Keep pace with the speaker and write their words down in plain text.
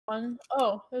fun.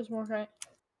 Oh, there's more right.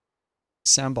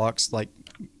 Sandbox like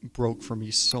broke for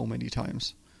me so many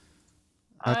times.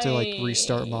 I had to like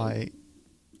restart my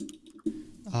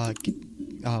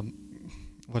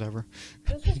whatever.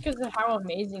 That's just because of how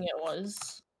amazing it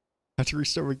was. I had to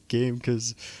restart my game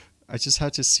because I just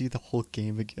had to see the whole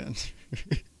game again.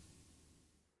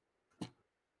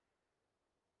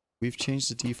 We've changed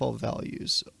the default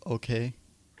values. Okay.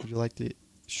 Would you like to?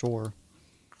 Sure.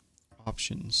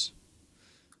 Options.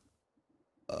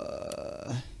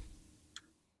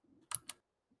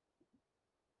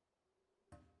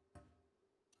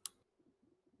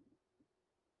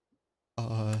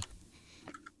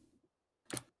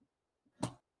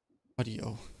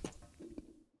 Audio.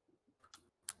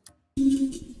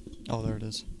 Oh, there it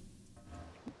is.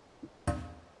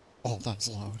 Oh, that's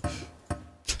loud.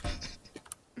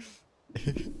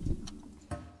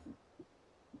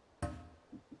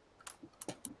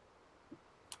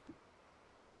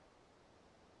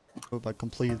 Hope I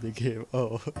completed the game.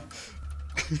 Oh.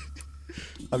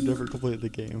 I've never completed the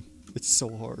game. It's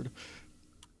so hard.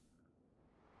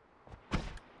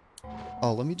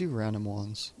 Oh, let me do random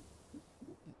ones.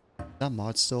 That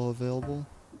mod's still available?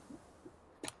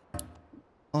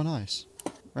 Oh, nice.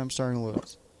 I'm starting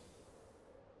loads.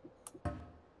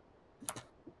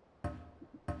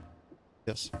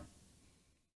 Yes.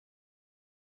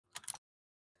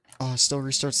 Oh, it still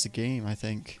restarts the game, I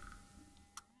think.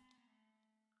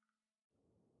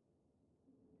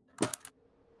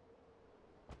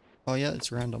 Oh yeah,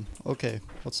 it's random. Okay,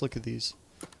 let's look at these.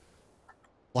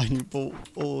 Lightning bolt.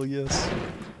 Oh yes.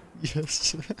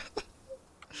 Yes.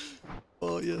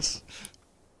 Oh yes.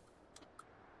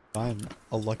 I'm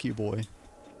a lucky boy.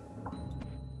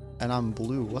 And I'm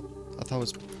blue. What? I thought it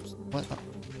was... What?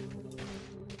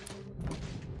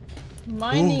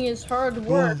 Mining is hard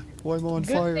work. Why am I on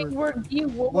Good fire? thing we're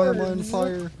dewards. Why am I on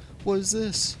fire? What is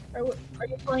this? Are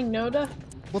you playing Noda?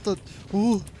 What the?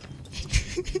 Ooh.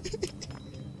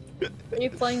 Are you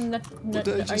playing the? What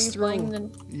did I just throw?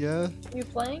 Yeah. Are you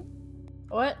playing?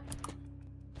 What?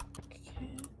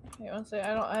 Okay, one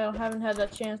second. I haven't had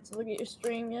that chance to look at your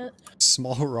stream yet.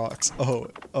 Small rocks.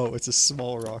 Oh, it's a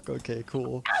small rock. Okay,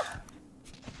 cool.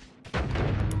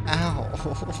 Ow!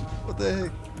 What the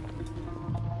heck?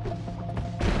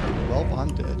 Well,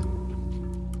 I'm dead.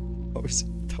 That was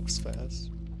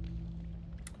fast.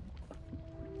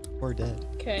 We're dead.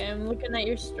 Okay, I'm looking at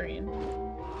your stream.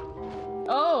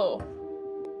 Oh.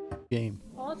 Game.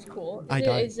 Oh, that's cool. I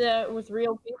died. Is it with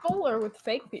real people or with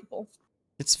fake people?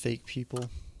 It's fake people.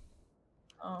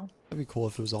 Oh. That'd be cool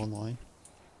if it was online.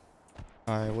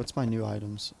 Alright, what's my new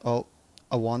items? Oh,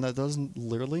 a wand that does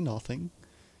literally nothing.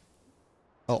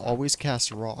 Oh, always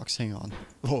cast rocks. Hang on.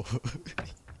 Oh.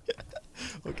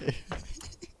 Okay.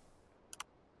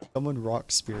 Someone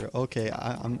rock spirit. Okay,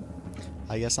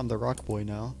 I guess I'm the rock boy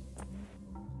now.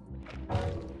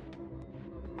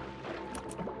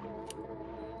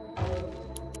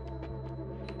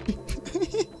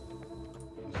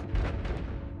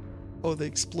 Oh, they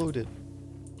exploded.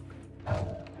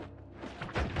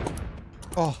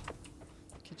 Oh,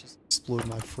 you can't just explode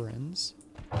my friends.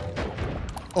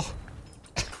 Oh.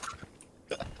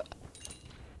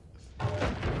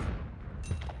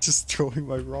 Just throwing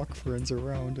my rock friends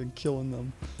around and killing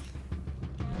them.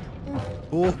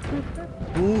 Oh,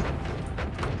 oh!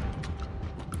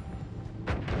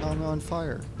 Now I'm on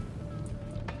fire.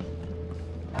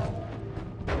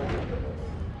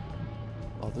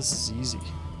 Oh, this is easy.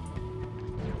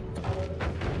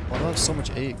 Why do I have so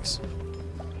much eggs?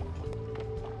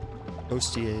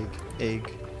 Toasty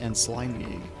egg, and slimy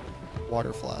egg.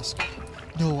 Water flask.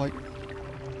 No, I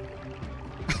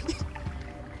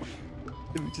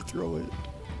didn't mean to throw it.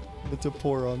 It's to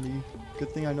pour on me.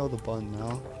 Good thing I know the bun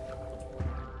now.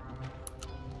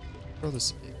 Throw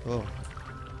this egg. Oh.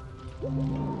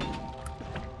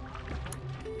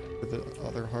 The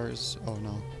other hearts. Oh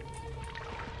no.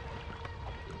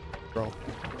 Bro.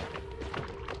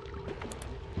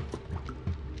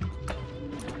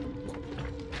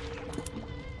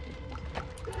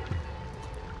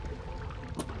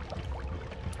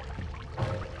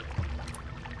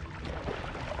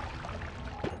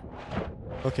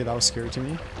 Okay, that was scary to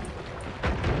me.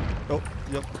 Oh,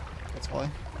 yep. That's why.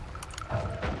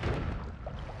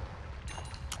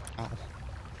 Ow.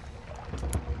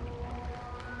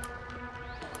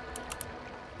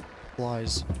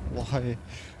 Flies. Why?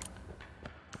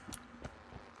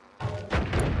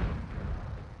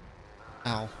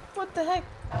 Ow. What the heck?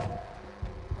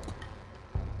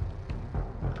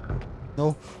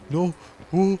 No, no,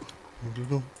 oh, no,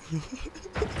 no.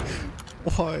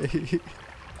 Why?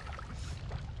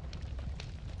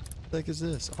 What the heck is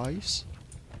this? Ice?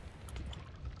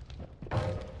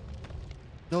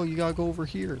 No, you gotta go over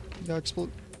here. You gotta explode.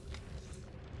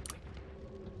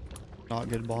 Not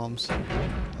good bombs.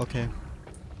 Okay.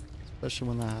 Especially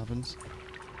when that happens.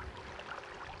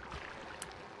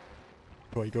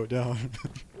 Oh, you go down.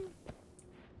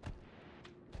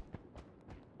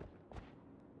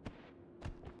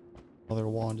 Another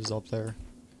wand is up there.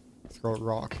 Throw a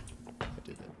rock. I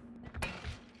did it.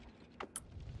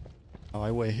 Oh,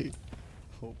 I wait.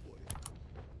 Oh boy.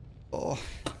 Oh.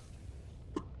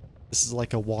 This is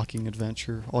like a walking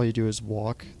adventure. All you do is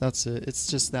walk. That's it. It's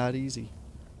just that easy.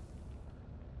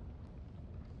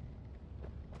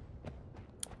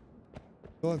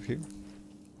 Go up here.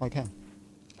 I can.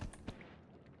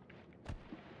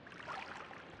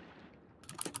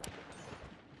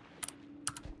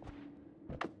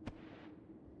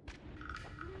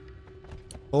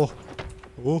 Oh.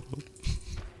 Oh.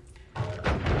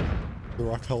 The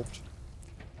rock helped.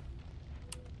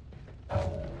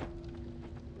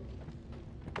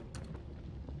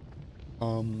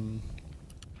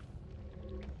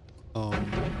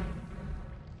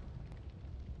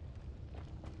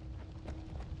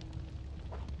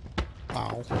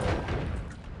 Ow.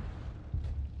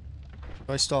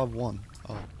 I still have one.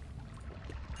 Oh.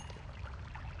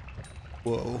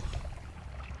 Whoa.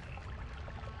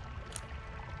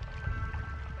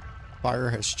 Fire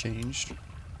has changed.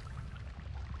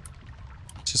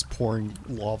 It's just pouring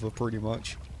lava pretty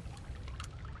much.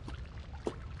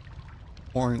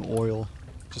 Pouring oil.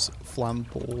 Just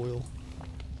flammable oil.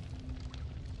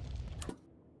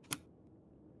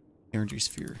 Energy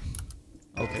sphere.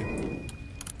 Okay.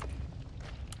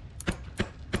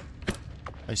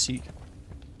 I see.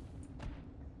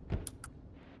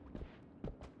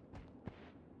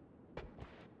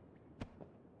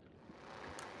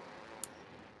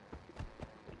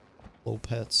 Low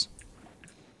pets.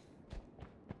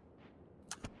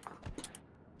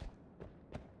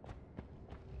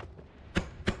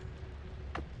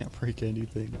 Can't break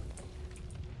anything.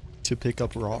 To pick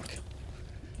up rock.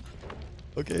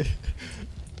 Okay.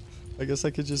 I guess I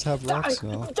could just have rocks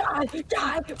now.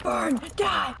 Die, burn,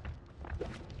 die!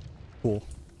 Cool.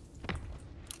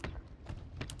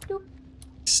 Doop.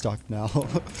 Stuck now.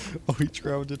 Oh, he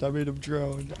drowned it. I made him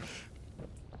drown.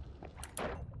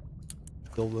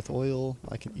 Filled with oil.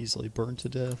 I can easily burn to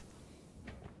death.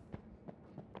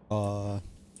 Can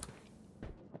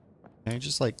I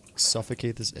just like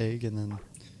suffocate this egg and then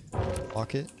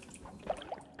lock it?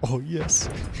 Oh, yes.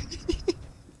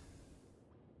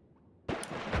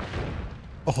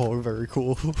 Oh, very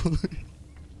cool.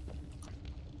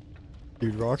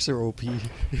 Dude, rocks are OP. You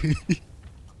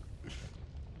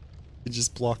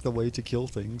just block the way to kill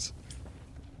things.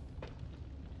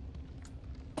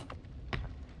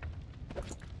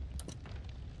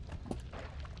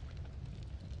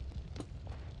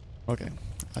 Okay,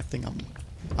 I think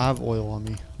I have oil on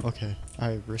me. Okay,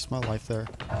 I risked my life there.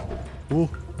 Ooh.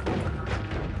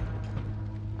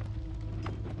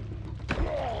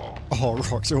 Oh,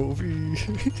 rocks are OP.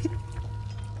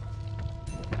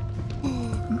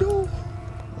 No.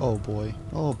 Oh boy.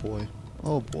 Oh boy.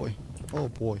 Oh boy. Oh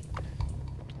boy.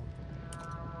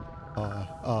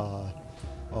 Oh,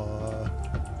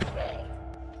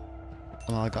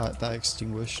 I got that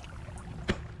extinguished.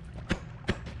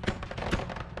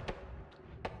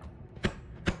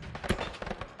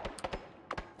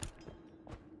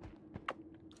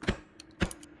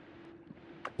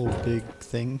 Oh, big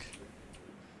thing.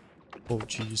 Oh,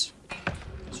 jeez.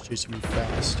 It's chasing me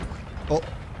fast. Oh.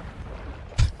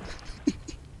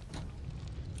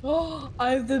 Oh,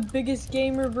 I have the biggest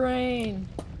gamer brain.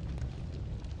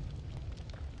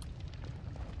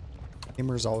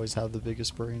 Gamers always have the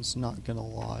biggest brains, not gonna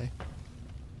lie.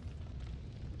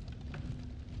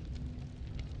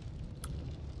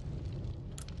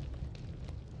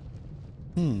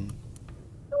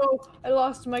 Oh, I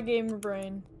lost my gamer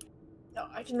brain. No,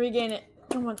 I can regain it.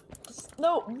 Come on.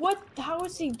 No, what? How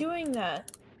is he doing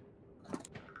that?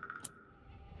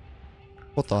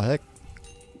 What the heck?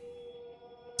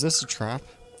 Is this a trap?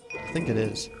 I think it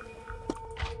is.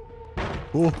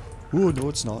 Oh, oh no,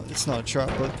 it's not. It's not a trap,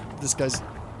 but this guy's...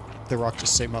 The rock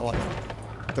just saved my life.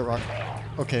 The rock.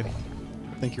 Okay.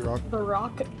 Thank you, rock. The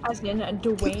Rock, as in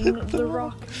Dwayne the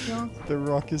Rock. No? The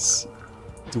rock is...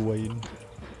 Dwayne.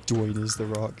 Dwayne is the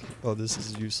rock. Oh, this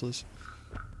is useless.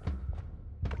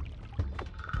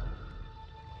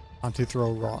 Time to throw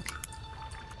a rock.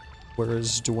 Where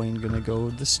is Dwayne gonna go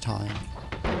this time?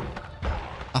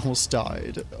 I almost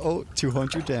died. Oh,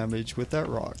 200 damage with that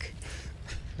rock.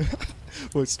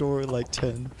 We'll store like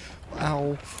 10.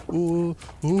 Ow. Ooh.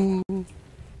 Ooh.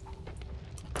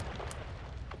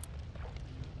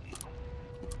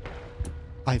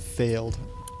 I failed.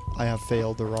 I have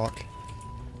failed the rock.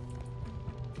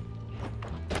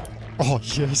 Oh,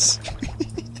 yes.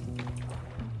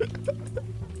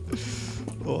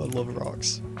 Oh, I love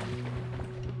rocks.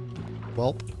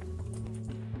 Welp.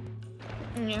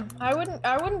 Yeah, I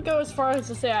wouldn't go as far as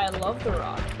to say I love the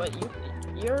rock, but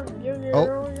you're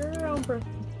your own person.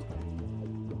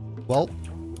 Well,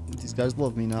 these guys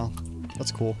love me now.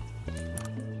 That's cool.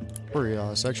 Very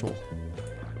sexual.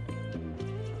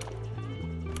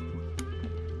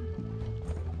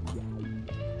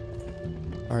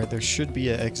 Alright, there should be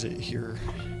an exit here.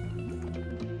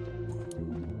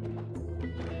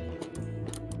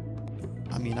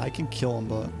 I mean, I can kill him,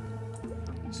 but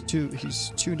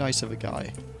he's too nice of a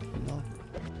guy. You know?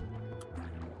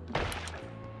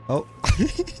 Oh.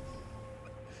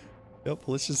 Yep,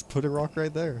 let's just put a rock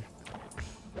right there.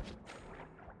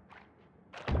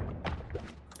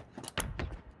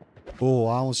 Oh,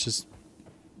 I almost just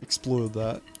exploded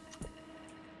that.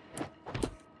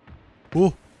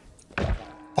 Oh.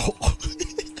 Oh.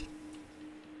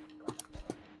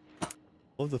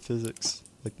 Love the physics.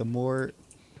 Like, the more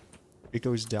it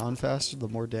goes down faster, the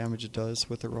more damage it does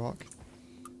with the rock.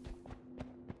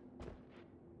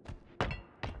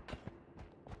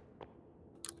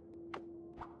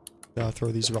 Gotta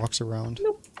throw these rocks around.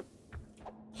 Nope.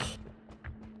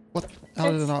 What?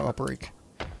 How did it not break?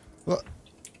 What?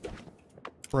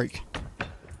 Break.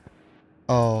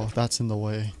 Oh, that's in the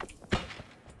way.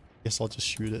 Guess I'll just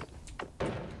shoot it.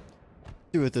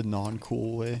 Do it the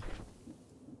non-cool way.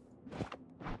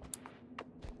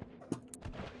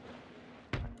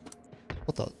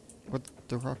 What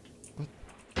the rock? What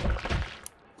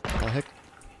the heck?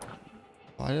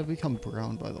 Why did it become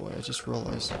brown, by the way? I just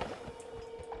realized.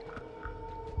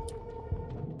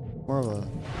 More of a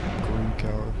green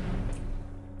cow.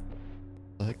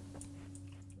 The heck?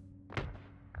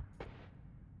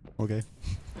 Okay.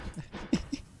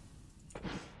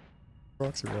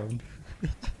 Rocks around.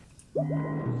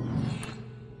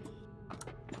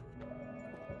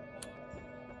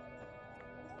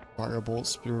 Firebolt,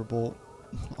 spirit bolt.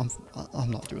 I'm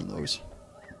not doing those.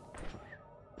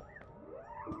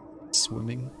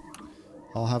 Swimming.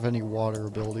 I don't have any water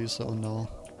abilities, so no.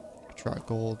 Track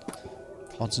gold.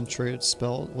 Concentrated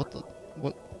spell. What the?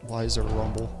 What? Why is there a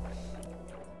rumble?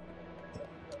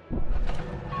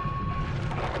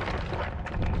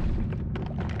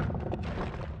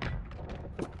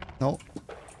 No.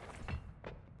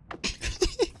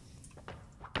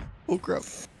 Oh crap.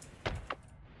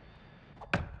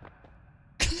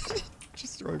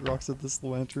 Just throwing rocks at this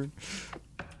lantern.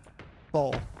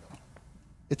 Fall.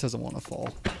 It doesn't want to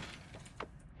fall.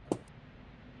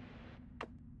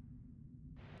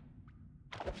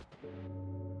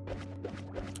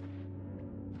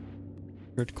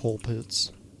 Red coal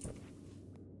pits.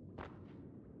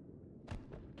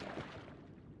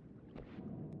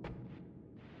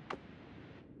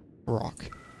 Rock.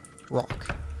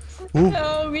 Rock. Ooh.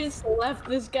 Oh, we just left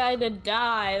this guy to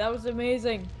die. That was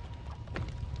amazing.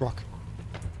 Rock.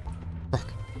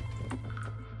 Rock.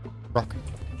 Rock.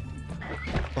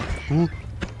 Rock. Ooh.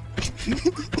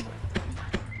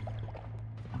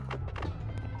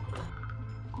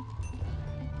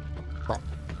 Rock.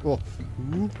 Oh.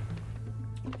 Ooh.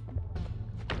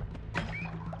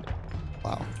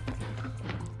 Wow.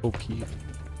 OP.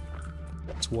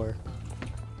 I swear.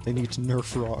 They need to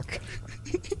nerf rock.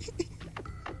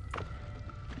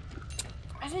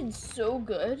 I did so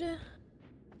good.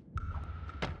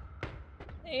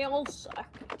 They all suck,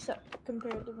 except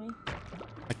compared to me.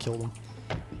 I killed him.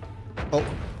 Oh.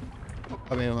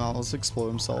 I made him almost explode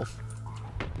himself.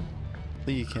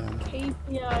 But you can.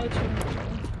 KPI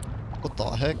terminal. What the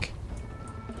heck?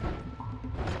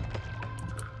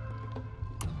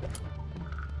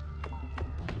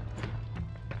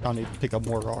 I need to pick up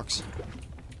more rocks.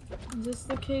 Is this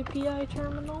the KPI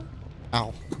terminal?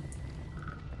 Ow.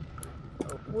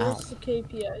 Where's Ow. the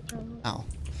KPI terminal? Ow.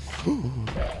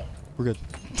 We're good.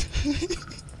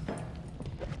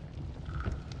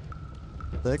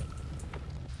 Thick.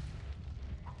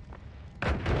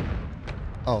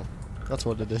 Oh, that's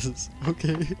what it is.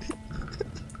 Okay.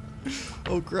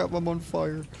 Oh crap, I'm on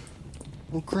fire.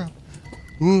 Oh crap.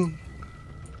 Ooh.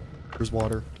 There's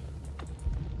water.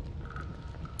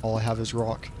 All I have is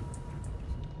rock.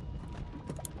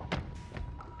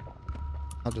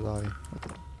 How did I?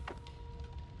 Okay.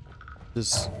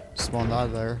 Just spawned out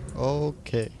of there.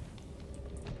 Okay.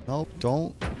 Nope,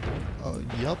 don't.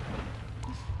 Yep.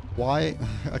 Why?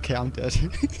 Okay, I'm dead.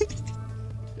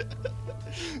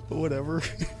 Whatever.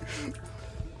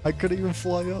 I couldn't even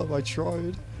fly up. I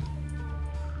tried.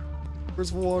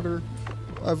 Where's water?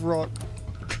 I have rock.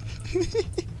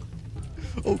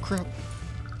 Oh crap.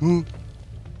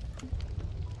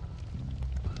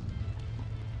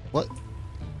 What?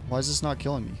 Why is this not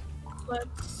killing me?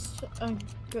 Let's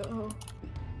go.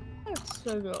 Let's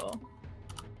go.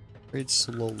 Trade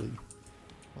slowly.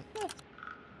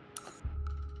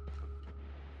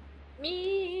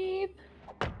 Meep.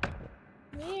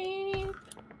 Meep.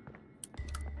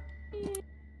 Meep.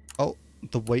 Oh,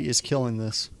 the weight is killing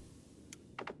this.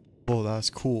 Whoa, that's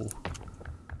cool.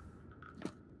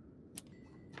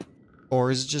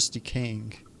 Or is it just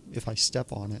decaying if I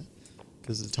step on it?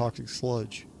 Because of the toxic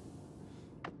sludge.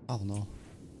 I don't know.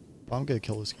 I'm gonna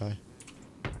kill this guy.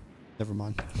 Never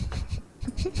mind.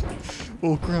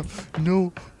 Oh crap,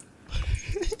 no!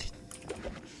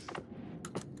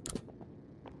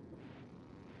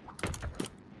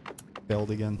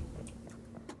 Failed again.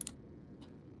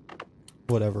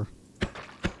 Whatever.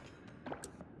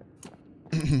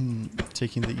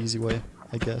 Taking the easy way,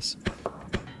 I guess.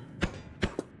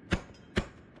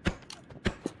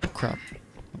 Crap.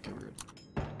 Okay, weird.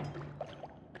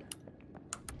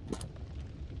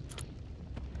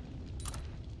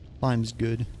 Slime's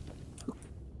good.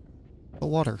 The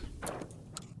water.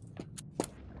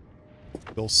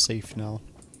 Feel safe now.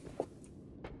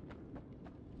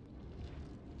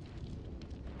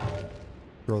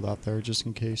 Throw that there just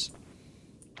in case.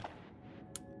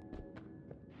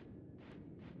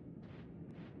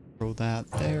 Throw that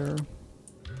there.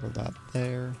 Throw that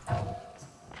there.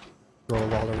 Throw a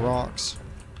lot of rocks.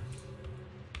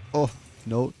 Oh,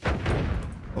 no.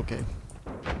 Okay.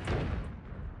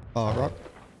 Rock.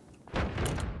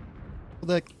 What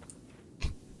the heck?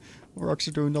 Rocks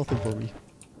are doing nothing for me.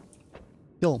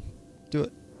 Kill him. Do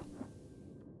it.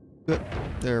 Do it.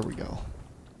 There we go.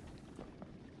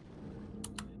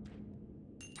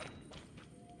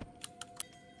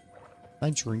 Can I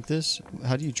drink this?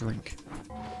 How do you drink?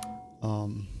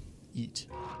 Eat.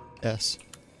 S.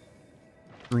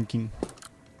 Drinking.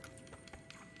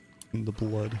 In the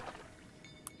blood.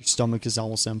 Your stomach is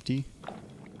almost empty.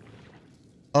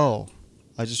 Oh.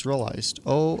 I just realized.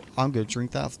 Oh, I'm gonna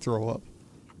drink that, throw up.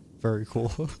 Very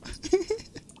cool.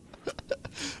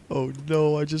 Oh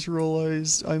no, I just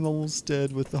realized I'm almost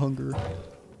dead with the hunger.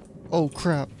 Oh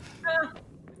crap.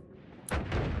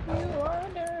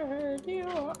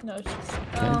 No, it's just,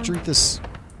 Can I drink this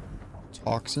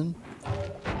toxin?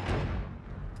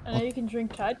 I know you can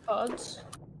drink Tide Pods.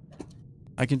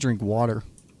 I can drink water.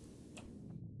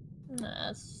 Nah,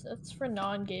 that's for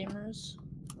non-gamers.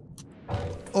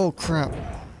 Oh crap.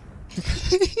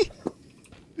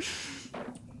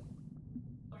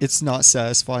 It's not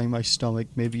satisfying my stomach.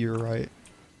 Maybe you're right.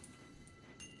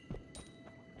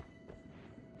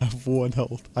 I have 1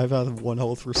 health. I've had 1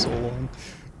 health for so long.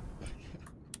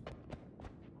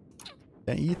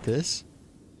 Can I eat this?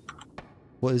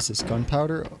 What is this?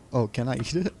 Gunpowder? Oh, can I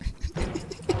eat it?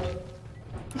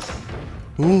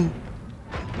 Ooh.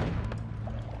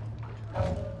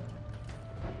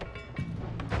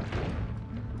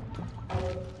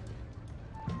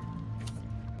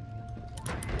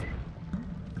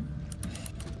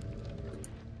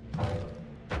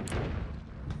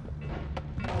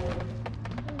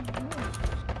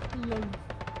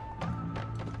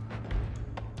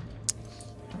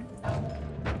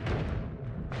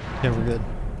 Yeah, we're good.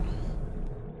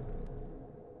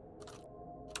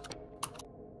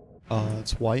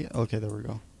 It's white? Okay, there we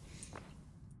go.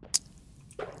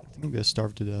 I think I'm gonna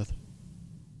starve to death.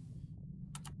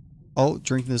 Oh,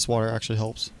 drinking this water actually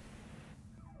helps.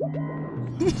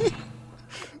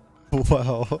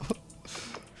 Wow.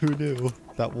 Who knew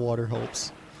that water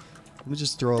helps? Let me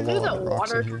just throw a lot of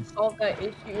rocks in here. Solve that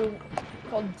issue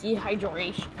called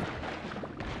dehydration.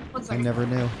 I never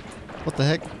knew. What the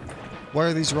heck? Why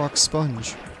are these rocks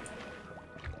sponge?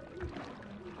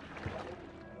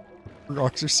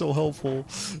 Rocks are so helpful.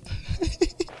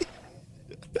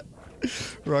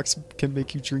 Rocks can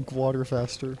make you drink water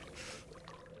faster.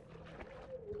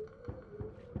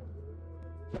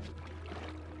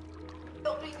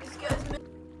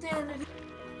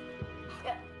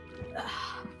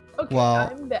 Okay, wow.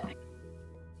 I'm back.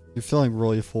 You're feeling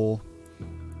really full.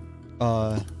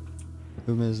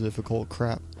 Movement is difficult.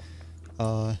 Crap.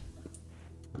 Let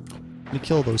me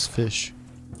kill those fish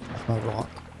with my rock.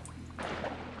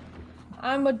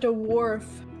 I'm a dwarf.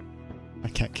 I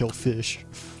can't kill fish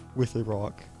with a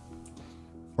rock.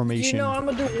 Formation. Do you know I'm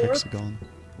a dwarf? Hexagon.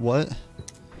 What?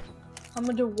 I'm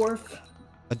a dwarf.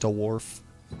 A dwarf.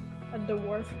 A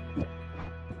dwarf.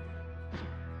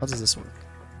 How does this work?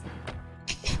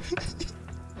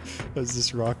 How does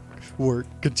this rock work?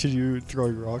 Continue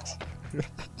throwing rocks.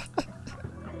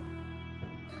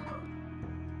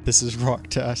 This is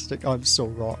rocktastic. I'm so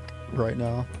rock right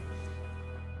now.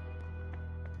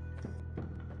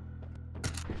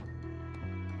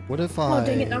 What if I... Oh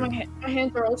dang it, now my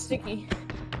hands are all sticky.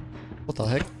 What the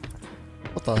heck?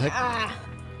 What the heck? Ah.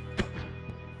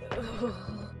 Does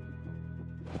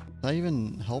that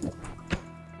even help?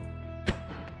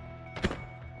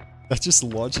 That just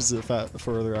launches it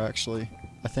further, actually.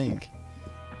 I think.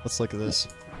 Let's look at this.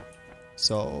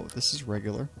 So, this is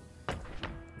regular.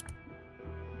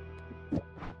 I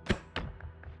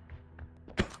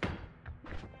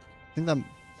think that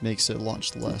makes it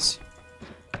launch less.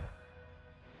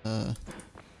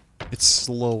 It's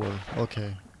slower.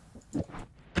 Okay.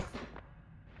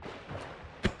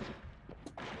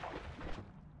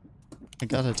 I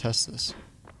gotta test this.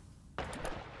 I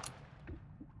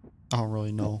don't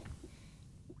really know.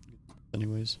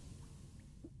 Anyways.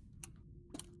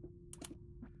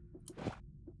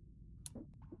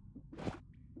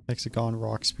 Hexagon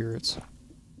rock spirits.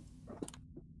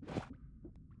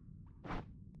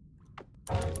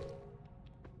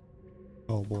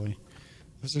 Oh boy.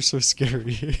 Those are so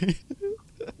scary.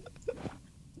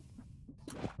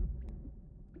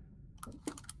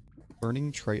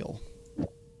 Burning trail.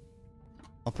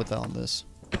 I'll put that on this.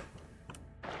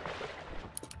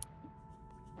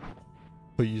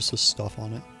 Put useless stuff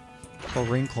on it. Oh,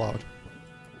 rain cloud.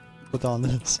 Put that on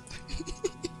this.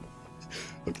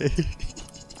 Okay.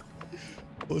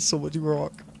 Oh, so much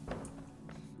rock.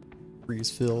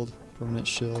 Freeze filled. Permanent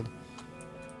shield.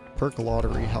 Perk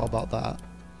lottery. How about that?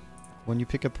 When you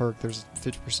pick a perk, there's a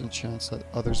 50% chance that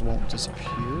others won't disappear.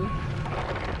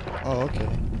 Oh, okay.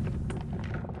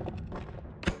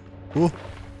 Ooh.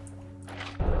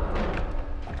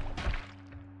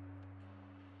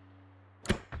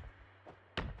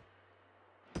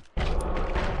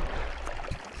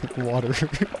 Water.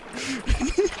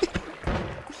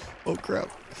 Oh crap.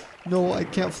 No, I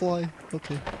can't fly.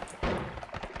 Okay.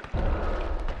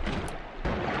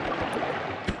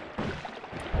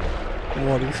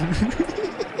 Water.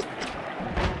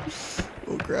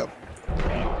 Oh crap.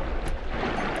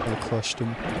 I crushed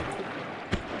him.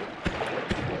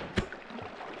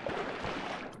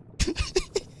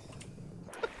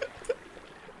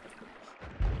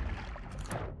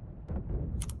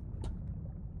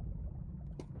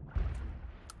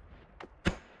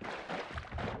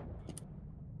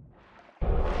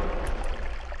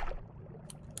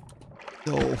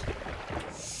 No.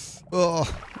 Oh,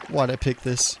 why'd I pick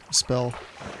this spell?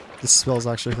 This spell's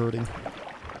actually hurting.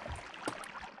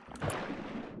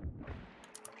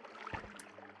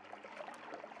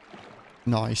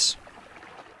 Nice.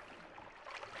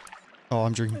 Oh,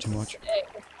 I'm drinking too much.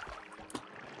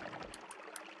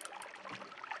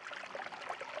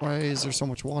 Why is there so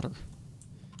much water?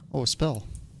 Oh, a spell.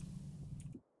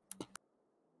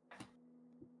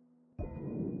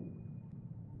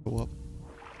 Go up.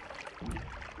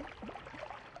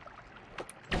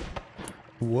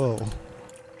 Whoa.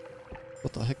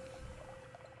 What the heck?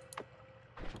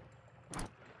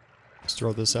 Just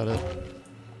throw this at it.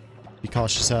 Be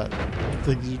cautious at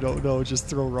things you don't know, just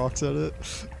throw rocks at it.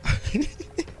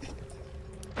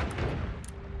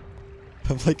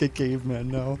 I'm like a caveman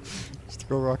now. Just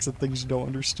throw rocks at things you don't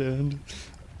understand.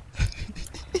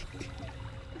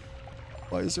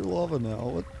 Why is there lava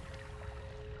now?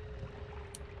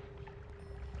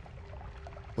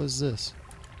 What is this?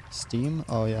 Steam?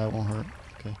 Oh yeah, it won't hurt.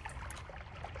 Okay.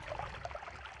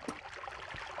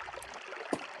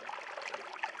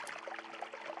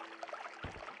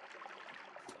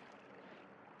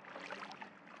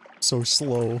 So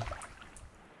slow.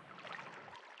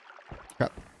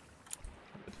 Crap.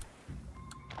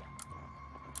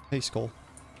 Hey, skull.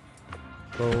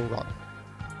 Throw rock.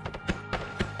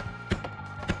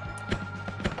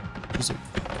 Use it.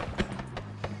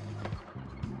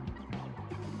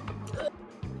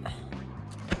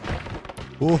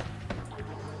 Oh.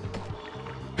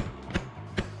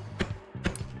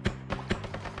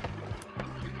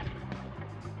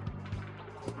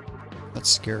 That's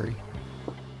scary.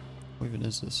 What even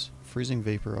is this? Freezing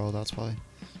vapor. Oh, that's why.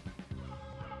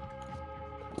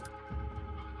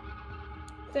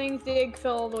 Think the egg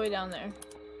fell all the way down there.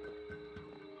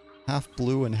 Half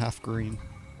blue and half green.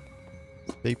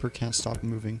 Vapor can't stop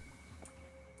moving.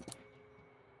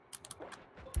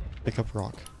 Pick up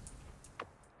rock.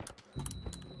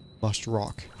 Must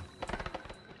rock.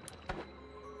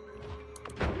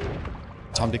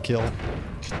 Time to kill.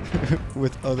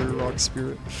 With other rock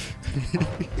spirit.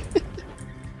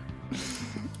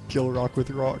 Kill rock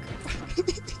with rock.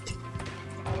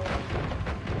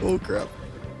 Oh crap.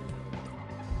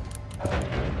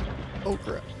 Oh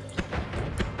crap.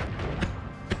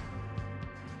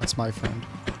 That's my friend.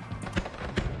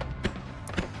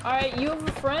 Alright, you have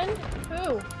a friend?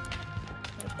 Who?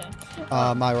 Okay.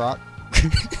 My rock.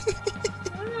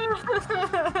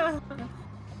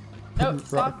 Oh, No,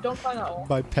 stop, don't climb that wall.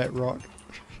 My pet rock.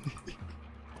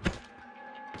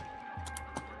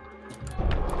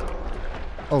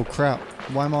 Oh crap,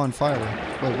 why am I on fire?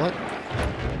 Wait, what?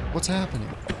 What's happening?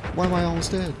 Why am I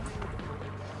almost dead?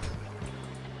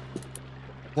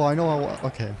 Well, I know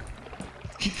okay.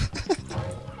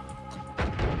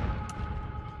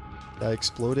 Did I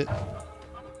explode it?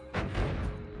 I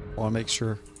want to make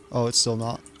sure. Oh, it's still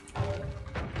not.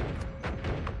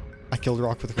 I killed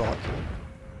rock with rock.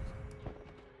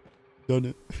 Done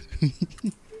it.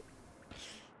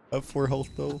 I have 4 health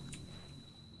though.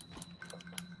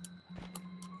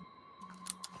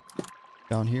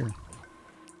 Down here.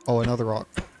 Oh, another rock.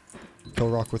 Kill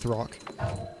rock with rock.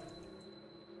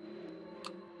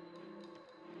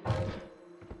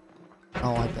 I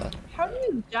don't like that. How do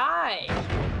you die?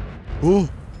 Ooh!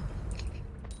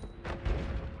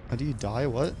 How do you die?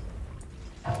 What?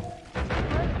 How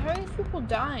are these people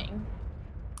dying?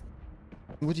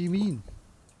 What do you mean?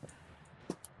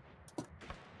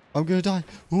 I'm gonna die.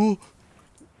 Ooh!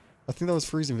 I think that was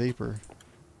freezing vapor.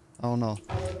 I don't know.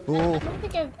 I Ooh! don't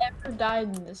think I've ever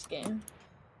died in this game.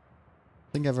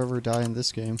 I think I've ever died in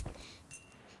this game.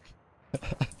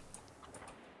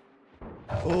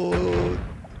 Oh!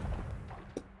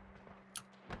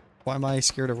 Why am I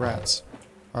scared of rats?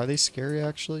 Are they scary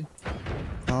actually? I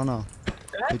don't know.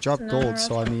 They drop gold,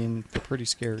 so I mean, they're pretty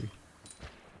scary.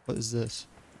 What is this?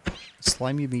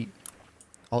 Slimy meat.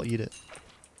 I'll eat it.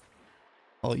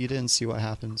 I'll eat it and see what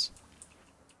happens.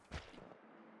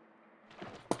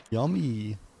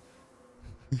 Yummy!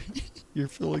 You're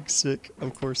feeling sick.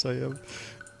 Of course I am.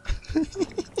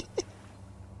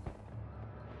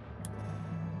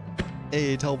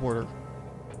 Hey, teleporter.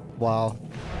 Wow.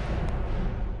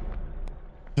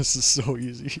 This is so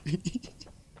easy.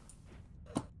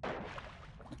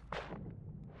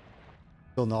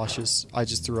 Feel nauseous. I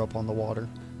just threw up on the water.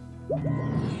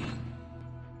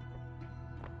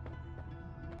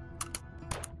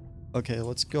 Okay,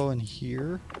 let's go in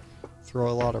here. Throw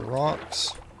a lot of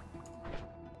rocks.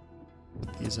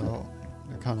 Put these out.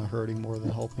 They're kind of hurting more than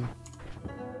helping.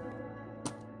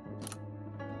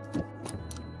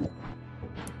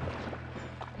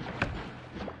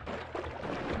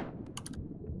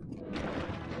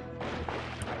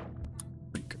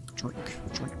 Drink, drink,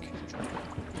 drink, drink.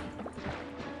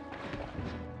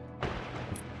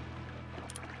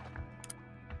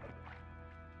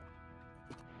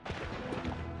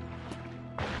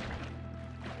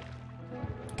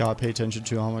 Gotta pay attention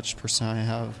to how much percent I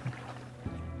have.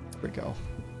 There we go.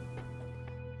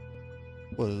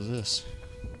 What is this?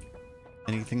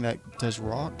 Anything that does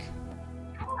rock?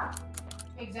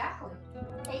 Exactly.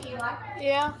 Hey, Eli.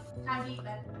 Yeah. Time to eat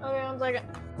that. Okay, 1 second.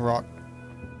 Rock.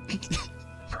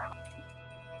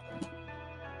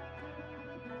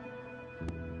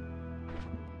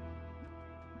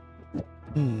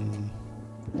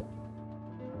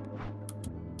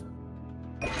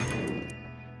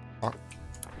 Rock.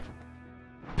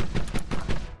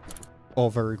 Oh,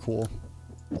 very cool.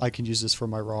 I can use this for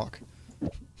my rock.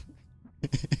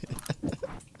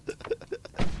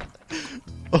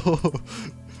 Oh,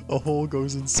 a hole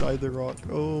goes inside the rock.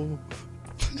 Oh,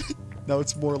 now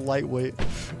it's more lightweight.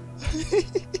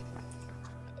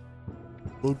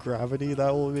 Low gravity,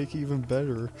 that will make it even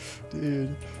better,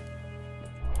 dude.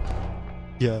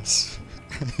 Yes.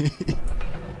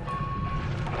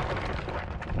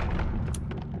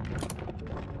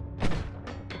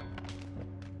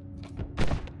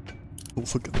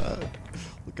 Look at that.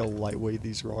 Look how lightweight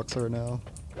these rocks are now.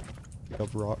 Pick up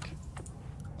rock.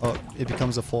 Oh, it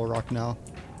becomes a full rock now.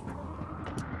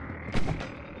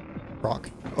 Rock.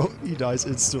 Oh, he dies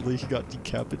instantly. He got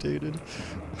decapitated.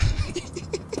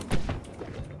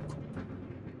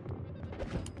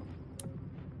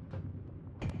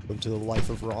 Welcome to the life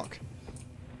of rock.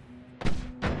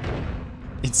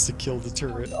 Insta kill the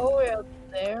turret. Oh, way up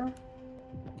there.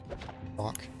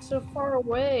 Rock. So far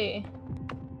away.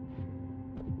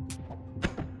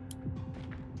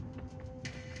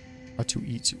 To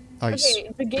eat ice. Okay,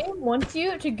 the game wants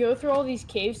you to go through all these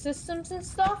cave systems and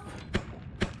stuff.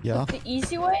 Yeah. But the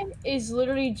easy way is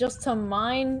literally just to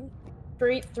mine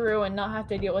straight through and not have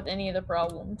to deal with any of the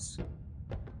problems.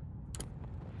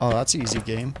 Oh, that's an easy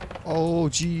game. Oh,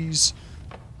 jeez.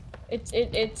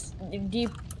 It's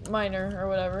deep miner or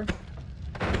whatever.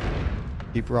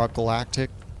 Deep Rock Galactic.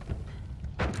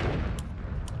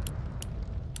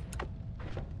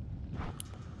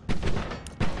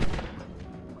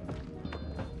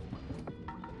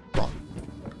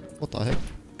 What the heck?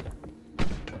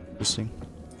 Interesting.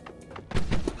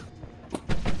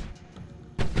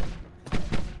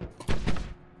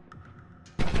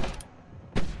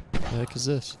 What the heck is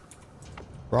this?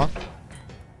 Rock?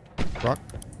 Rock.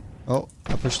 Oh,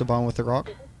 I pushed the button with the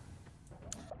rock.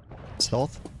 It's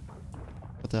health.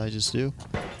 What did I just do?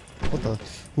 What the?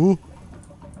 Ooh.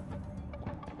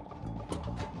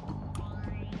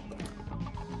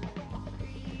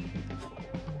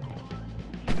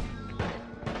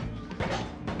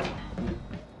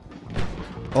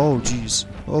 Oh jeez.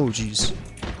 Oh jeez.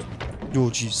 Oh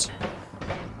jeez.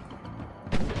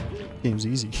 Game's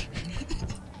easy.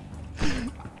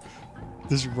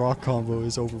 This rock combo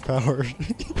is overpowered.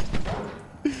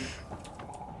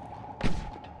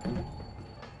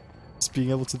 Just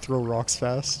being able to throw rocks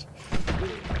fast.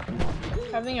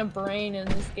 Having a brain in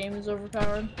this game is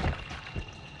overpowered.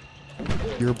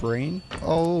 Your brain?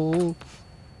 Oh.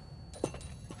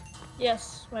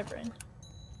 Yes, my brain.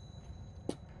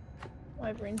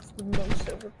 My brain's the most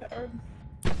overpowered.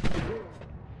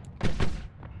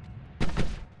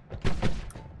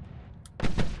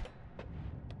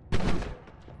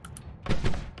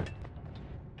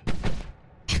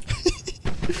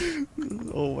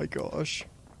 Oh my gosh.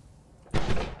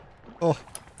 Oh.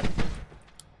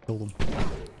 Killed him.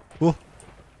 Oh.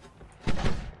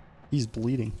 He's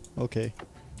bleeding. Okay.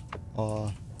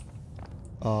 Rock.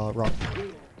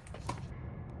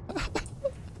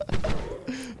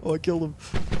 Oh, I killed him.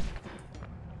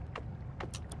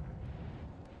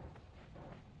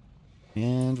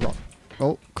 And rock.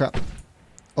 Oh, crap.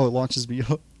 Oh, it launches me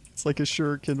up. It's like a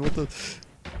shuriken. What the?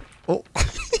 Oh.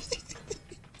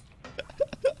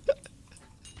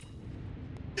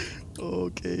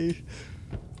 Okay.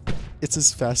 It's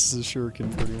as fast as a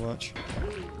shuriken, pretty much.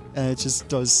 And it just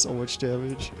does so much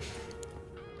damage.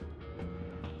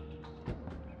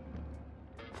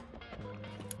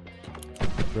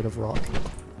 Rid of rock.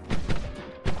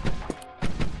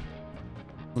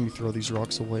 Let me throw these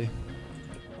rocks away.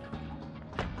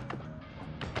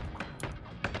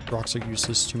 Rocks are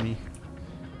useless to me.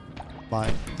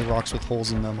 The rocks with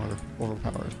holes in them are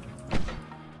overpowered.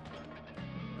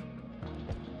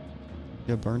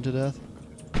 Get burned to death?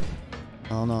 I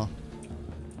don't know.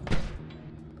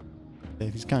 Okay,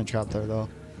 he's kind of trapped there though.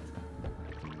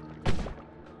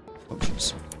 Oh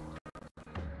jeez.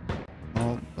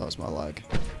 Oh, that was my lag.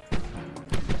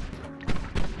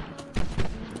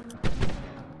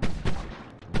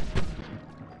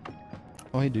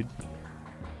 Oh hey dude.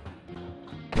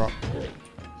 Rock.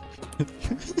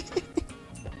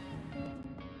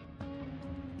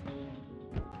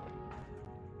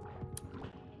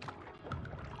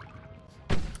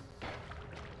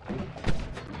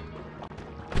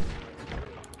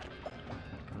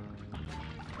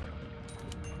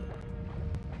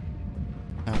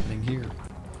 Happening here.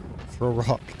 Throw a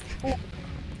rock.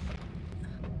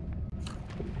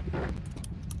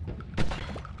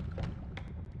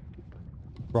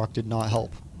 Rock did not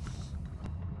help.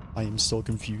 I am still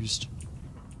confused.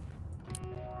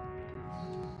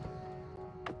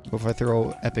 What if I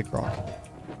throw epic rock?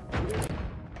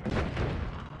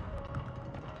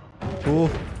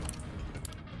 Oh!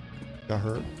 Got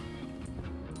hurt.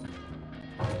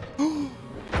 We're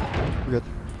good.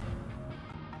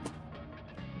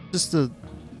 Just the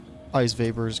ice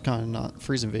vapor is kind of not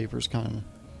freezing vapor is kind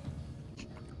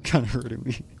of hurting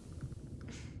me.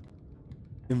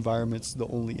 Environment's the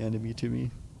only enemy to me.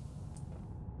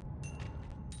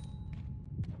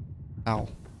 Ow.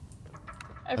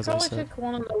 I As probably said. took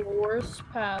one of the worst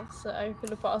paths that I could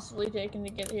have possibly taken to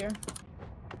get here.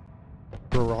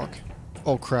 For a rock.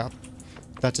 Oh crap.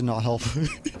 That did not help.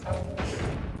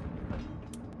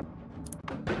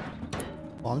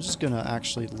 Well, I'm just gonna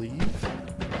actually leave.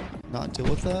 Not deal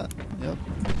with that. Yep.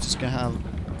 Just gonna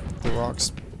have the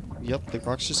rocks. Yep, the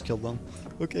rocks just killed them.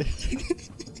 Okay.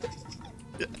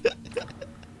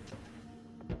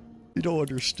 You don't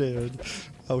understand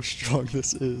how strong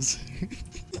this is.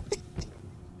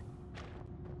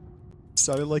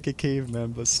 Sounded like a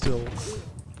caveman, but still,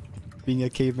 being a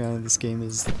caveman in this game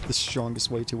is the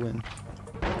strongest way to win.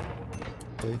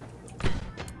 Okay.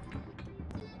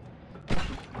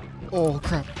 Oh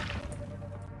crap.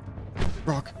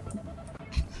 Rock.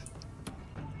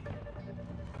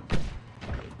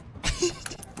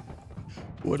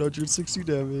 $160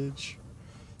 damage.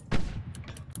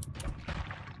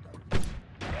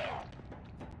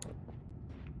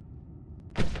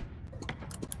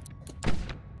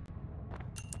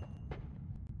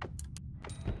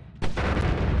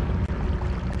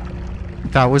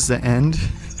 That was the end?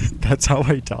 That's how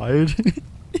I died?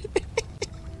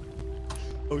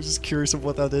 I was just curious of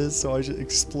what that is, so I just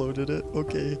exploded it.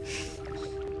 Okay.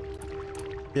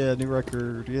 Yeah, new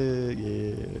record.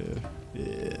 Yeah.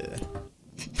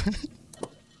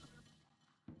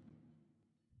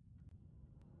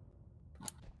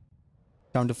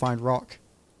 Time to find rock.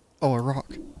 Oh, a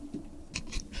rock.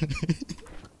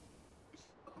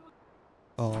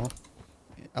 Oh.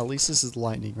 At least this is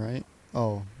lightning, right?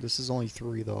 Oh, this is only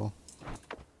 3 though.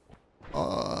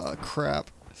 Crap.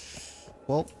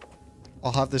 Well,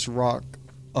 I'll have this rock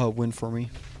win for me.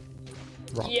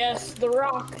 Rock. Yes, the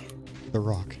rock. The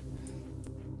rock.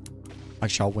 I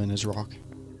shall win as rock.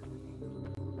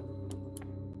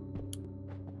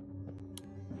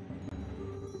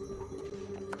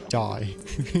 Die.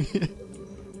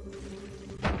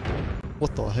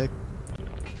 What the heck?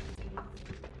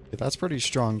 That's pretty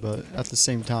strong, but at the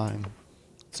same time,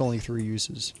 it's only 3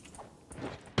 uses.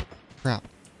 Crap.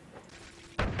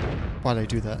 Why'd I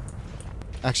do that?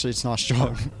 Actually, it's not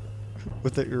strong.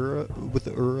 With the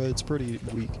Ura, it's pretty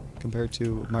weak compared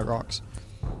to my rocks.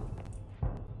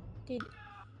 Did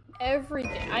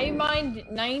everything. I mined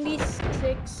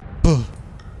 96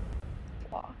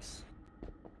 blocks.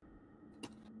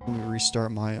 Let me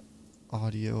restart my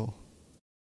audio.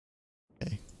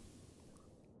 Okay.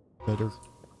 Better.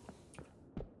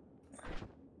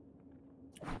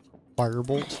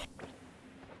 Firebolt.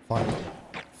 Fire.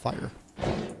 Fire.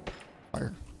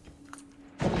 Fire.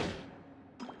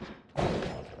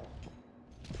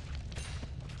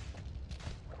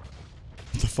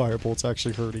 The firebolt's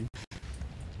actually hurting.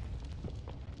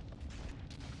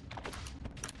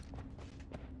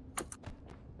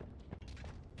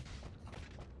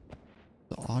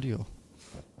 The audio.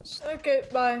 Okay,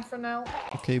 bye for now.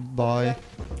 Okay, bye.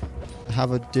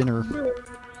 Have a dinner.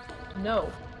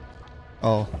 No.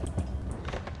 Oh.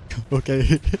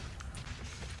 Okay.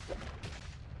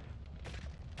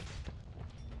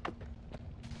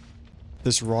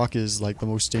 This rock is like the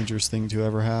most dangerous thing to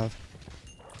ever have.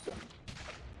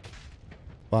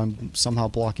 But I'm somehow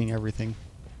blocking everything.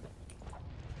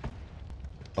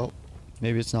 Oh,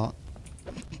 maybe it's not.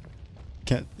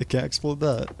 It can't explode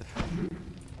that.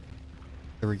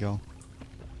 There we go.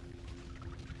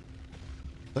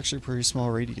 It's actually a pretty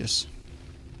small radius.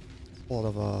 A lot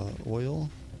of oil.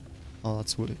 Oh,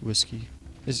 that's whiskey.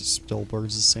 It's just still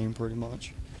birds the same pretty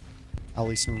much. At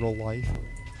least in real life.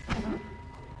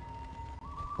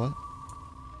 What?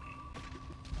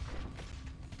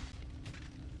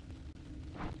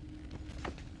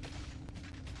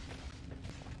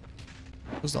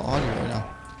 What's the audio right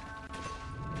now?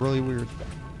 Really weird.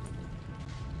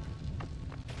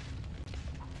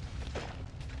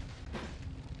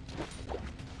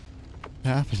 What's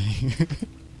happening?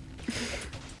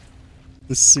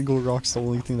 This single rock's the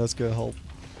only thing that's gonna help.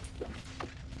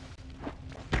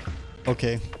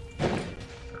 Okay.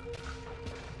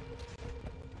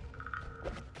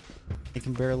 I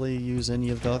can barely use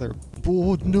any of the other.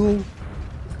 Oh no!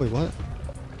 Wait, what?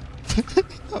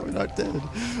 How am I not dead?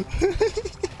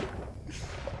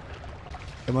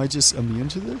 Am I just immune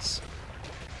to this?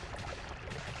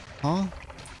 Huh?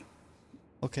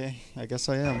 Okay, I guess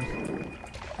I am.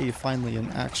 Hey, finally an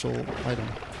actual item.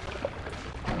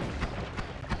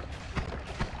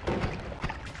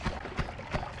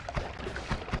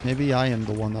 Maybe I am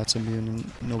the one that's immune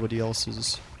and nobody else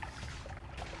is.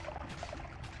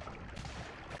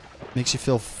 Makes you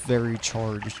feel very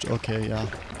charged. Okay, yeah.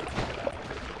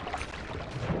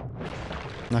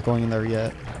 Not going in there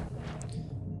yet.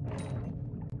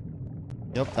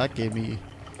 Yep, that gave me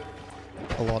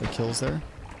a lot of kills there.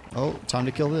 Oh, time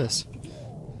to kill this.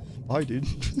 Bye, dude.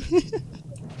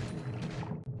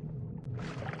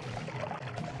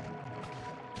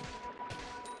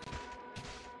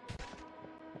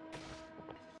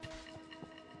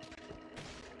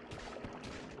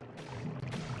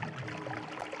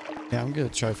 Yeah, I'm gonna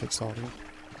try to fix audio.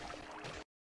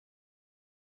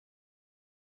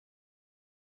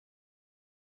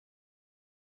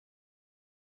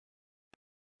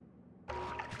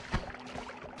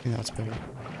 I think that's better.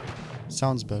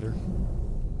 Sounds better.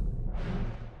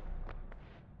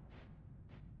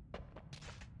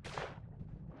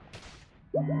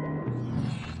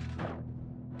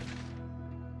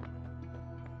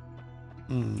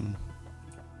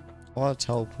 A lot of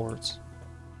teleports.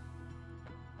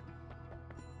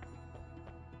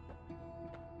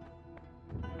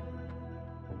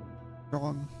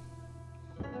 Wrong.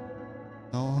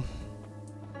 No.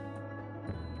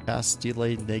 Cast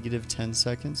delayed negative 10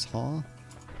 seconds, huh?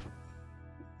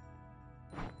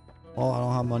 Well, I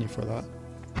don't have money for that.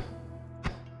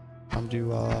 I'm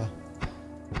to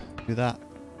do that.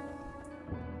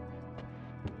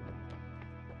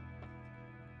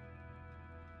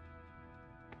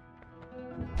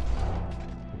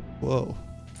 Whoa.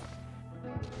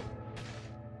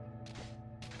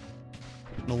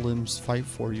 No limbs fight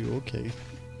for you, okay.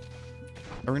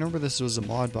 I remember this was a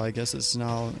mod, but I guess it's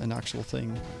now an actual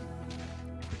thing.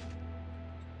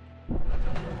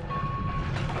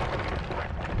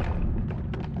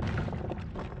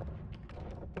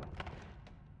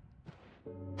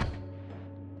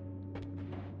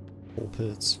 couple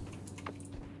pits.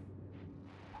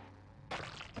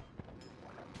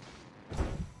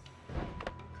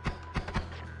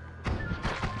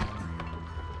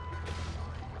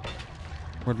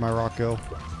 Where'd my rock go?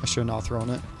 I should not have thrown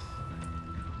it.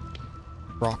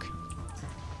 Rock.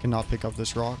 Cannot pick up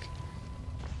this rock.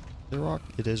 Is it a rock?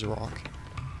 It is a rock.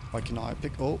 Why cannot I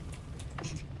pick? Oh.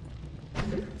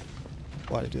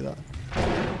 Why'd I do that?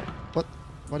 What?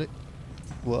 What?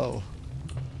 Whoa.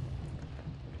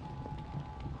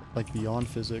 Like beyond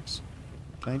physics.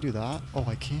 Can I do that? Oh,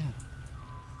 I can.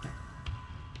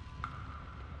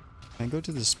 Can I go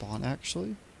to the spawn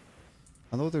actually?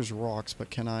 I know there's rocks, but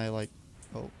can I like...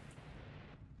 Oh.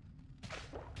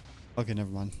 Okay, never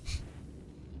mind.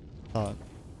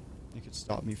 You could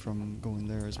stop me from going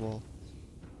there as well.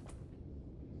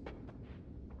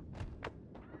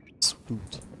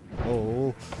 Spooked.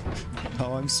 Oh,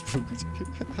 now I'm spooked.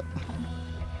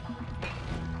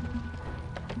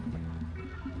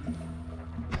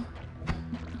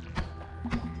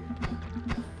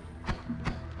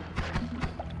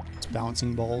 It's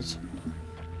bouncing balls.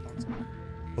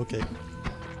 Okay.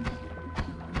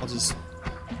 I'll just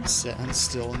stand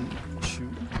still and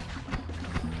shoot.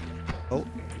 Oh.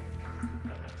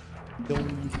 Kill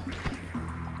me.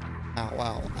 Ow,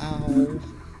 ow, ow.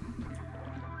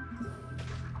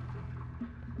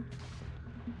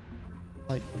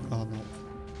 Like, oh no.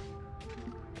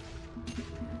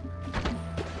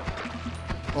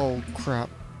 Oh crap.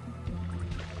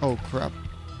 Oh crap.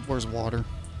 Where's water?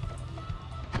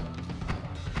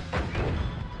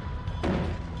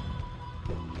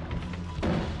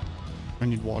 I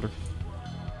need water.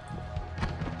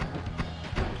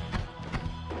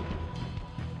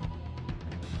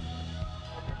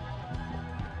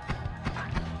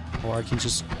 Or I can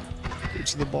just go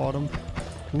to the bottom.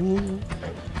 Ooh.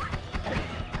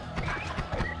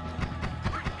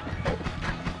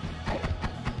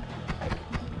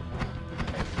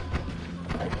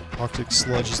 Toxic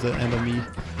sludge is the enemy.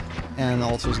 And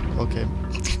also, okay.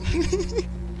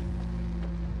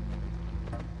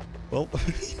 Well,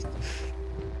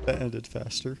 that ended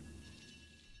faster.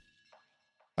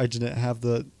 I didn't have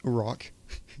the rock.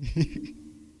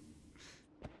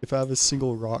 If I have a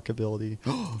single rock ability.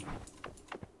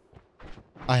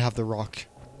 I have the rock.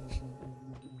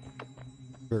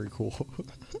 Very cool.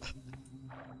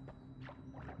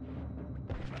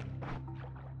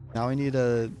 Now I need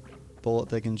a bullet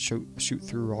that can shoot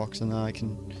through rocks, and then I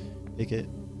can make it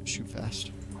shoot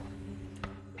fast.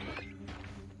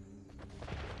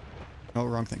 Oh,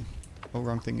 wrong thing. Oh,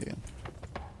 wrong thing again.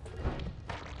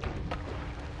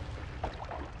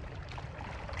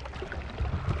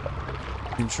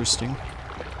 Interesting.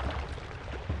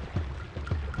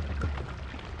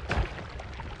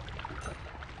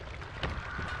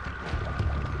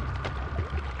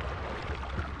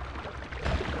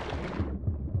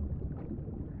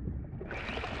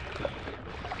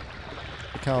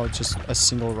 Look how just a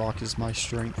single rock is my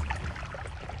strength.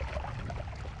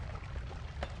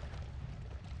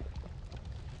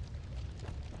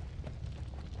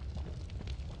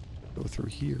 Go through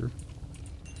here.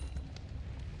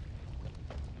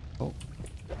 Oh.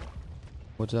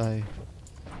 What did I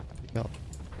pick up?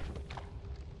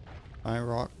 My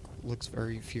rock looks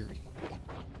very fiery.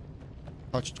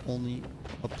 Touched only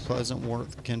a pleasant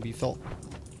warmth can be felt.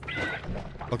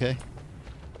 Okay.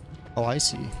 Oh, I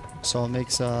see. So it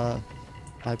makes my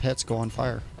pets go on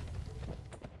fire.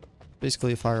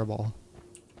 Basically a fireball.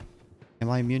 Am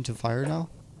I immune to fire now?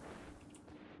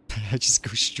 I just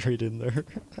go straight in there.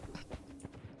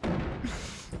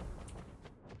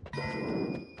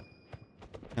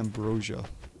 Ambrosia.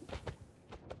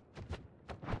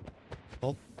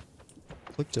 Well,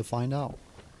 click to find out.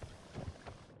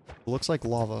 It looks like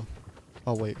lava.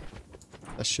 Oh wait,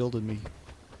 that shielded me.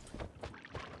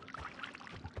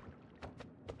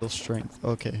 Feel strength.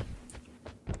 Okay.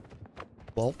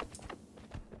 Well,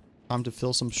 time to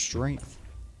feel some strength.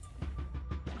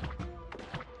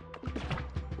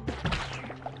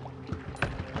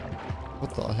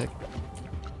 What the heck?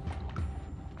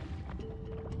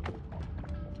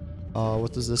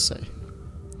 What does this say?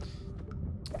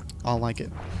 I don't like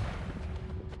it.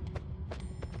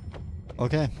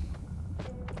 Okay.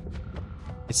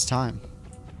 It's time.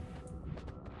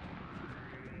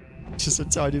 Just a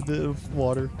tiny bit of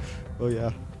water. Oh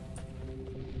yeah.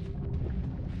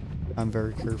 I'm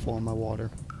very careful on my water.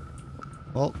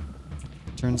 Well,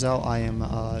 turns out I am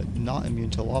not immune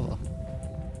to lava.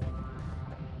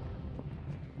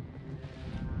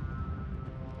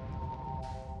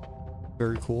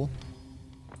 Very cool.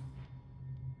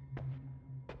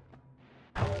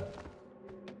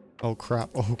 Oh crap,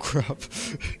 oh crap.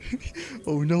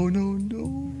 Oh no, no,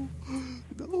 no.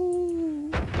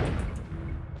 No.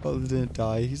 Oh, he didn't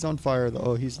die. He's on fire though.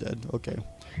 Oh, he's dead. Okay.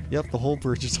 Yep, the whole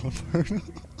bridge is on fire now.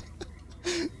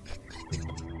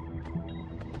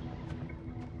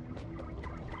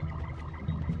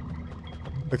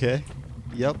 Okay.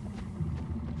 Yep.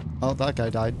 Oh, that guy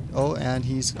died. Oh, and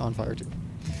he's on fire too.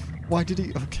 Why did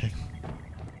he? Okay.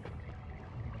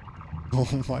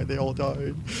 Oh my, they all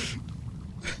died.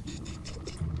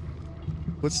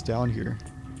 What's down here?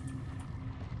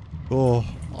 Oh,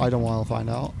 I don't want to find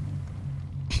out.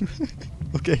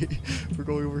 Okay, we're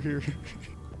going over here.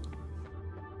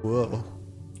 Whoa.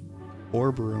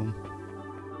 Orb room.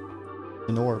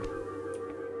 An orb.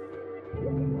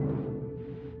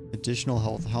 Additional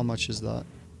health. How much is that?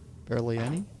 Barely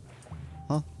any?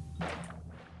 Huh?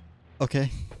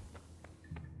 Okay.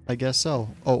 I guess so.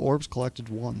 Oh, orbs collected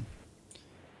 1.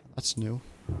 That's new.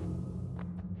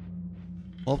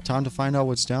 Well, time to find out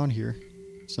what's down here,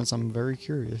 since I'm very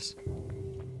curious.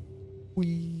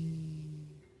 Whee!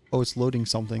 Oh, it's loading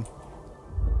something.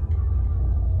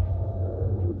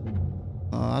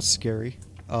 That's scary.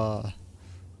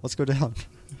 Let's go down.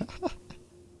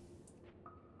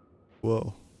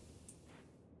 Whoa.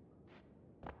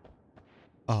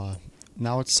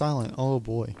 Now it's silent. Oh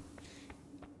boy.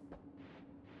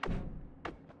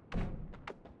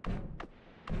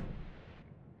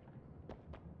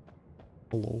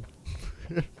 Hello.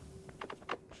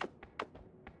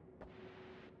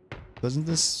 Doesn't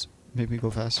this make me go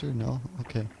faster? No?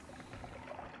 Okay.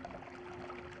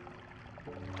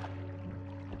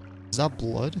 Is that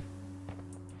blood?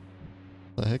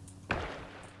 The heck?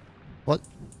 What?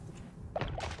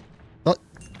 What?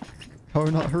 How are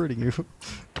we not hurting you?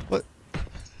 What?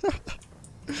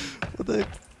 What the heck?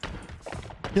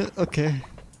 Yeah, okay.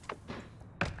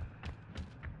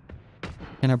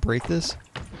 Can I break this?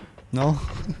 No?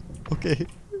 Okay.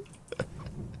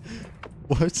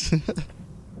 What?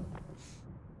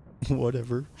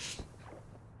 Whatever.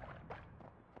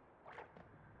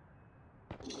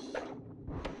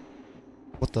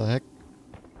 What the heck?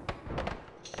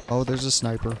 Oh, there's a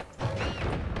sniper.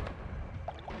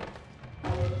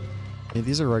 Hey,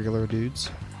 these are regular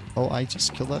dudes. Oh, I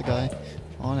just killed that guy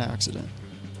on accident.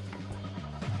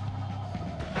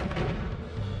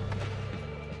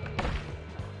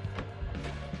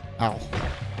 Ow.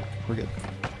 We're good.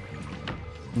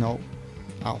 No.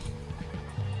 Ow.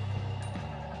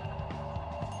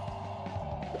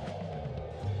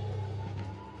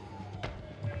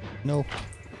 No.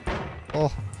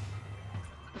 Oh.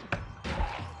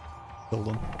 Killed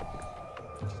him.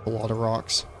 A lot of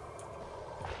rocks.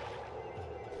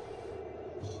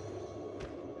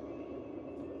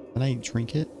 Can I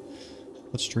drink it?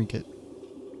 Let's drink it.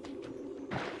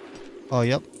 Oh,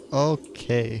 yep.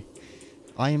 Okay.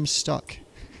 I am stuck.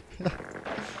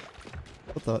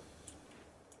 What the?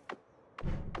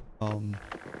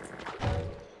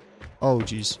 Oh,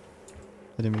 jeez.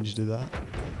 I didn't mean to do that.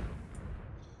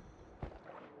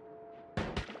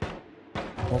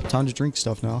 Well, time to drink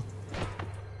stuff now.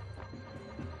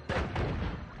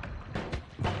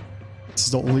 This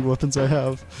is the only weapons I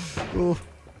have. Oh.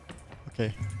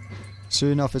 Okay.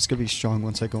 Soon enough, it's gonna be strong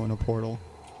once I go in a portal.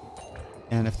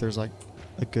 And if there's like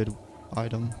a good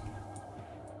item.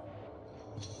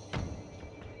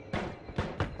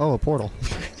 Oh, a portal.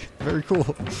 Very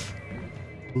cool.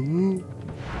 Ooh.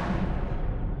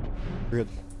 Good.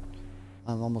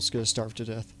 I'm almost gonna starve to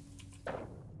death. I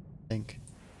think.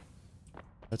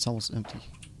 That's almost empty.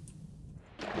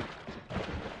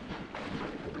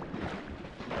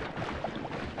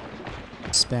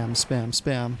 Spam, spam,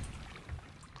 spam.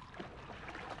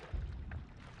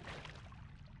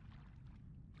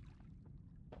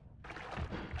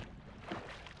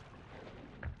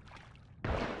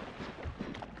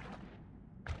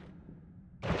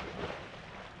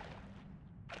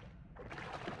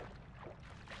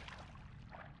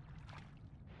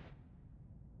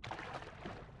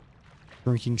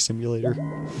 Drinking simulator.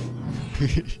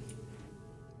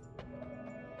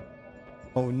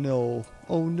 Oh no.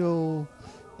 Oh no.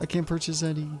 I can't purchase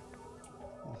any.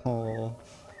 Oh.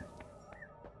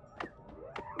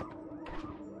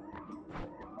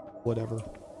 Whatever.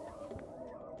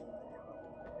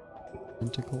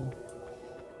 Tentacle.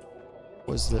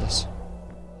 What's this?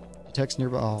 Detects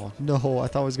nearby. Oh no, I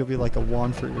thought it was gonna be like a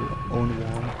wand for your own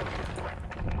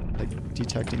wand. Like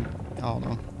detecting. I don't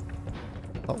know.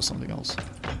 That was something else.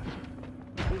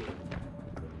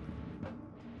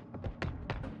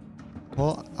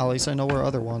 Well, at least I know where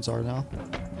other ones are now.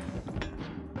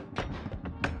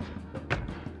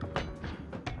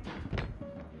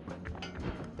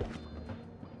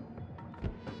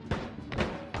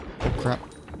 crap.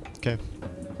 Okay.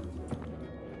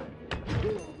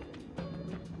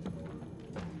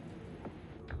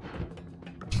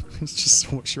 It's just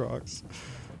so much rocks.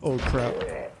 Oh crap.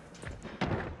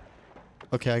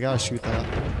 Okay, I gotta shoot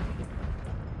that.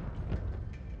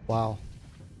 Wow.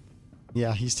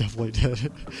 Yeah, he's definitely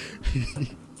dead.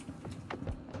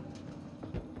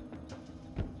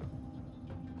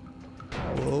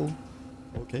 Whoa.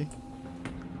 Okay.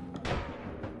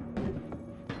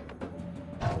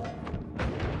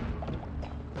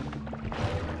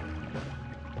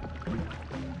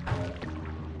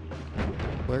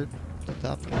 Where did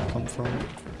that come from?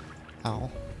 Ow.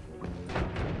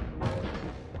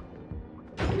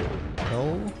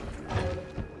 No.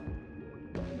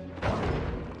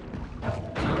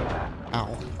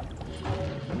 Ow.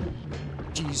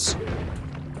 Jeez.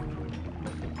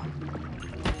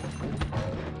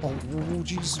 Oh,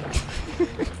 jeez.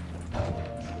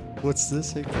 What's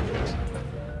this?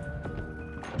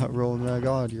 Not rolling that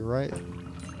god, you're right.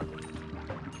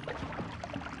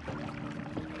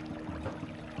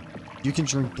 You can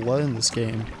drink blood in this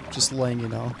game, just letting you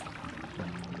know.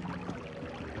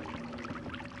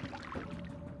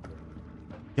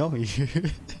 Yummy.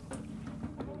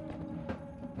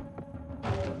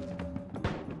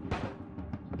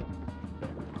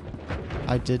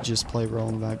 I did just play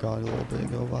Rolling That God a little bit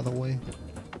ago, by the way.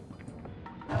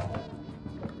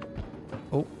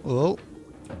 Oh, oh.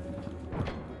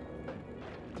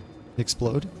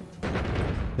 Explode.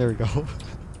 There we go.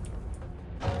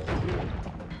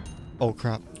 Oh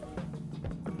crap.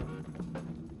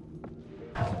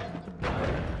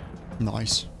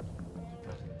 Nice.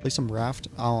 Play some raft.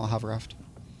 I don't have raft.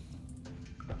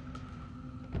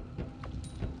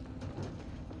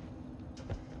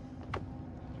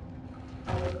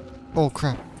 Oh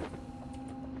crap.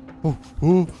 Oh,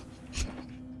 oh.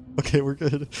 Okay, we're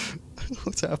good.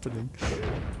 What's happening?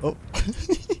 Oh.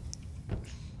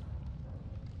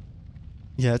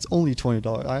 Yeah, it's only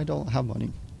 $20. I don't have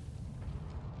money.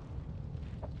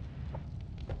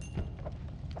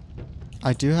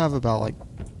 I do have about like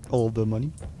a little bit of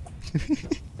money.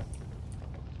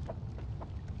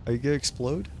 Are you gonna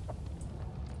explode?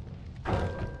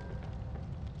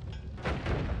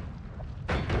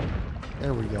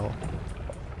 There we go.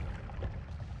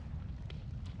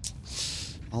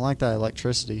 I like that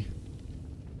electricity.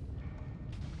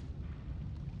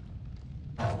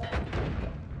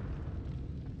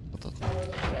 What the?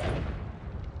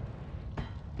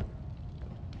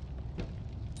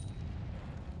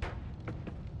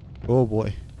 Oh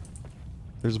boy.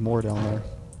 There's more down there.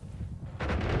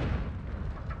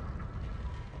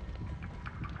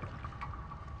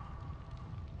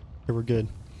 Okay, we're good.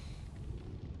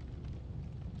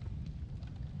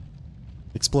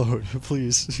 Explode,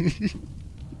 please.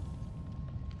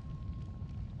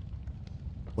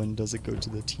 When does it go to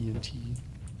the TNT?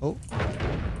 Oh.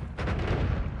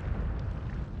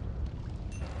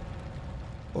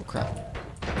 Oh crap.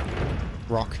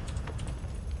 Rock.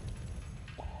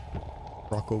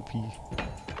 Rock OP.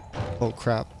 Oh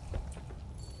crap.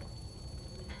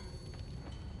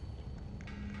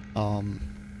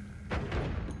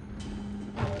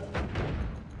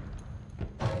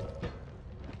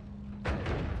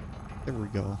 There we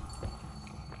go.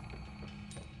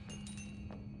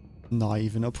 Not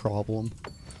even a problem.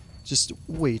 Just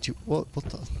way too. What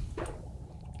the?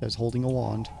 Guy's holding a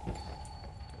wand.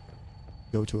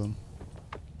 Go to him.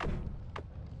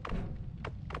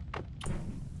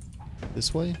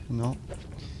 This way? No.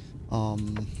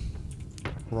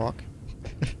 Rock.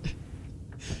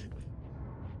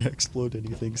 Explode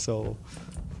anything, so.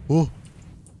 Oh!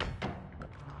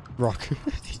 Rock.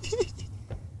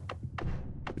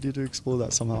 I need to explode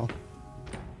that somehow.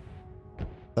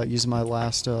 That using my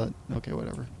last, okay,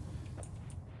 whatever.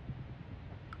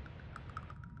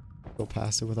 Go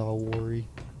past it without a worry.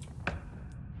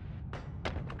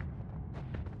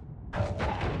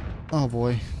 Oh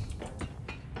boy.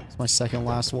 It's my second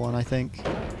last one, I think.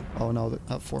 Oh no,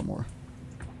 four more.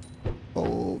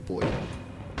 Oh boy.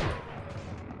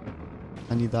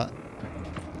 I need that.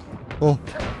 Oh,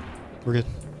 we're good.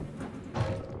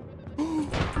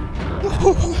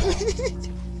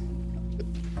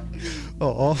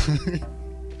 Oh.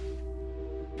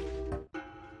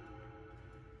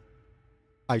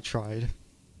 I tried.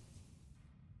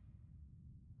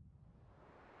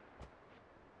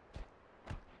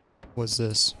 What's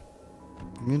this?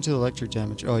 Immune to electric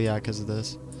damage. Oh yeah, because of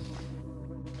this.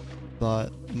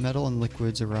 But metal and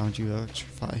liquids around you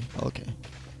electrify. Okay.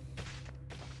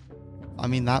 I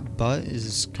mean, that butt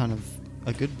is kind of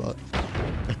a good butt.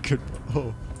 A good butt.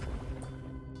 Oh.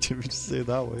 Didn't we just say it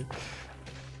that way?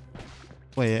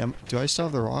 Wait, do I still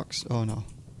have the rocks? Oh no.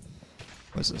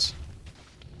 What is this?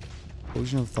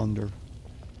 Explosion of thunder.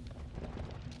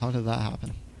 How did that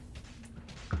happen?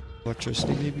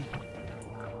 Electricity, maybe?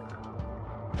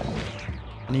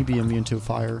 I need to be immune to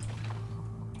fire.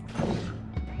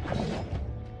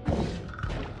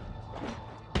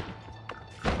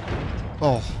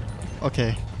 Oh,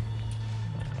 okay.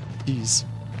 Jeez.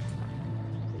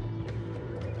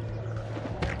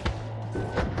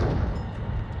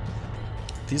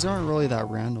 These aren't really that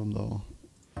random, though.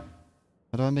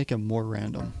 How do I make it more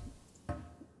random?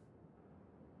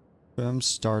 I'm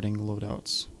starting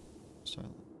loadouts.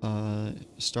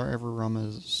 Start every run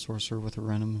as a sorcerer with a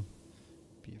random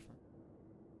BFR.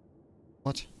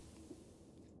 What?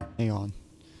 Hang on.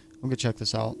 I'm gonna check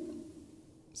this out.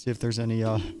 See if there's any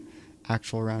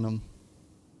actual random.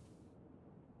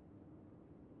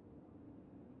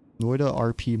 Noita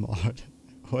RP mod.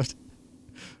 What?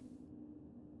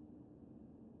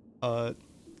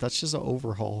 That's just an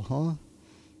overhaul, huh?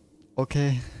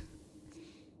 Okay.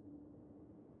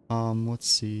 Let's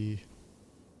see.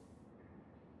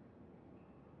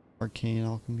 Arcane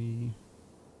alchemy.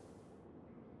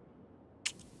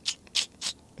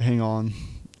 Hang on.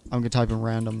 I'm gonna type in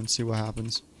random and see what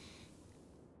happens.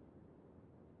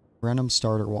 Random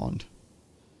starter wand.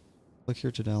 Click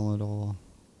here to download all.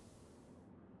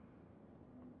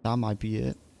 That might be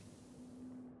it.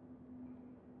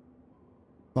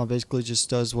 Well, basically just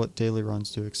does what daily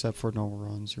runs do, except for normal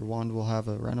runs. Your wand will have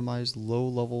a randomized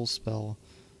low-level spell,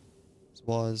 as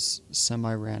well as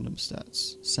semi-random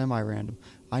stats. Semi-random.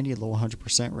 I need low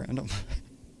 100% random.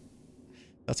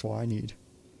 That's what I need.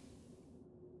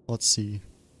 Let's see.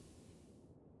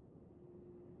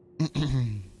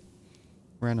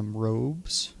 Random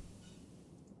robes.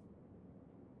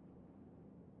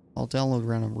 I'll download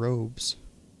random robes.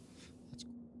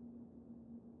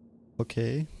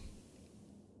 Okay.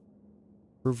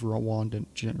 Improve wand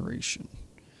generation.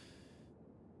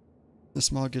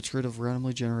 This mod gets rid of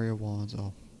randomly generated wands.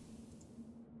 Oh.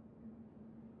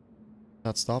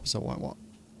 That's the opposite of what I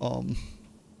want.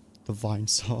 Divine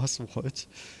sauce, what?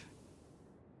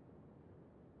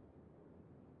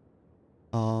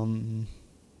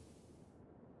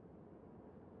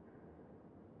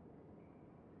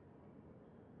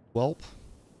 Welp.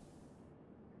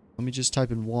 Let me just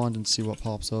type in wand and see what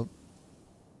pops up.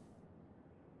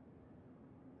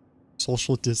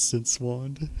 Social distance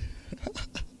wand.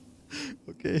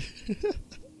 Okay.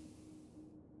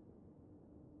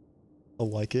 I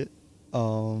like it.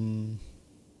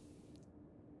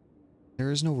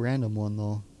 There is no random one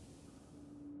though.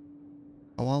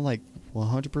 I want like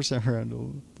 100%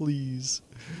 random. Please.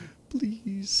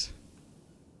 Please.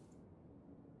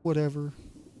 Whatever.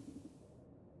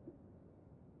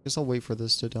 Guess I'll wait for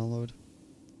this to download.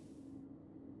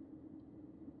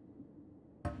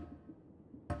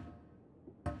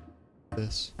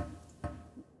 This.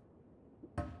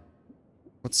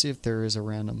 Let's see if there is a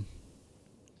random.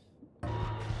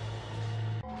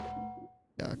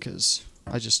 Yeah, because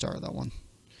I just started that one.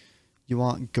 You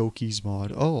want Goki's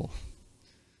mod. Oh.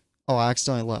 Oh, I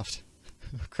accidentally left.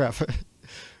 Crap.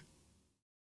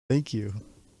 Thank you.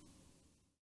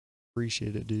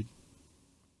 Appreciate it, dude.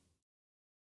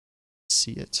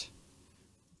 See it.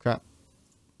 Crap.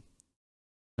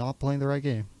 Not playing the right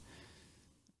game.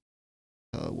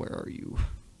 Where are you?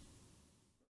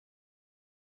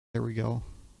 There we go.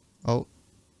 Oh.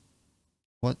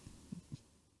 What?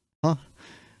 Huh?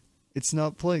 It's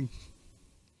not playing.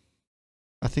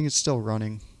 I think it's still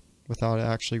running without it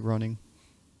actually running.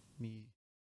 Me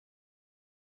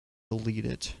delete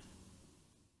it.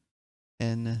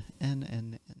 N.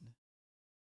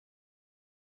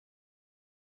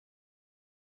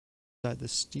 Inside the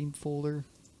Steam folder.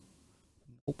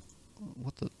 Nope.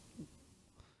 What the?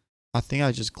 I think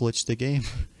I just glitched the game.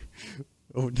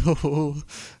 Oh no.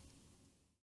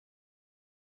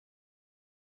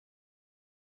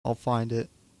 I'll find it.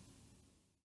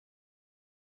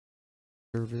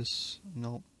 Service.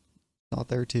 Nope. Not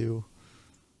there too.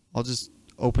 I'll just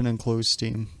open and close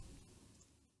Steam.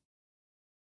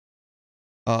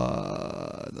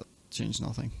 That changed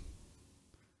nothing.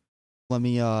 Let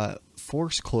me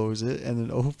force close it and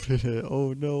then open it.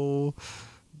 Oh no.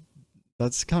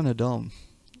 That's kind of dumb.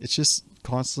 It's just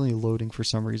constantly loading for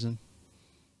some reason.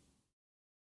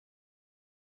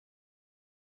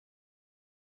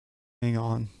 Hang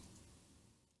on.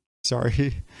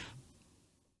 Sorry.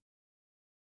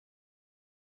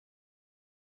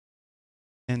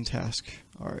 End task.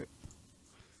 Alright.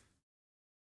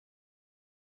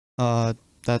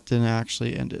 That didn't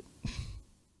actually end it.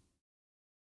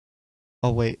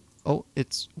 Oh wait. Oh,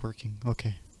 it's working.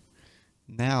 Okay.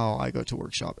 Now I go to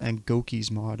workshop and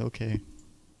Goki's mod. Okay.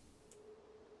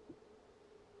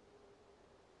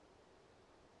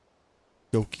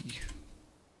 Goki.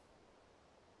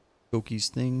 Goki's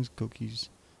things, Goki's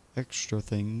extra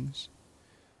things.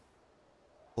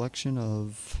 Collection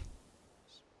of...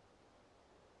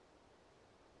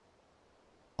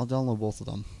 I'll download both of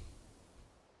them.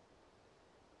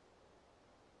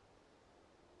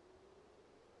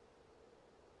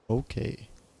 Okay.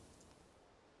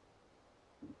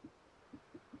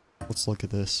 Let's look at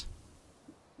this.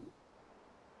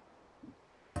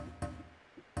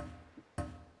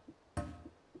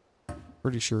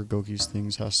 Pretty sure Goki's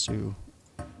things has to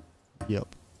be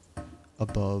up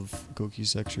above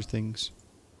Goki's extra things.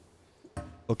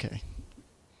 Okay.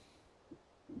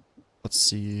 Let's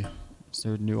see. Is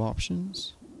there new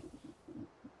options?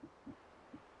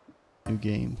 New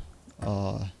game.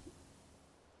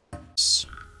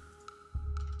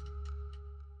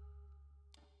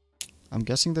 I'm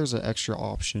guessing there's an extra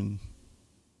option.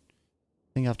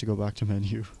 I think I have to go back to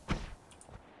menu.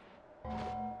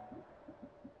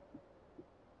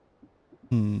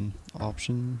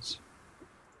 Options.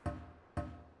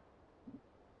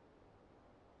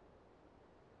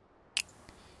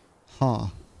 Huh.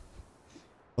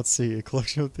 Let's see, a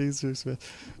collection of things.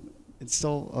 It's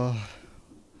still,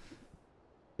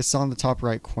 it's on the top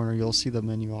right corner. You'll see the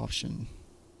menu option.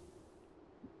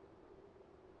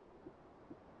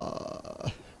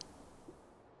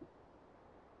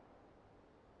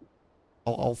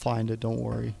 I'll find it, don't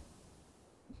worry.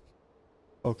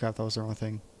 Oh crap, that was the wrong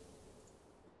thing.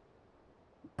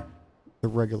 The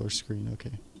regular screen,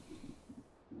 okay.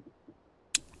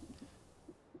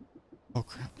 Oh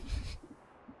crap.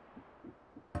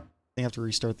 I have to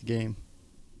restart the game.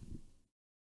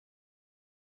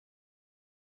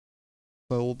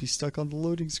 But we'll be stuck on the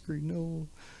loading screen, no.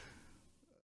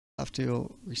 I have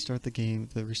to restart the game,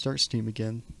 restart Steam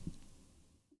again.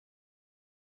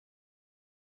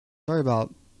 Sorry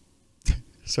about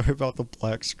the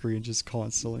black screen just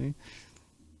constantly.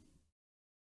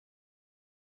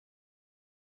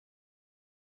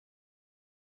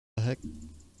 The heck?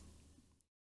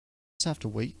 Just have to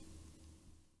wait.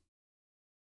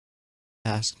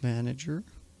 Task manager.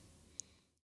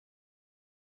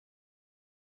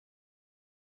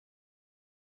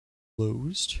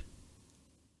 Closed.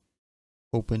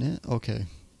 Open it. Okay.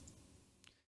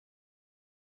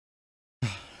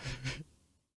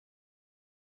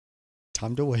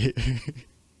 Time to wait.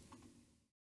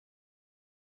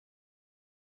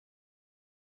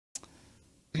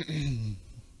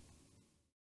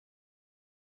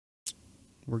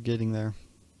 We're getting there.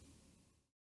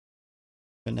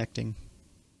 Connecting.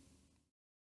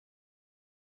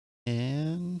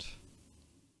 And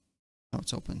now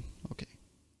it's open. Okay.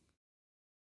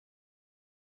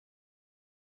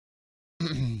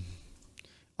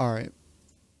 Alright.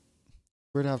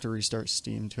 We're gonna have to restart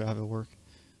Steam to have it work.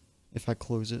 If I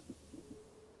close it.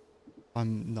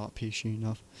 I'm not patient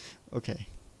enough. Okay.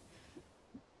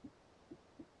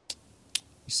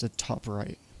 You said top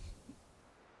right.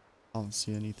 I don't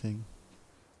see anything.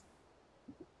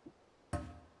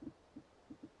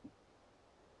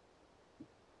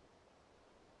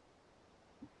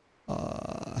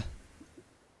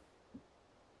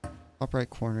 Top right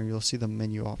corner, you'll see the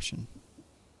menu option.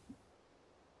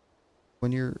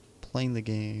 When you're playing the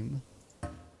game...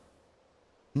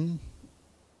 Do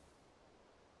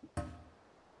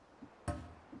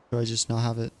I just not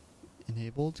have it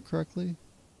enabled correctly?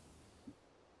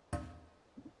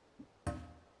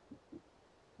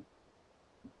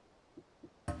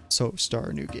 So, start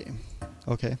a new game.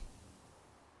 Okay.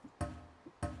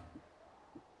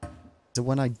 Is it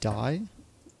when I die?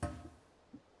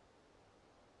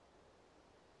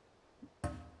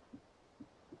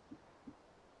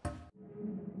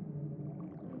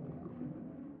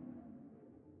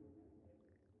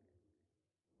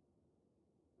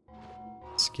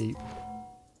 Escape.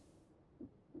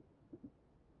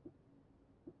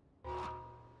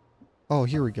 Oh,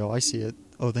 here we go. I see it.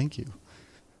 Oh, thank you.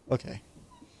 Okay.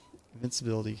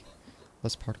 Invincibility.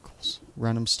 Less particles.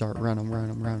 Random start.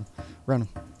 Random.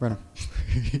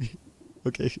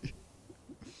 Okay.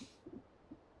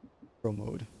 Pro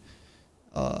mode.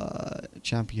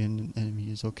 Champion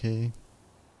enemy is okay.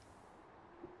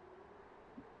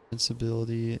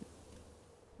 Invincibility.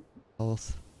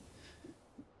 Health.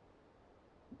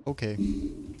 Okay.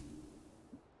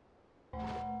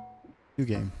 New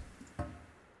game.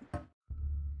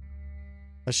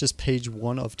 That's just page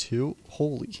 1 of 2?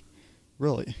 Holy.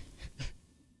 Really?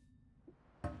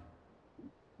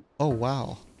 Oh,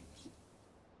 wow.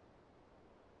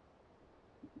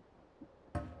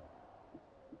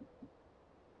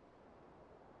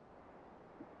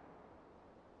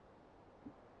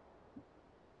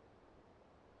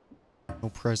 No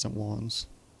present ones.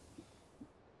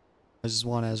 I just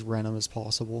want it as random as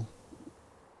possible.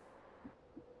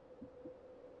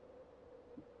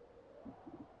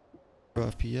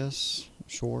 FPS,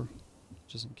 sure,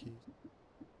 just in case.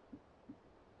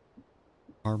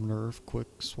 Arm nerf, quick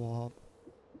swap.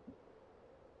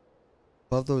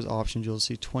 Above those options, you'll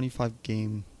see 25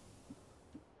 game.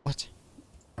 What?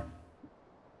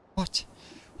 What?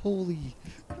 Holy.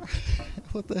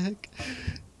 What the heck?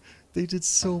 They did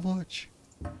so much.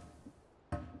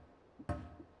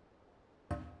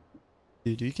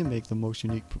 Dude, you can make the most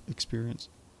unique experience.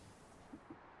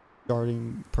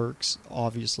 Starting perks,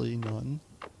 obviously none.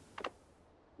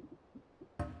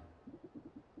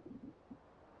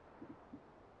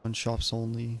 One shops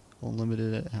only,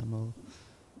 unlimited ammo.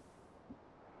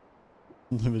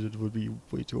 Unlimited would be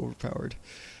way too overpowered.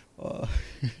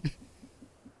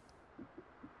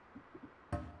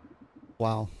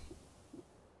 Wow.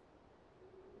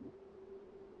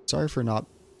 Sorry for not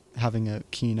having a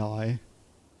keen eye.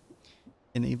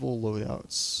 Enable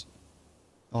loadouts.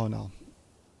 Oh no.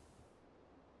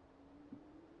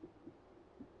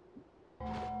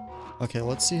 Okay,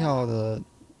 let's see how the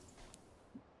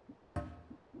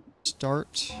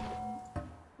start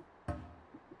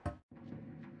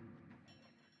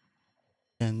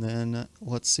and then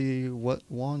let's see what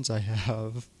wands I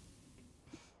have.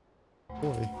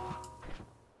 Boy.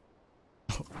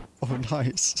 Oh,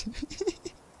 nice.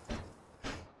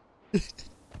 If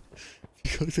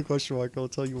you go to the question mark, I'll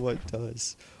tell you what it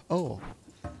does. Oh.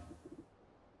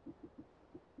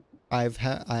 I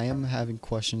am having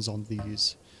questions on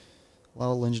these.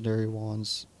 Allow legendary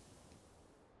wands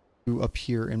to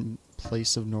appear in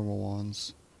place of normal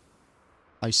wands.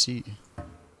 I see.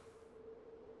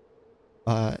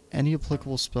 Any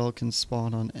applicable spell can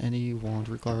spawn on any wand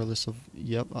regardless of...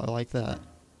 Yep, I like that.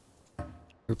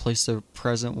 Replace the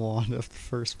present wand of the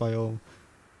first biome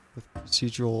with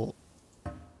procedural...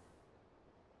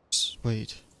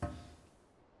 Wait.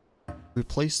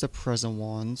 Replace the present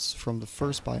wands from the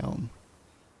first biome.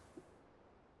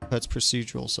 That's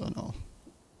procedural, so no.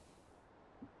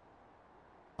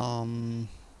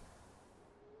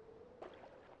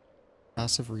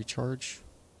 Massive recharge.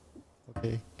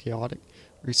 Okay, chaotic.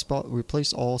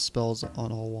 Replace all spells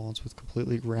on all wands with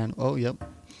completely random... Oh, yep.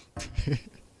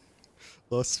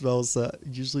 Those spells that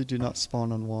usually do not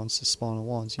spawn on wands to spawn on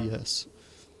wands, yes.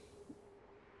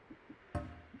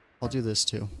 I'll do this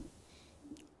too.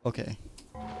 Okay.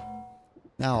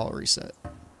 Now I'll reset.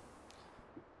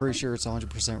 Pretty sure it's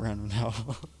 100% random now.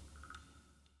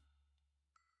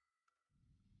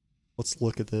 Let's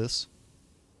look at this.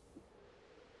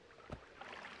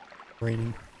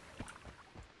 Raining.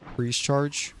 Freeze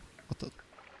charge? What the?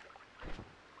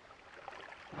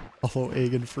 Oh,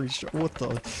 egg and freeze charge. What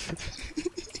the?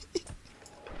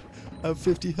 I have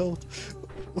 50 health.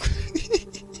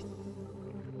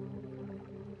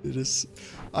 It is.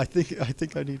 I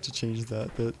think I need to change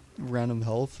that. The random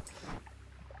health.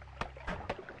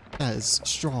 That is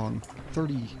strong.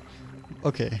 30.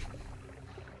 Okay.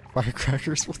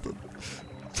 Firecrackers. What the?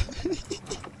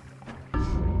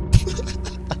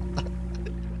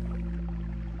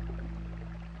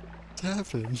 What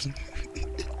happened?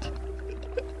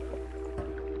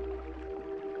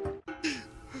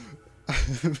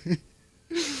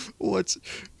 What?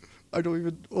 I don't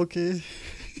even. Okay.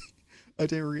 I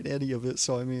didn't read any of it,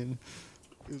 so I mean,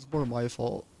 it was more my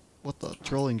fault. What the?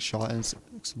 Drilling shot and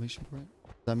exclamation point.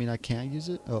 Does that mean I can't use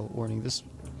it? Oh, warning. This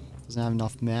doesn't have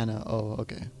enough mana. Oh,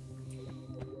 okay.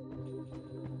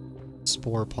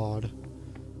 Spore pod.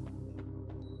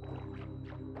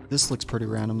 This looks pretty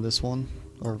random, this one.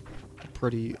 Or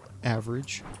pretty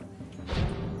average.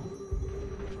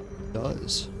 It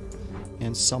does.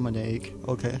 And summon egg.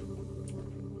 Okay.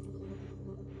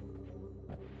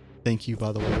 Thank you,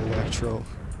 by the way, Electro.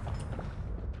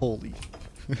 Holy.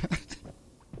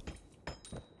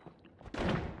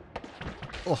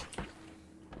 Oh.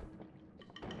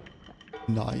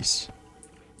 Nice.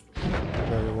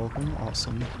 Very welcome.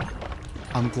 Awesome.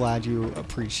 I'm glad you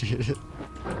appreciate it.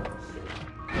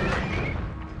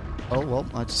 Oh, well,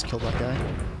 I just killed that guy.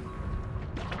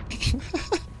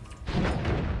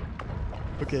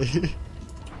 Okay.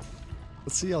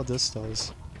 Let's see how this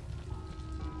does.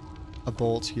 A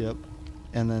bolt, yep.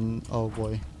 And then, oh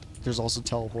boy. There's also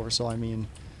teleport, so I mean...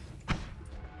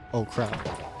 Oh crap.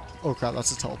 Oh crap,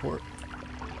 that's a teleport.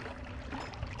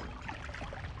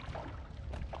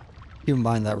 Keep in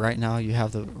mind that right now you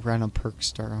have the random perk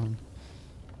star on.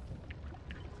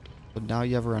 But now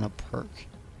you have a random perk.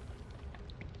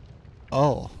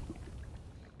 Oh.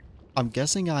 I'm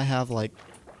guessing I have like...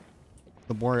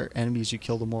 The more enemies you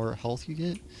kill, the more health you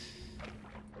get.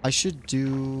 I should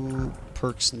do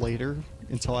perks later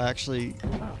until I actually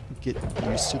get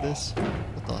used to this.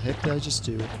 What the heck did I just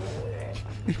do?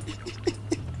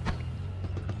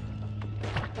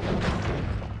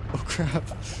 Oh crap.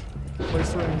 My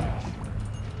friend.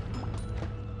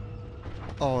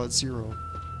 Oh, it's 0.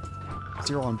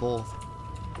 0 on both.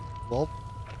 Well.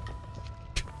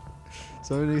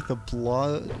 So underneath the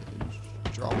blood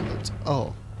droplets.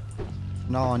 Oh.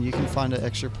 From now on, you can find an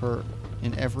extra perk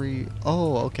in every...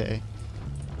 Oh, okay.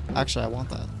 Actually, I want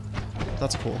that.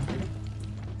 That's cool.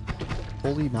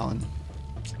 Holy Mountain.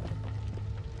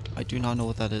 I do not know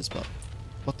what that is, but...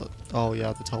 What the... Oh,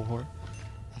 yeah, the teleport.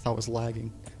 I thought it was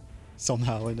lagging.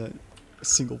 Somehow in a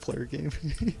single player game.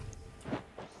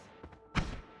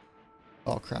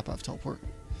 Oh crap, I have teleport.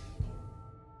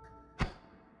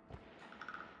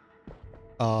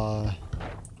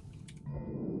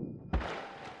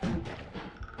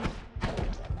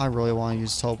 I really want to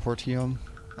use teleport to him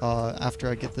after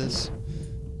I get this.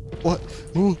 What?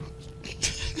 Ooh.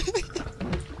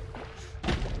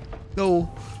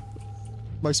 No!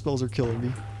 My spells are killing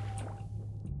me.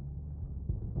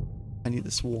 I need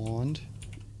this wand.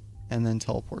 And then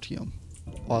teleport to him.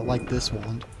 Oh, I like this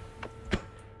wand.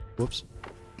 Whoops.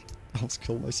 I almost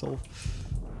killed myself.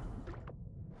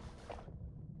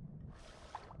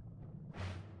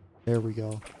 There we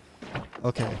go.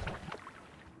 Okay.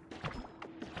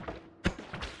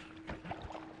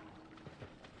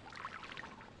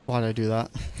 Why did I do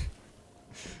that?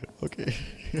 Okay.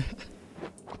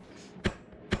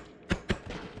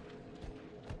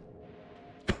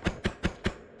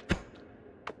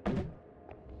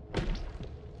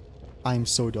 I'm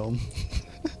so dumb.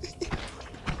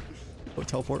 Oh,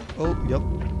 teleport. Oh, yep.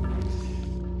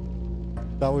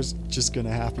 That was just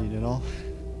gonna happen, you know?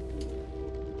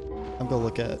 I'm gonna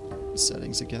look at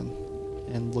settings again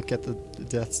and look at the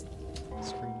death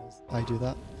screen as I do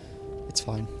that. It's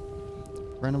fine.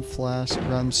 Random flash,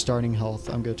 random starting health.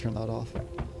 I'm gonna turn that off.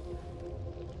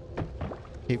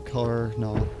 Cape color,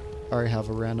 no. I already have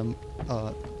a random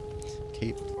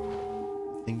cape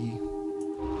thingy.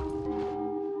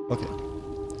 Okay.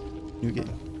 New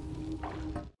game.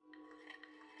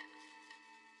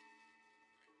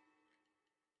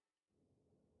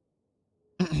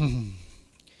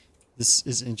 This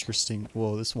is interesting.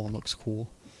 Whoa, this one looks cool.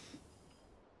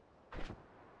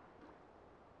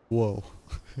 Whoa.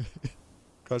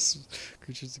 Cause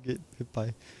creatures get hit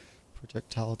by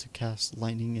projectile to cast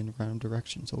lightning in random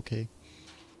directions. Okay.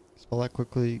 Spell that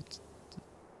quickly.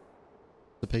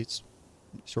 Dissipates.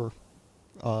 Sure.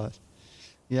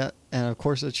 Yeah, and of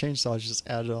course the chainsaw is just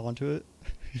added onto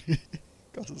it.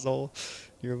 Causes all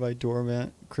nearby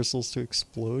doormat crystals to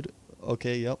explode.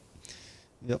 Okay, yep.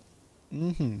 Yep.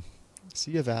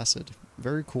 Sea of acid.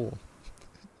 Very cool.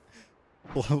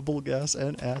 Flammable gas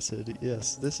and acid.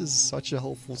 Yes, this is such a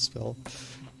helpful spell.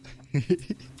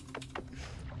 Did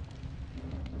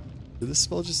this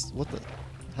spell just... What the...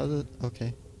 How did...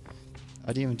 Okay. I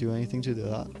didn't even do anything to do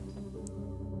that.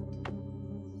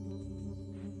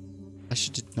 I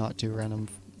should not do random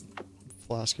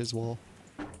flask as well.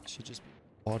 It should just be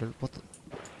water. What the...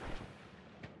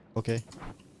 Okay.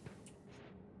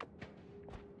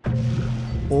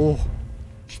 Oh.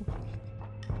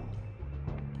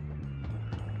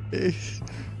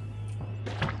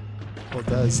 Oh,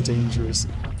 that is dangerous.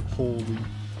 Holy.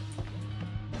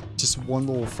 Just one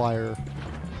little fire.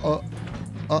 Oh,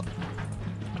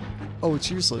 it's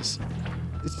useless.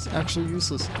 It's actually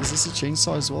useless. Is this a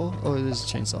chainsaw as well? Oh, it is a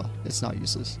chainsaw. It's not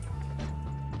useless.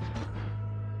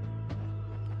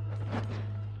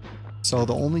 So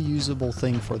the only usable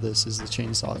thing for this is the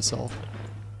chainsaw itself.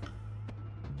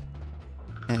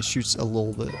 And it shoots a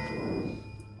little bit.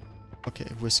 Okay,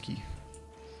 whiskey.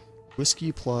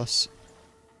 Whiskey plus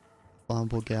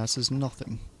flammable gas is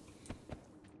nothing.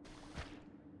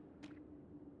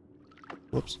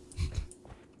 Whoops.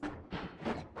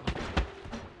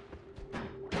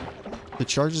 The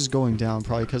charge is going down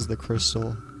probably because of the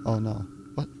crystal. Oh no.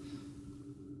 What?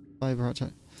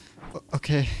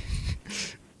 Okay.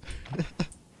 I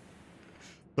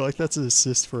feel like that's an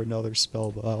assist for another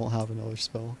spell, but I don't have another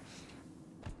spell.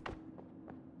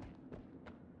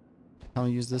 I'm gonna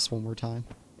use this one more time.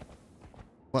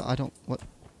 What? I don't... What?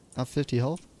 I have 50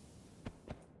 health?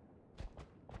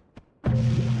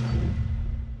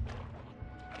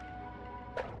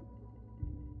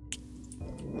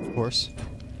 Of course.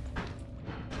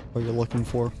 What you're looking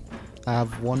for. I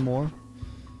have one more.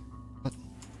 What?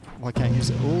 Why can't I use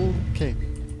it? Oh, okay.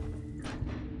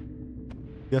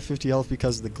 You have 50 health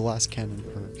because of the glass cannon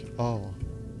perk. Oh.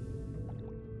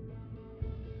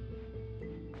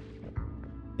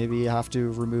 Maybe you have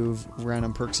to remove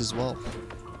random perks as well.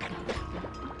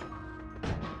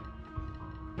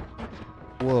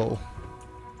 Whoa.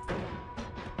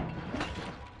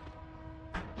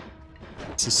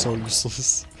 This is so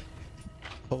useless. I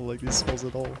don't like these spells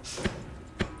at all.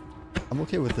 I'm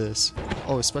okay with this.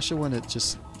 Oh, especially when it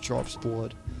just drops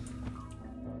blood.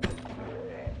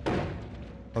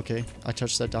 Okay, I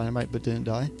touched that dynamite but didn't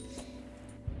die.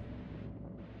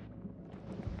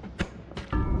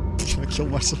 I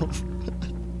killed myself.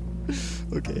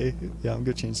 Okay, yeah, I'm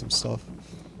gonna change some stuff.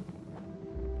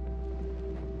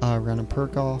 Random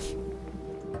perk off.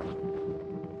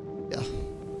 Yeah.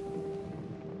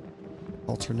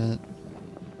 Alternate.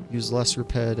 Use less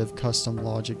repetitive custom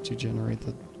logic to generate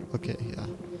the... Okay, yeah.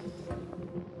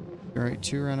 Generate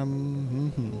 2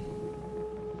 random...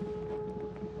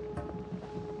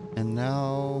 And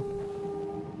now...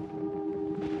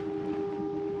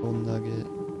 Gold nugget.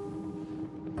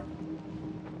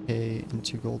 Okay,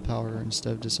 into gold power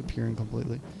instead of disappearing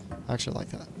completely. I actually like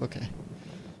that. Okay.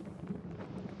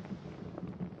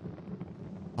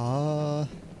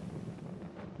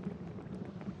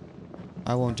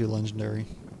 I won't do legendary.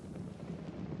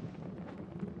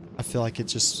 I feel like it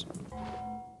just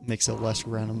makes it less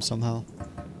random somehow.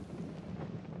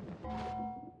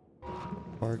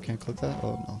 Or can't click that?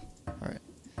 Oh no. Alright.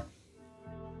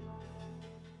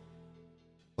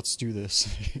 Let's do this.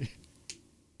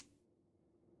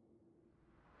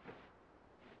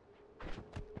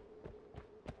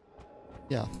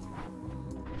 Yeah.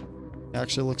 It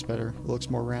actually looks better. It looks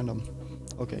more random.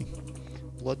 Okay.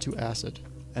 Blood to acid.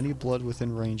 Any blood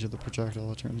within range of the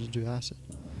projectile turns into acid.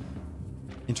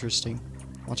 Interesting.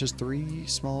 Launches 3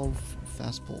 small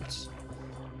fast bolts.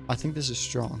 I think this is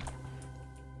strong.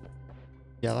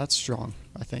 Yeah, that's strong,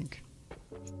 I think.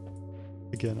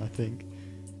 Again, I think.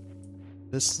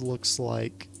 This looks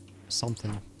like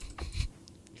something.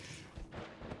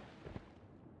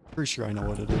 Pretty sure I know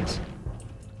what it is.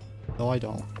 No, I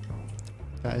don't.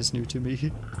 That is new to me.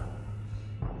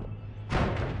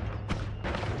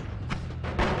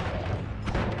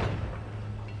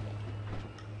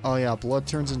 Oh yeah, blood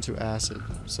turns into acid,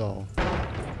 so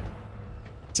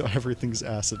everything's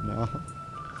acid now.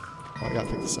 Oh, I gotta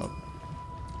pick this up.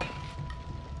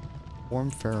 Warm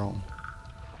pheromone.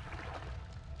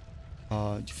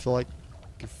 Do you feel like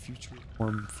your future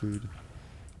warm food?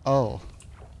 Oh.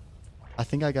 I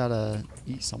think I gotta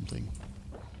eat something.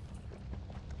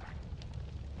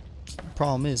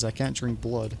 Problem is, I can't drink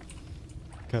blood.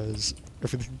 Because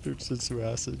everything turns into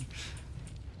acid.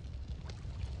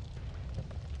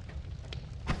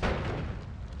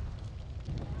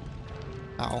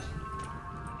 Ow.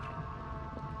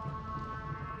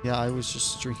 Yeah, I was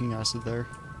just drinking acid there.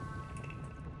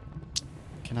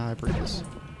 Can I break this?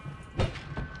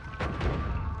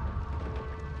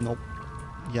 Nope.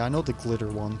 Yeah, I know the glitter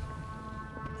one.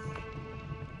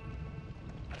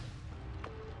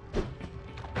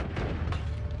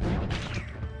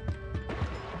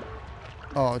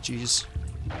 Oh, jeez.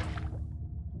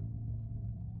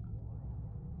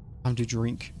 Time to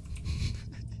drink.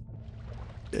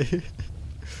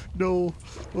 No.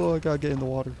 Oh, I gotta get in the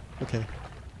water. Okay.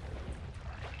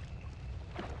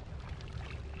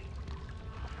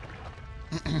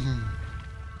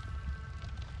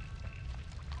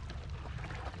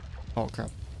 Oh, crap.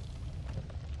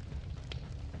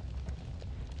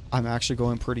 I'm actually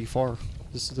going pretty far.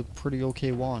 This is a pretty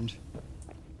okay wand.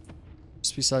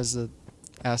 Just besides the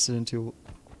acid into...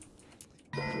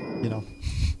 You know.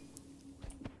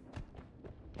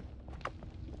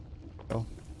 Go.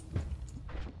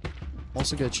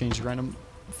 Also gotta change random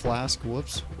flask.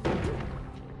 Whoops.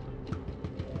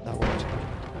 That worked.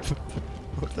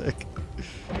 What the heck?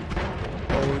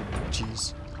 Oh,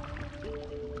 jeez.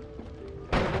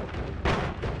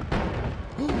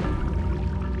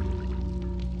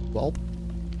 Well.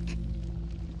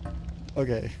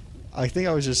 Okay. I think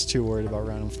I was just too worried about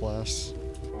random flasks.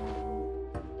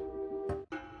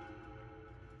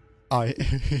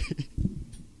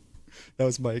 That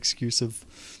was my excuse of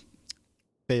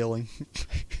failing.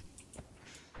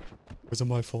 Wasn't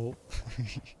my fault.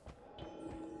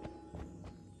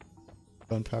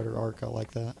 Gunpowder arc, I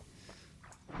like that.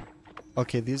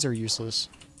 Okay, these are useless.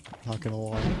 Not gonna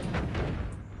lie.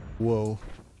 Whoa.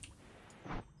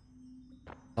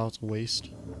 That was a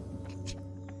waste.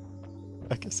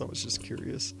 I guess I was just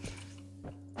curious.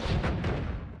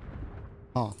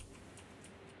 Huh.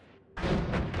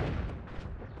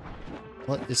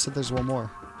 What? It said there's one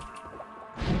more.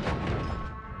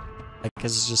 I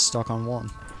guess it's just stuck on one.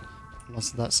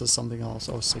 Unless that says something else.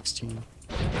 Oh, 16.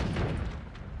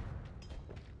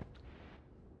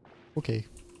 Okay.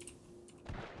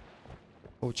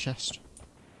 Oh, chest.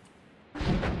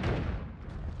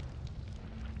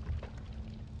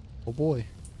 Oh boy.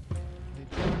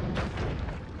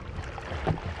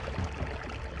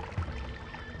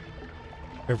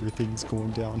 Everything's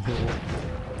going downhill.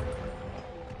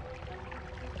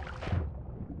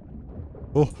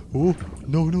 Oh, oh,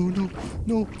 no, no, no,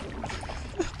 no.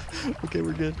 Okay,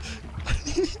 we're good.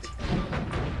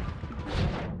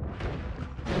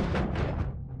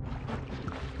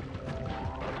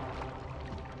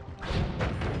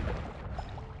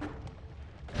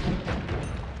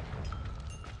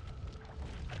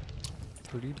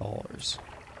 $30.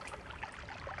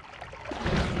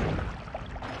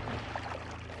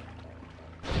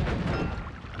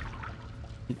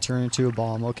 It turned into a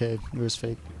bomb. Okay, it was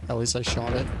fake. At least I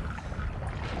shot it.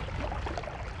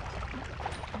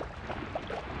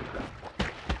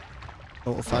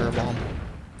 Oh, a firebomb.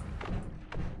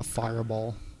 A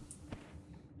fireball.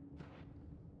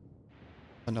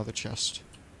 Another chest.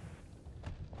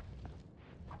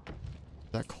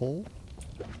 Is that coal?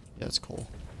 Yeah, it's coal.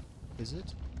 Is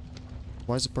it?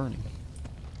 Why is it burning?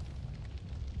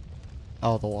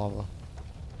 Oh, the lava.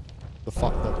 The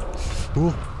fuck that.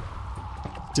 Ooh.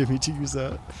 Didn't mean to use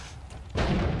that.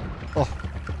 Oh.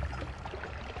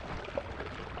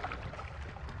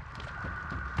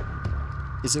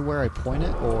 Is it where I point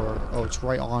it, or... Oh, it's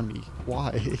right on me.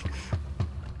 Why?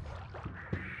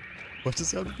 What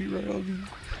does that have to be right on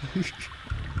me?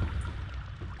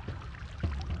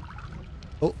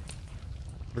 Oh.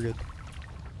 We're good.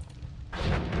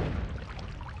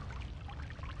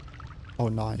 Oh,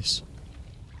 nice.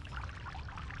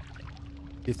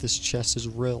 If this chest is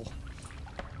real.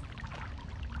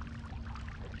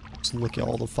 Just look at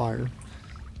all the fire.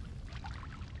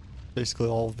 Basically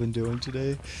all I've been doing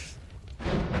today.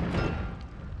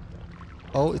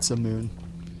 Oh, it's the moon.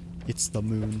 It's the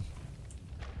moon.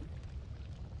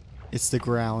 It's the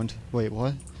ground. Wait,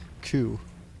 what? Cool.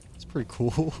 It's pretty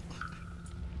cool.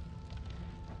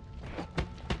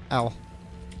 Ow.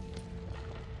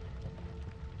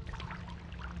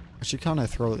 I should kind of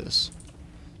throw this.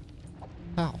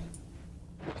 Ow.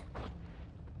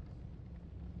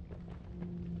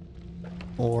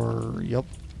 Or, yep.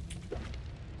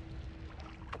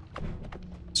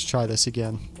 Let's try this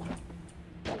again.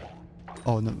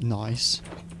 Oh, no, nice.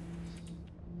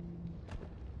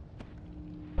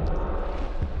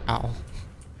 Ow.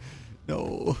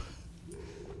 No.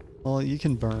 Well, you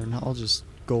can burn. I'll just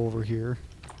go over here.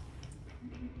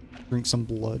 Drink some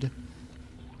blood.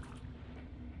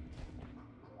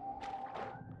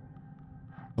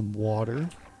 Some water.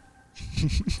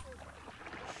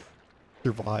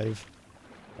 Survive.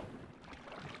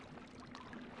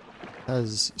 That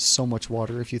is so much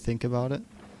water if you think about it.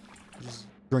 Just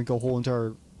drink a whole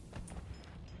entire...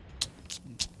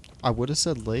 I would have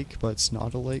said lake, but it's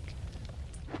not a lake.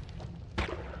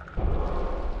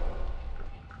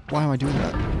 Why am I doing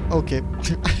that? Okay.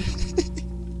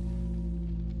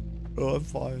 Oh, I'm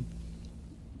fine.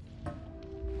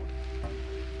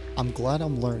 I'm glad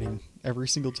I'm learning every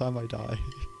single time I die.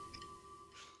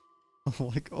 I'm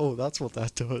like, oh, that's what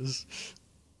that does.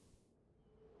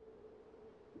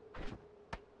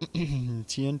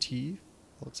 TNT.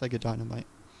 Looks like a dynamite.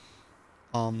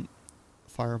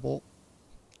 Firebolt.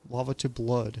 Lava to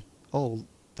blood. Oh,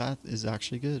 that is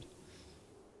actually good.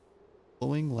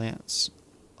 Glowing lance.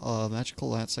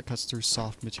 Magical lance that cuts through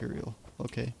soft material.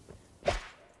 Okay.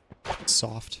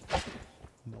 Soft.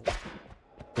 Nope.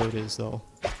 There it is, though.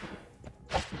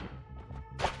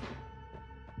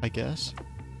 I guess.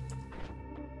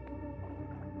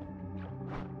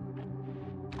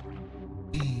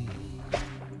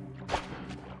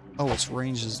 Oh, it's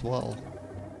ranged as well.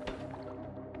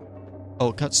 Oh,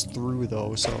 it cuts through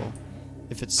though, so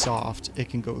if it's soft, it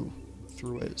can go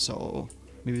through it. So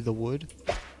maybe the wood?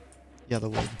 Yeah, the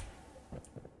wood.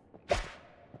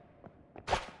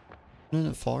 Isn't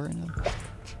it fall right now?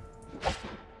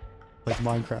 Like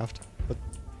Minecraft. But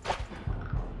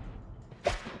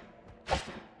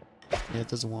yeah, it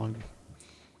doesn't want to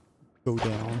go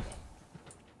down.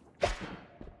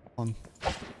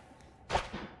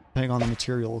 Depending on the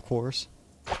material, of course.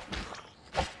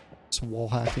 It's wall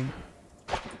hacking.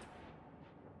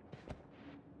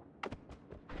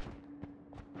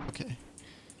 Okay.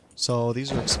 So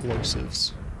these are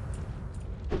explosives.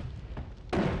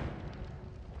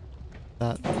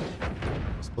 That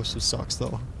explosive sucks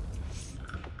though.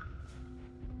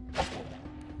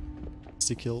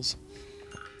 60 kills.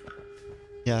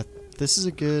 Yeah, this is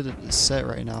a good set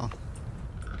right now.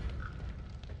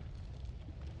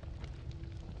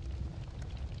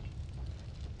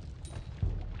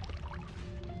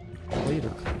 Later.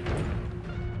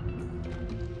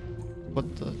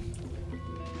 What the?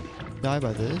 Die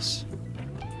by this?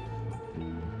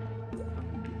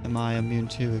 Am I immune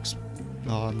to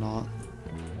oh, I'm not.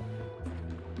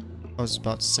 I was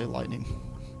about to say lightning.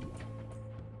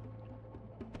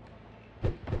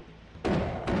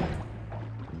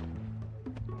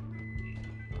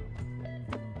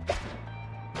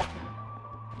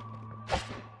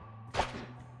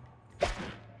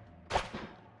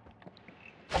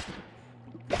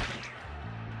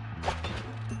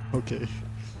 Okay.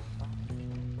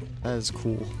 That is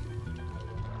cool.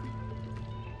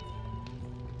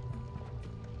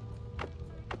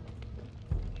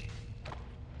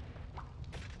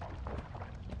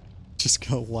 Just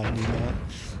go lightning that.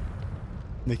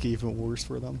 Make it even worse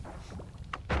for them.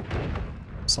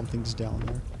 Something's down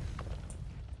there.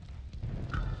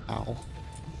 Ow.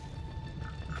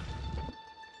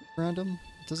 Random?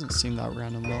 It doesn't seem that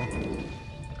random though.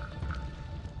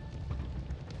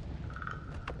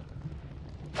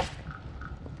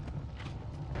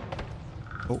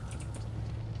 Oh.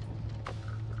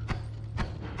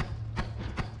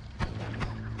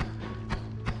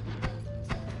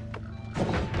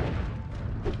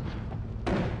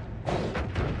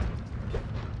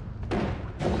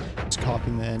 Just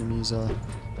copying the enemy's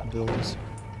builds.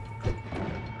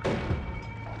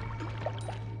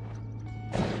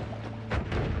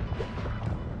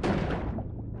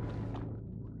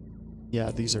 Yeah,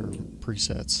 these are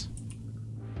presets.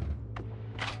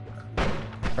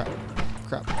 Crap.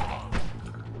 Crap.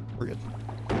 We're good.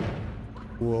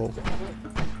 Whoa.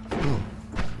 Ooh,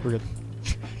 we're good.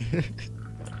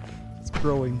 It's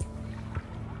growing.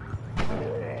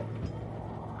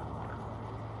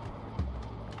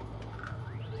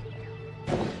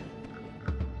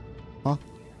 Huh?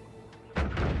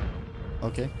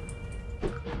 Okay.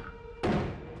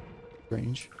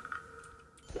 Strange.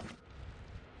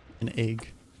 An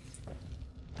egg.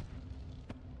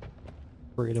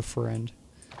 Create a friend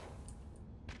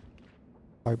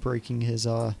by breaking his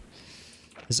own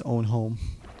home.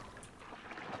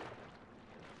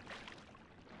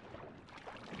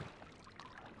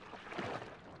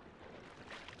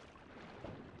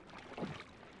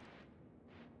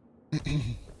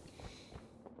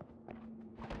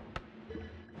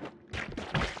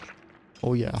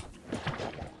 Oh yeah.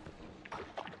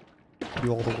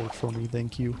 Do all the work for me,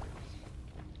 thank you.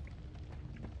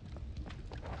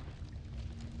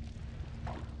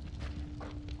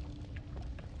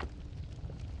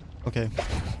 Okay.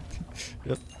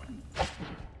 Yep.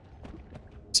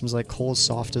 Seems like coal is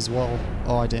soft as well.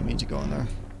 Oh, I didn't mean to go in there.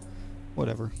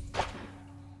 Whatever.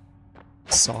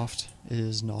 Soft. It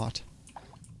is not.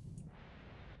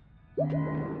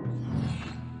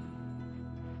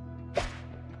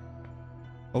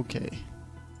 Okay.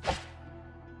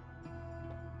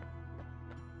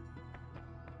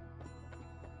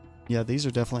 Yeah, these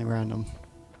are definitely random.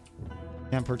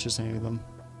 Can't purchase any of them.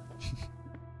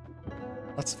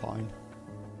 That's fine.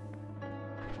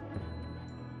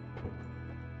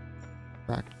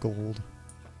 Cracked gold.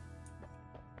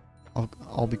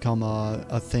 I'll become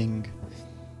a thing.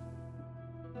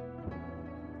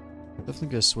 Definitely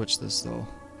gonna switch this though.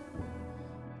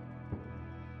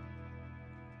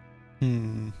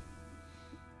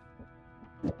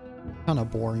 Kinda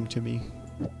boring to me.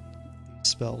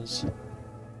 Spells.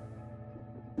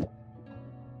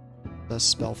 The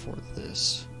spell for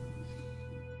this.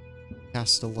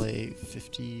 Cast delay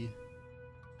 50.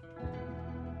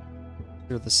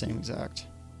 They're the same exact.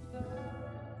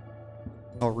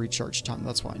 Oh, recharge time,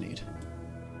 that's what I need.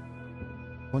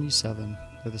 27,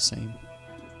 they're the same.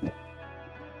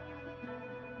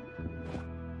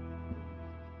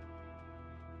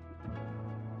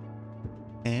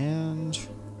 And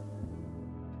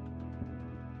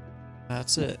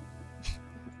that's it.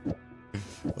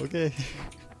 Okay.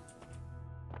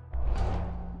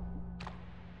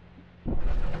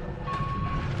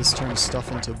 This turns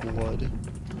stuff into blood.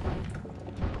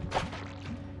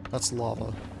 That's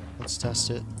lava. Let's test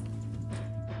it.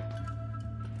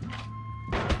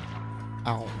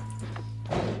 Ow.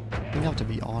 You have to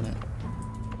be on it.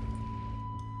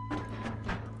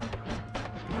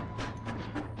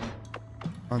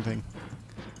 Wrong thing.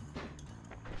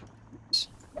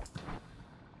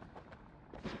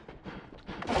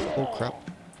 Oh crap.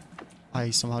 I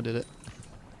somehow did it.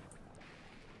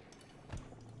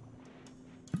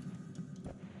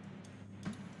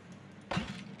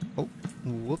 Oh,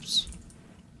 whoops.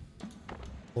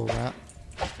 Poor rat.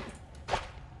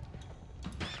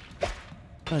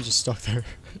 I just stuck there.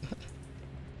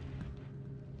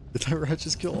 Did that rat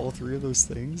just kill all three of those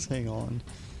things? Hang on.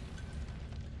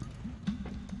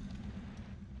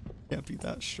 Can't be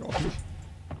that strong.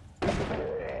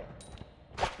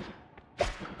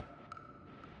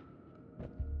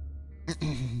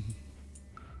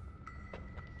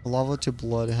 Lava to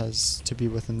blood has to be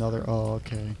with another. Oh,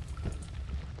 okay.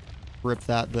 Rip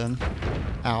that then.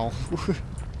 Ow.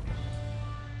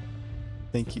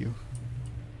 Thank you.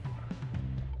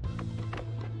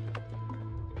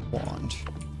 Wand.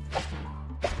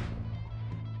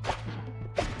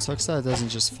 Sucks that it doesn't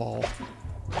just fall.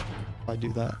 If I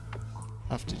do that,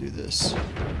 I have to do this.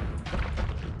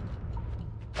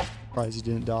 Surprised he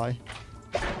didn't die.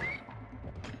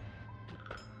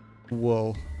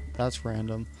 Whoa, that's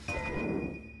random.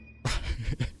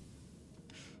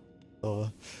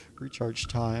 Recharge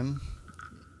time.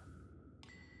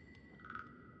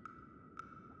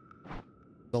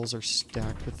 Cells are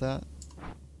stacked with that.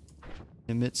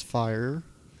 Emits fire.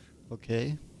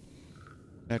 Okay.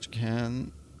 Magic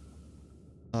hand.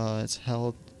 It's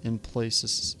held in place a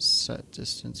set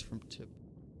distance from tip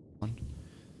one.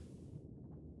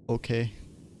 Okay.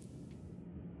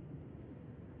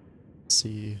 Let's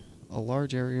see. A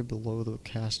large area below the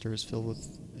caster is filled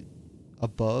with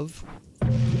above.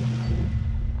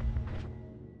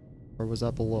 Or was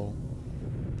that below?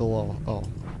 Below. Oh.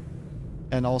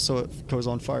 And also it goes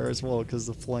on fire as well because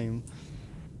the flame.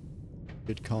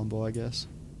 Good combo, I guess.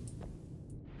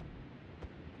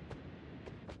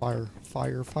 Fire,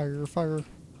 fire, fire, fire.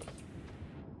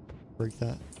 Break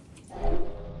that.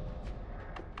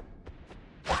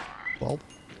 Bulb.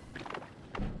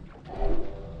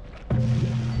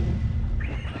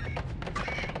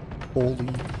 Holy.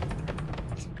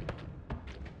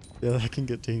 Yeah, that can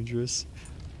get dangerous.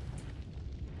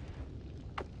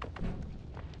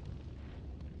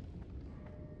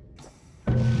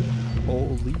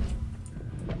 Holy.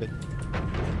 Good.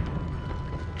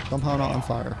 Somehow not on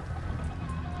fire.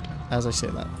 As I say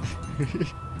that.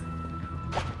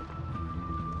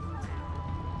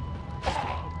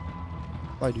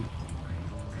 Bye, dude.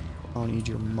 I don't need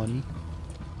your money.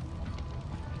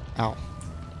 Ow.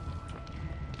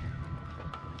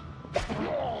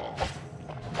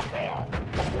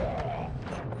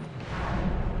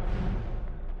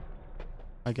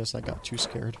 I guess I got too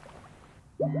scared.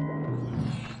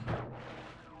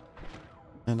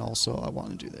 And also, I want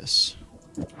to do this.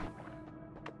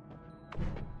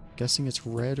 Guessing it's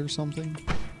red or something?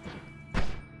 Oh,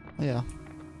 yeah.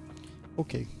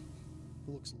 Okay. It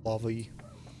looks lava-y.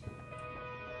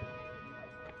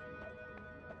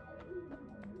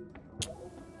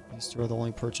 These two are the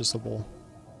only purchasable.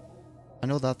 I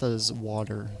know that does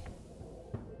water.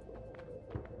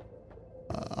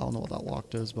 I don't know what that lock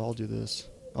does, but I'll do this.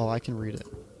 Oh, I can read it.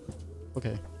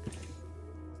 Okay.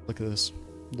 Look at this.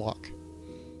 Lock.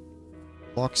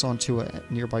 Locks onto a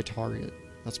nearby target.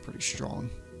 That's pretty strong.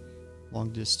 Long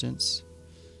distance.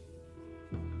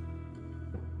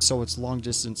 So it's long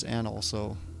distance and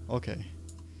also... Okay.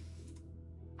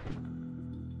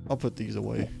 I'll put these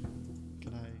away.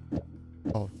 Can I...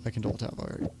 Oh, I can double tap.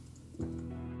 Alright.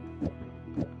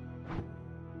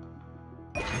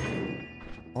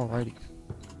 Alrighty.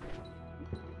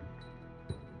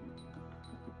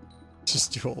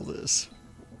 Just do all this.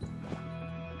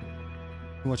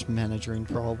 Too much mana drain,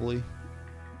 probably.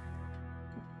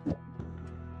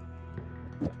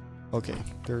 Okay,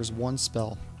 there's one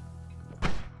spell.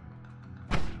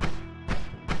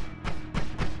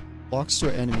 Locks to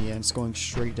an enemy and it's going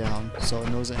straight down, so it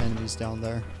knows the enemy's down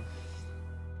there.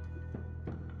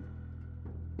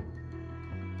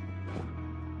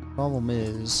 Problem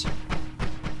is...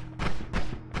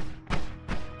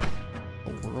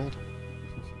 the world?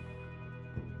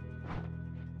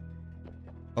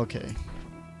 Okay.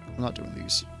 I'm not doing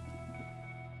these.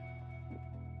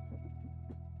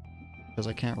 Because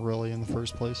I can't really in the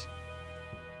first place.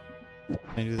 Can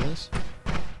I do this?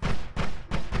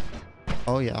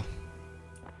 Oh yeah.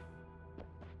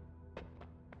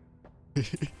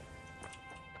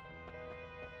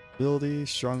 Ability,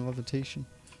 strong levitation.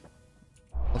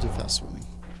 I'll do fast swimming.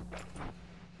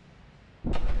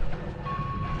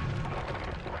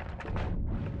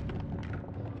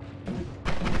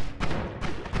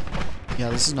 Yeah,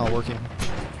 this is not working.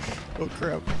 Oh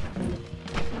crap.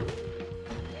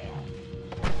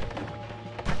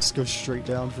 Just go straight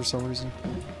down for some reason.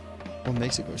 What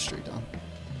makes it go straight down?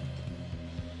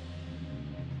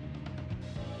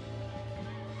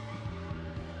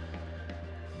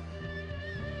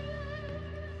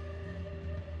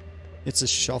 It's a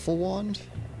shuffle wand?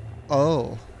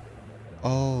 Oh.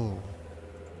 Oh.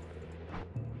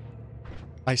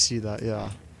 I see that,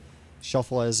 yeah.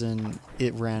 Shuffle as in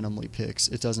it randomly picks.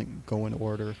 It doesn't go in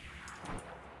order.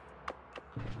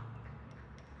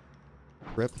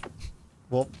 Rip.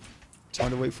 Well, time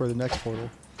to wait for the next portal.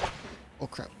 Oh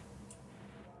crap.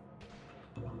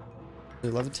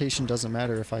 The levitation doesn't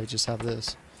matter if I just have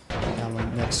this. I'm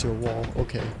like next to a wall.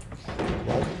 Okay.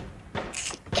 Well.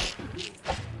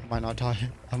 I might not die.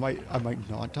 I might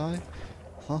not die?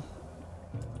 Huh?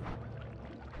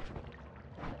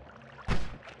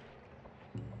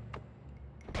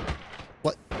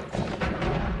 What?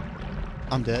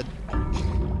 I'm dead.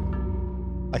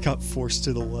 I got forced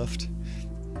to the left.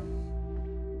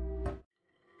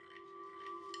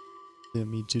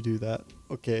 Didn't mean to do that.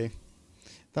 Okay.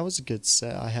 That was a good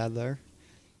set I had there.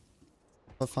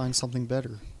 I'll find something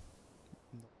better.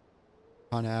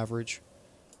 On average.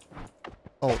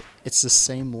 Oh, it's the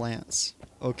same lance.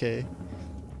 Okay.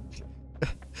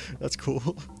 That's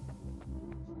cool.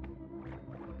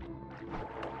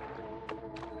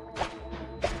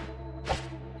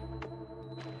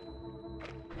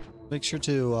 Make sure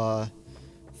to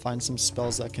find some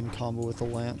spells that can combo with the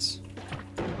lance.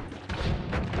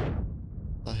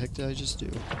 The heck did I just do?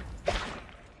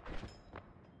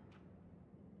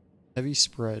 Heavy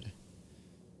spread.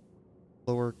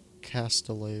 Lower cast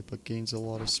delay, but gains a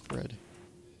lot of spread.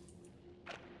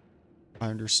 I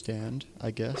understand,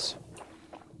 I guess.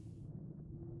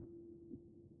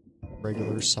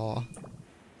 Regular saw.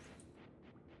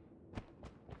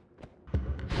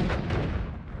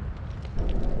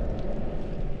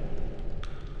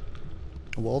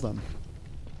 Well then.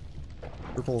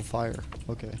 Purple of fire.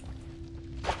 Okay.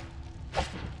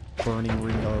 Burning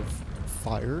ring of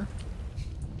fire.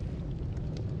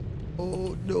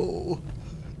 Oh no.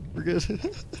 We're good.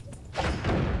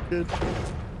 Good.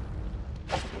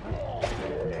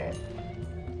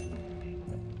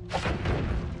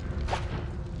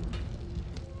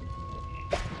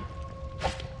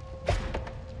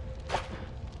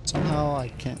 Somehow I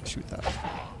can't shoot that.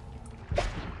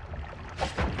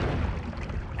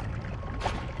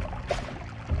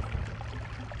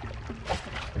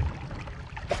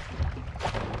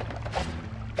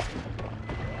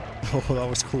 Oh, that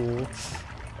was cool.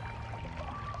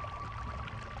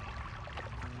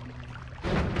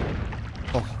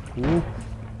 Oh, ooh.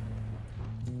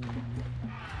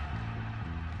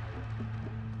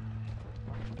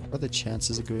 What are the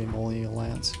chances of getting only a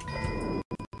lance?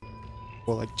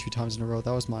 Well, like 2 times in a row.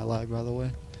 That was my lag, by the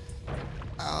way.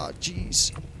 Ah,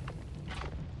 jeez.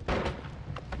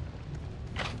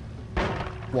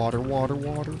 Water, water,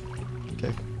 water.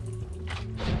 Okay.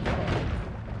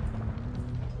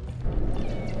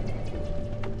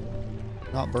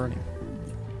 Not burning.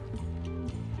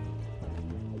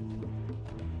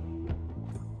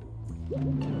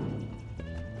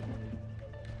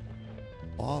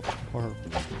 Bob or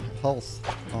health.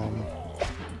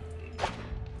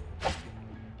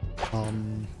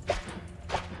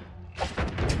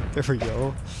 There we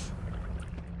go.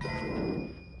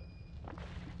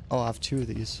 Oh, I have 2 of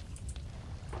these.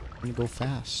 I'm gonna go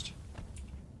fast.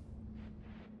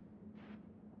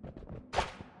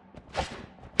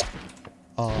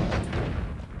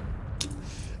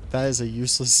 That is a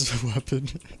useless weapon.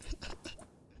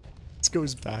 This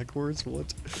goes backwards,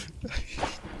 what?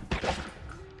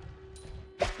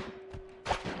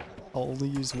 I'll only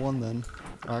use 1 then.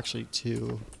 Or actually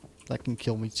 2. That can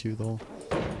kill me too though.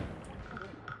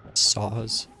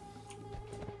 Saws.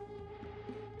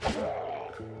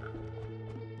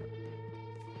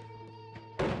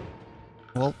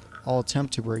 Well, I'll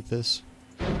attempt to break this.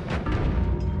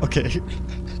 Okay.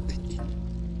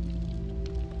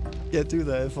 Can't do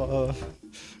that if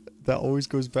that always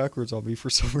goes backwards on me for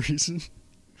some reason.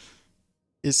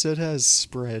 It said it has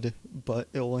spread, but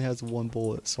it only has 1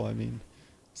 bullet, so I mean,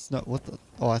 it's not what the.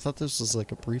 Oh, I thought this was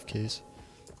like a briefcase.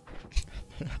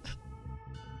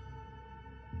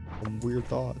 Some weird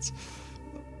thoughts.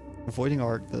 Avoiding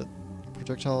arc, the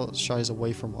projectile shies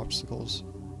away from obstacles.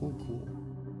 Oh, cool.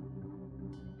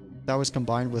 That was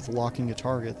combined with locking a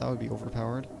target. That would be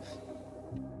overpowered.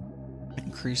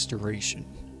 Increased duration.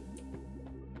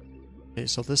 Okay,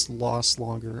 so this lasts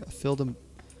longer. Field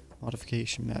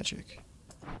modification magic.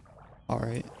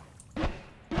 Alright.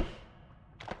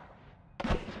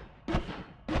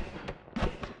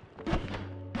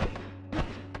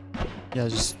 Yeah,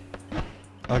 just...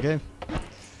 Okay.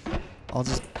 I'll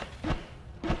just...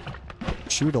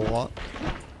 shoot a lot.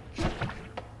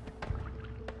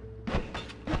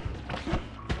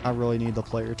 I really need the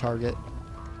player target.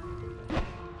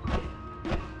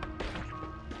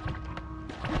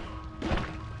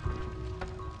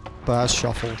 But I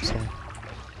shuffle, so...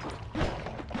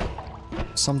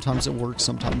 sometimes it works,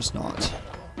 sometimes not.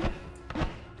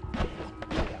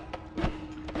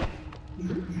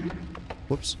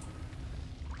 Whoops.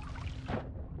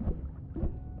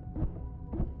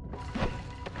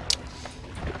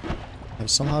 I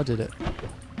somehow did it.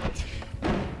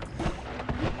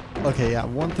 Okay, yeah,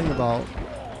 one thing about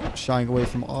shying away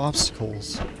from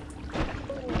obstacles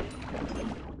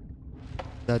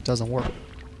that doesn't work.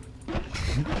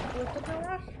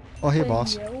 Oh, hey,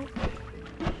 boss. Are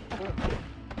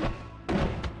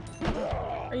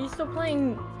you still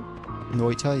playing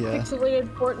Noita, yeah.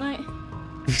 pixelated Fortnite?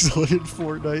 Pixelated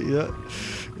Fortnite, yeah.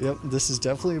 Yep, this is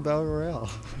definitely a battle royale.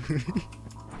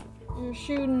 You're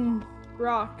shooting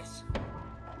rocks.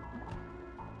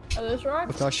 Are those rocks?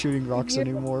 Without shooting rocks You're-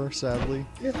 anymore, sadly.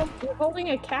 You're holding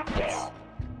a cactus.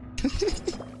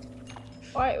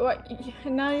 Why?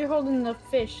 Now you're holding a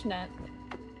fish net.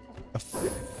 A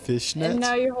fish net? And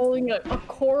now you're holding a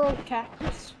coral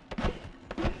cactus.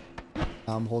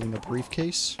 I'm holding a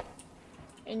briefcase.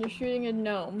 And you're shooting a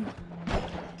gnome.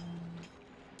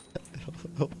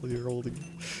 You're holding.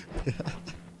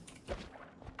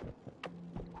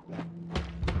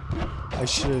 I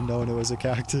should have known it was a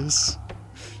cactus.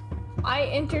 I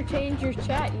entertained your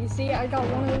chat. You see, I got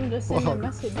one of them to send Wow. a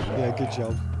message. Yeah, good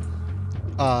job.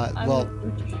 Well,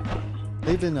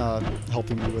 they've been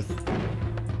helping me with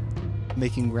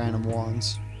making random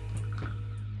wands.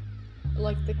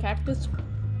 Like the cactus.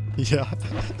 Yeah.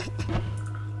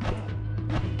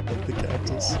 Like the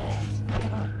cactus.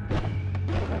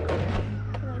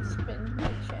 Can I spend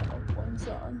my channel points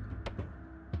on?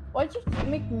 Why'd you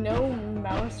make no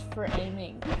mouse for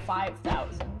aiming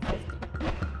 5,050?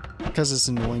 Because it's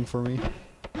annoying for me.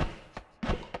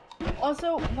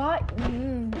 Also, what?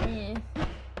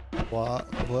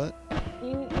 What?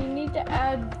 You need to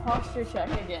add posture check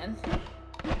again.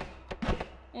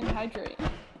 And hydrate.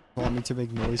 Want me to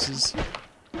make noises?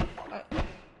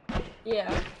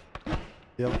 Yeah.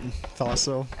 Yep, thought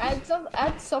so.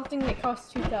 Add something that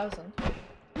costs 2,000.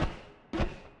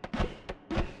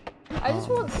 I just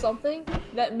want something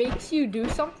that makes you do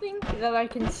something that I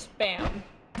can spam.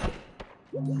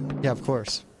 Yeah, of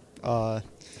course. What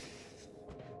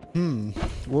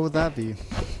would that be?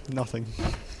 Nothing.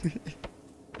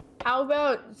 How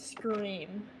about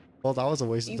Scream? Well, that was a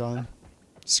waste of time.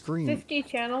 Scream. 50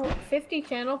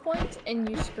 channel points and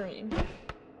you scream.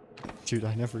 Dude,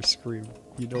 I never scream.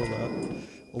 You know that.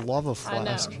 A lava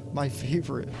flask. My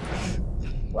favorite.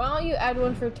 Why don't you add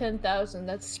one for 10,000?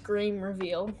 That's Scream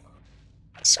reveal.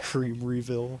 Scream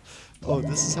reveal. Oh,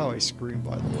 this is how I scream,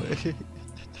 by the way.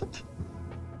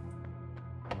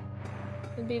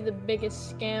 It'd be the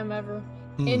biggest scam ever.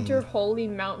 Enter Holy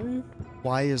Mountain.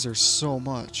 Why is there so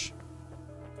much?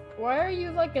 Why are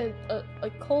you like a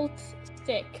cult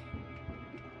stick?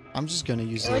 I'm just gonna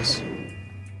use You're this.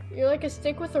 You're like a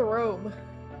stick with a robe.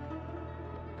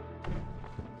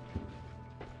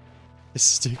 A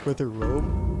stick with a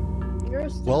robe? You're a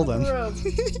stick Well with then. a robe.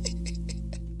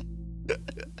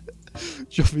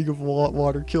 Jumping of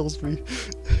water kills me.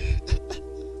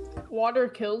 Water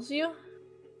kills you?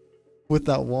 With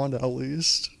that wand, at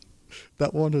least.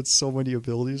 That wand had so many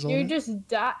abilities on You it. just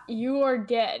die. You are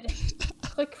dead.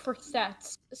 Click for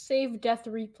stats. Save death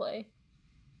replay.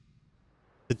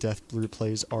 The death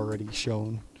replay is already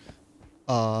shown.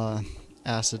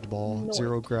 Acid ball, Noit.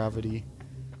 0 gravity.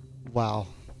 Wow.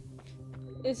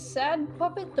 Is Sad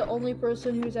Puppet the only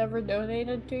person who's ever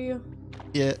donated to you?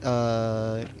 Yeah,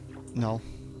 no.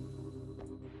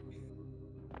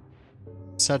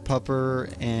 Sad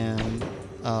Pupper and,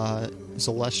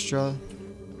 Celestra.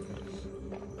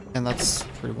 And that's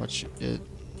pretty much it.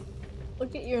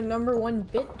 Look at your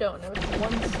 #1 bit donor with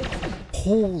 160.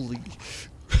 Holy.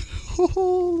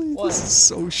 Holy, What? this is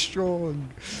so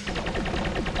strong.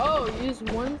 Oh, use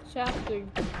one chapter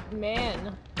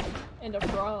man and a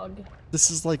frog.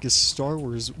 This is like a Star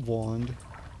Wars wand.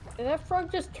 Did that frog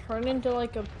just turn into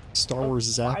like a Star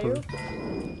Wars zapper.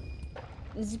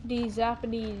 Zippity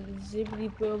zappity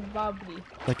zippity boom bobbity.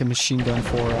 Like a machine gun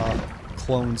for,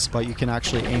 clones, but you can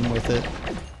actually aim with it.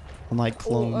 Unlike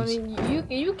clones. Well, I mean,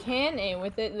 you can aim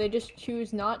with it. They just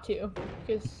choose not to,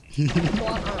 because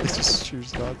plot armor. I just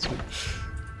choose not to.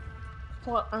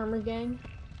 Plot armor gang.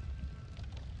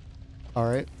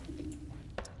 Alright.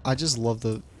 I just love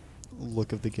the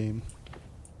look of the game.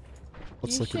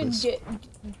 Let's You look at should this.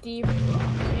 get Deep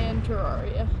and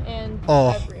Terraria and Oh.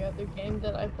 every other game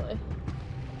that I play.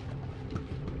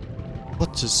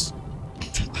 What just...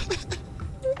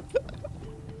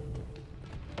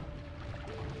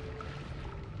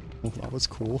 Well, that was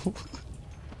cool.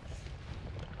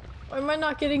 Why am I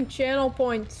not getting channel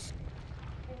points?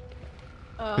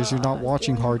 Because you're not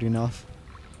watching hard enough.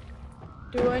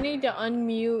 Do I need to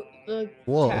unmute the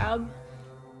Whoa. tab?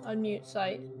 Unmute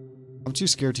site. I'm too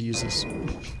scared to use this.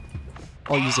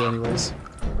 I'll use it anyways.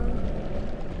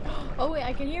 Oh wait,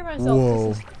 I can hear myself. Whoa.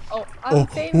 This is, oh, I'm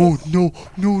famous. no,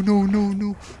 no, no, no,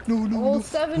 no, no, no, All no.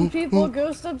 7 people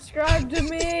go subscribe to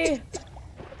me.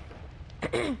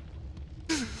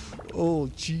 Oh,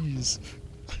 jeez.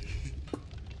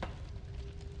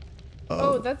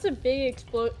 Oh, that's a big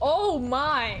explosion. Oh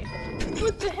my!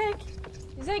 What the heck?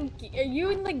 Is that? Are you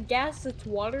in like gas that's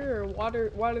water or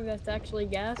water that's actually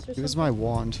gas or something? Here's my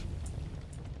wand.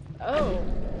 Oh.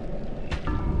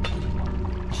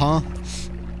 Huh?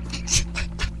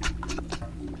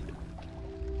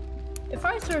 If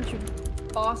I search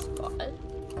boss bot,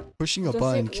 Pushing a Does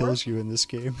button it kills work? you in this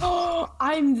game. Oh,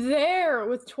 I'm there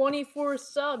with 24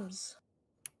 subs.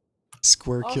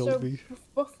 Square Also, killed me.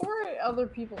 before other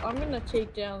people, I'm gonna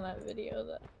take down that video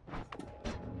that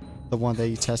The one that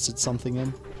you tested something in.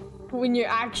 when you're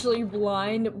actually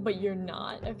blind, but you're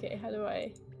not. Okay, how do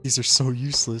I? These are so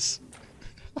useless.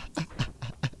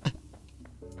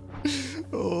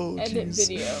 Oh, Edit jeez.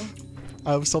 video.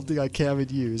 I have something I can't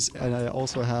even use, and I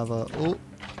also have a. Oh,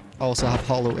 I also have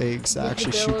hollow eggs that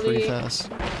actually shoot pretty Visibility.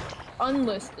 fast.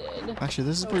 Unlisted. Actually,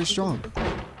 this is Oh, pretty strong.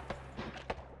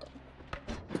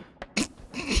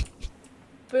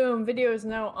 Boom, video is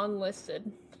now unlisted.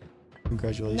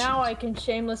 Congratulations. Now I can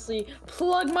shamelessly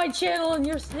plug my channel in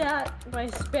your stat by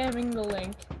spamming the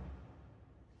link.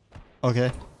 Okay.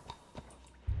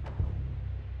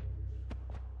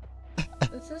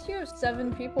 It says you have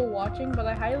 7 people watching, but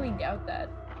I highly doubt that.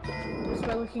 Just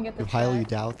by looking at the You chat. highly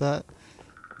doubt that?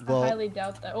 I Well, highly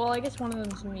doubt that. Well, I guess one of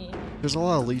them's me. there's a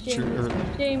lot of leech or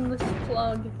Shameless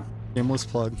plug. shameless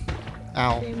plug.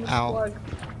 Ow, Shameless ow. plug.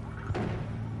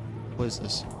 What is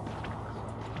this?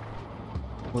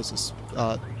 What is this?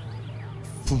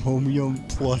 Chromium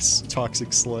plus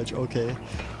toxic sludge. Okay.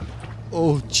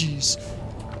 Oh, jeez.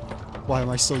 Why am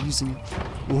I still using it?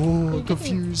 Oh,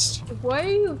 confused. Why are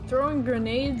you throwing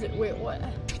grenades? Wait, what?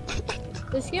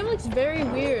 This game looks very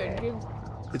weird.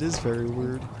 It is very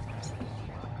weird.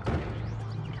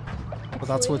 But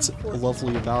that's what's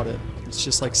lovely about it. It's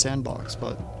just like Sandbox,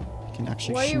 but you can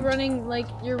actually Why are shoot. you running, like,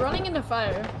 you're running into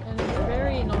fire, and it's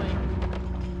very annoying.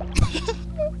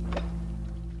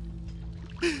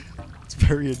 It's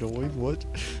very annoying. What?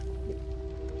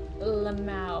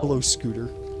 Lamau. Hello, Scooter.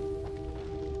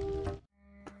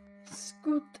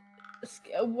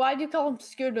 Why do you call him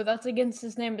Scooter? That's against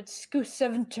his name. It's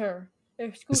Scoot7ter.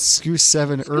 Scoo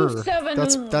 7er.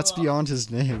 Scoot7er. That's beyond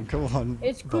his name. Come on,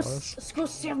 It's boss.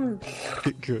 Scoot7.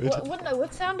 Get good.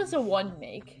 What sound does a 1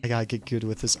 make? I gotta get good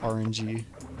with this RNG,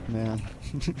 man.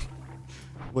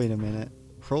 Wait a minute.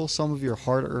 Hurl some of your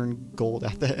hard-earned gold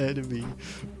at the enemy.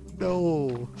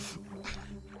 No.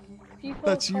 People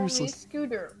That's call useless. me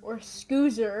Scooter or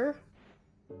Scoozer.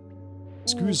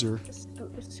 Scoozer.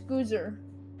 Scoozer.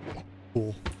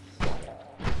 Cool.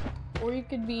 Or you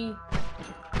could be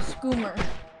Scoomer.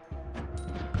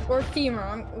 Or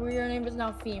Femur. Your name is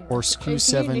now Femur. Or Can you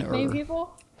Scoo7er. nickname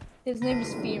people? His name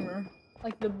is Femur.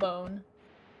 Like the bone.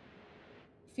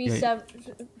 Yeah,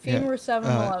 Femur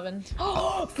 711.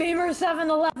 Oh, Femur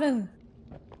 711!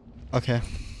 Okay.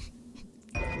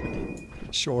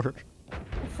 Sure.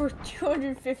 For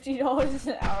 $250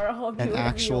 an hour, I'll do An whatever you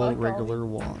actual like, regular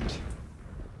wand.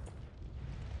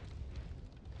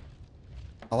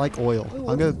 I like oil. Ooh,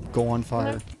 I'm gonna go on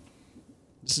fire.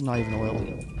 This is not even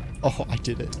oil. Oh, I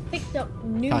did it. Picked up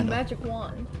new Kinda. magic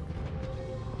wand.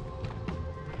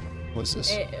 What's this?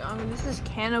 This is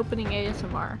can opening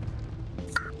ASMR.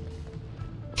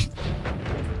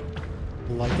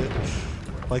 Like it.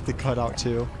 Like the cutout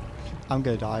too. I'm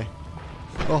gonna die.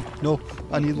 Oh no!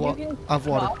 I need water. I have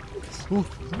water. Ooh.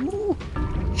 Ooh.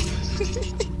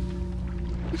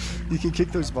 You can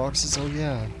kick those boxes. Oh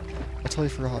yeah. I totally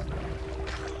forgot.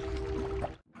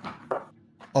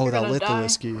 Oh, You're that gonna lit the die.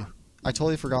 whiskey. I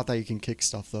totally forgot that you can kick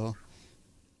stuff though.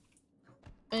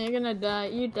 And you're gonna die.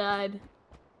 You died.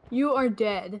 You are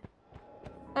dead.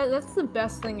 That's the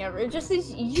best thing ever. It just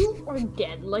says you are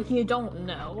dead, like you don't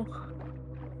know.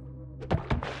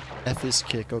 F is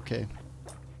kick. Okay.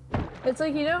 It's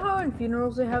like, you know how in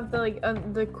funerals they have the like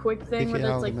the quick thing Kick where it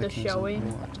out it's of like the mechanism showing,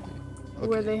 you want.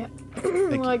 where Okay. they you.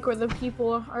 like where the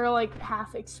people are like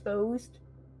half exposed,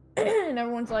 and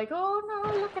everyone's like, oh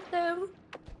no, look at them.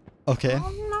 Okay.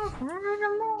 Oh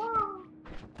no.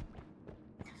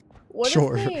 What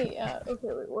Sure. if they, okay,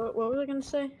 wait, what was I gonna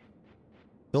say?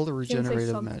 Build a Gonna say regenerative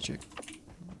something. magic.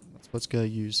 That's what's gonna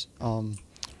use. I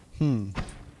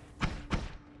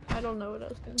don't know what I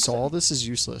was gonna So say. all this is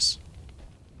useless.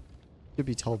 Could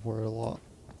be teleported a lot.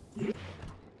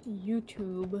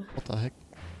 YouTube. What the heck?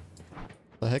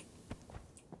 The heck?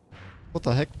 What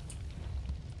the heck?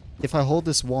 If I hold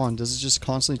this wand, does it just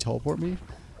constantly teleport me?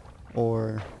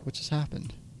 Or what just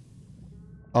happened?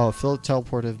 Oh, fill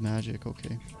teleportive magic,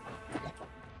 okay.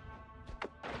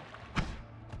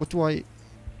 What do I...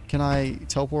 Can I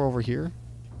teleport over here?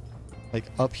 Like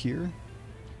up here?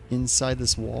 Inside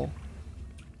this wall?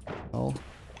 Oh.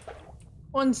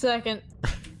 1 second.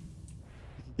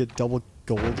 Get double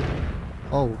gold.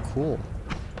 Oh, cool.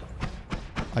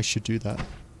 I should do that.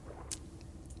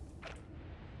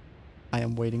 I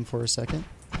am waiting for a second.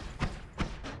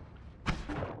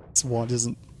 This wand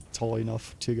isn't tall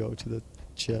enough to go to the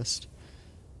chest.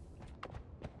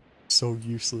 So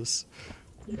useless.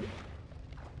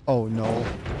 Oh no.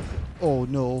 Oh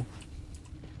no.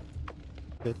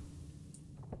 Good.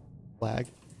 Flag.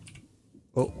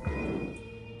 Oh.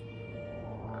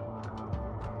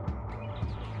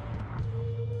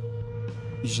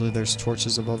 Usually there's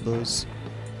torches above those.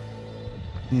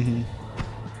 Mm-hmm.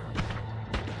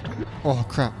 Oh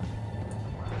crap.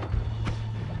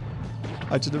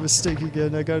 I did a mistake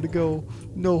again. I gotta go.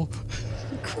 No.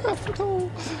 Crap,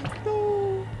 no.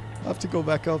 No. I have to go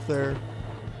back up there.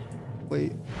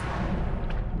 Wait.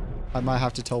 I might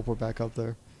have to teleport back up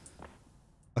there.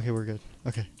 Okay, we're good.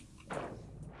 Okay.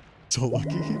 So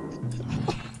lucky.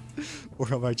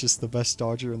 Or am I just the best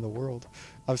dodger in the world?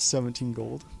 I have 17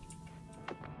 gold.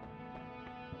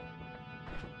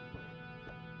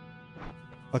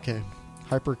 Okay.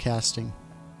 Hypercasting.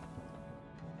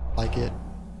 Like it.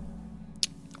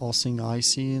 All seeing I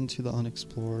see into the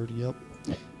unexplored. Yep.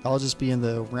 I'll just be in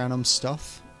the random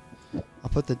stuff. I'll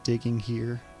put the digging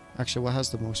here. Actually, what has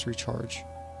the most recharge?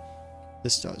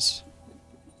 This does.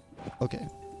 Okay.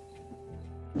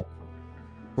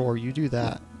 Or you do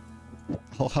that.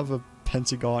 I'll have a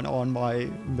pentagon on my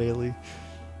melee.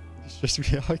 It's just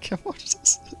me. I can't watch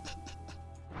this.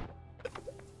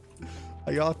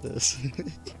 I got this.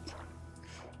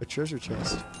 A treasure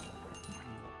chest.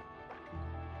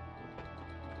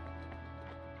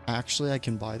 Actually, I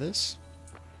can buy this.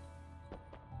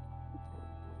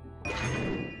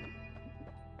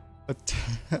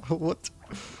 What?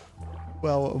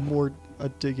 Well, a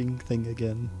digging thing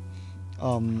again.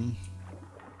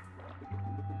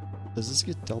 Does this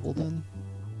get doubled in?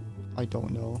 I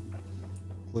don't know.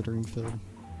 Glittering film.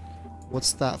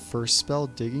 What's that first spell?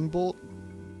 Digging bolt?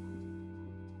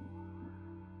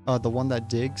 The one that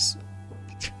digs.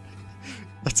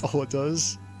 That's all it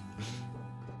does.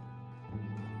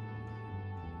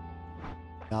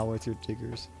 Now with your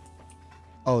diggers.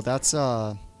 Oh, that's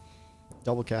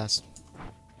double cast.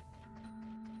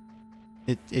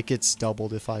 It gets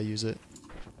doubled if I use it.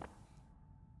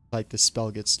 Like the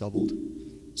spell gets doubled.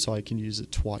 So I can use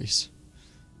it twice.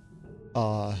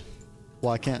 Well,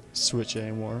 I can't switch it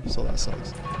anymore, so that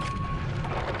sucks.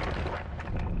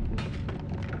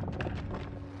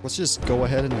 Let's just go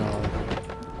ahead and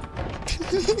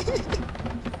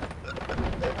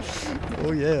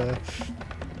oh yeah.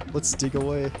 Let's dig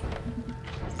away.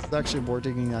 It's actually more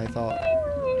digging than I thought.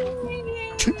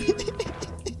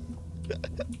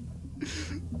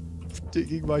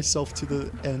 Digging myself to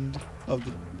the end of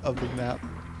the map.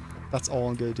 That's all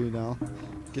I'm gonna do now.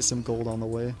 Get some gold on the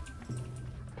way.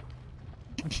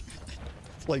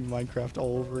 Playing Minecraft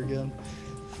all over again.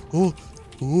 Oh,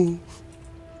 oh.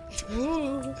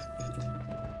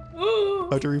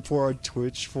 I have to report on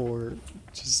Twitch for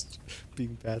just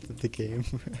being bad at the game.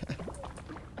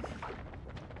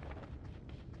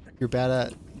 If you're bad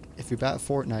at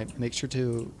Fortnite, make sure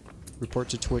to report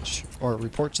to Twitch or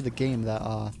report to the game that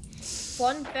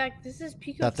Fun fact, this is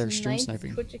that they're Peacook's stream 9th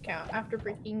sniping. Twitch account after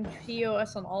breaking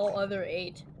TOS on all other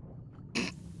 8.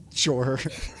 Sure.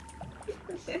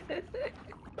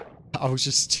 I was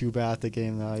just too bad at the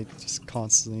game that I just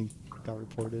constantly got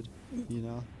reported, you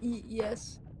know?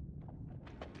 Yes.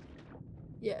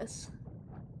 Yes.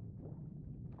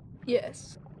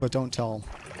 Yes. But don't tell them.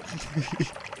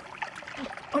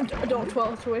 Don't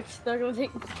tell Twitch. They're gonna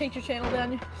take your channel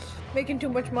down. You're making too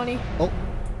much money. Oh.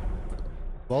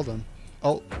 Well done.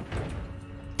 Oh.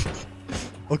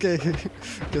 Okay.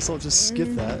 Guess I'll just skip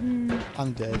that.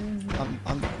 I'm dead.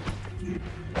 I'm...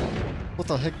 What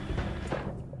the heck?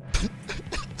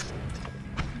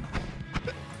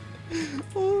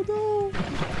 Oh no!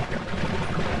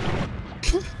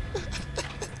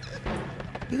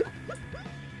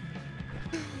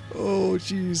 Oh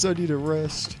jeez, I need a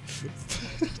rest.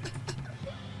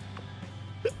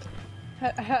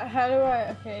 How do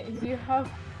I? Okay, you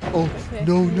have. Oh Okay.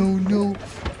 no!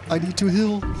 I need to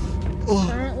heal. Oh.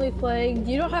 Currently playing.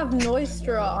 You don't have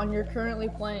Noistra on your currently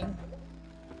playing.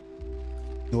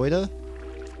 Noita?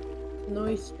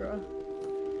 Noistra.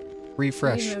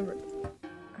 Refresh. Remember.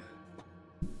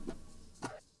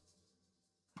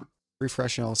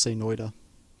 Refresh and I'll say Noita.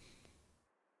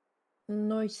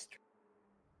 Noistra.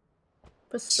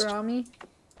 Pastrami.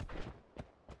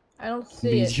 I don't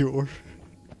see it. Meteor.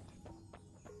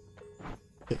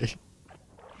 Okay.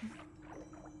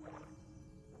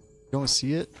 You don't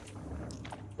see it?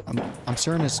 I'm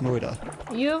certain it's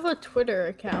Noita. You have a Twitter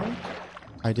account.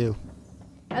 I do.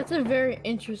 That's a very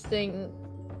interesting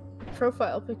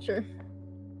profile picture.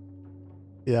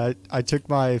 Yeah, I took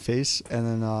my face and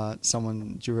then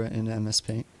someone drew it in MS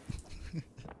Paint.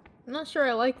 I'm not sure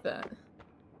I like that.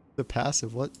 The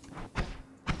passive, what?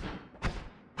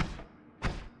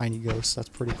 Tiny ghost, that's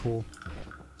pretty cool.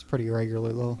 It's pretty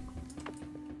regular though.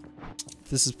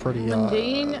 This is pretty,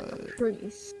 Mundane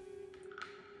priest.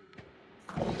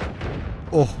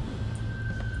 Oh.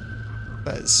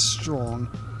 That is strong.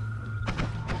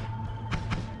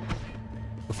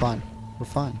 We're fine. We're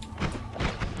fine.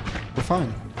 We're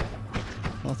fine.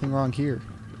 Nothing wrong here.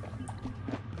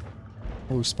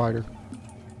 Oh, spider.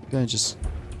 Gonna just...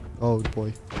 Oh,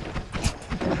 boy.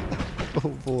 Oh,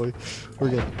 boy. We're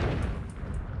good.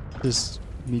 Just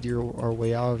meteor our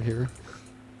way out of here.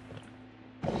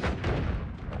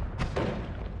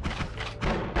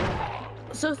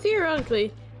 So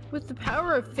theoretically, with the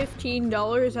power of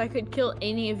 $15, I could kill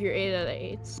any of your 8 out of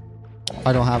 8s.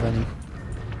 I don't have any.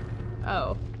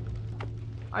 Oh.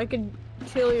 I could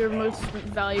kill your most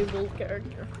valuable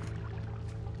character.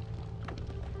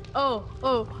 Oh.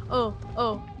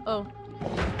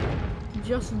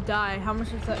 Just die. How much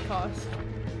does that cost?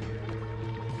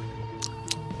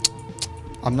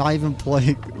 I'm not even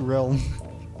playing Realm.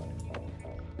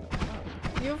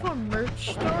 You have a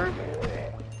merch store?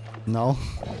 No.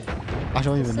 I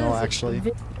don't even know, Says actually.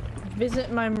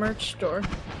 Visit my merch store.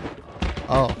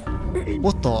 Oh.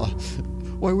 What the?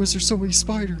 Why was there so many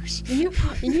spiders? You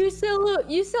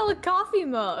sell a coffee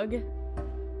mug.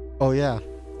 Oh, yeah.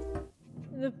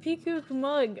 The Peacook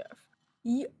mug.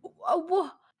 This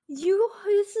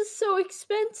is so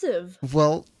expensive.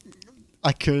 Well,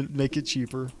 I could make it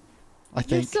cheaper. I You're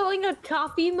think. selling a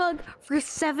coffee mug for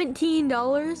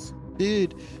 $17?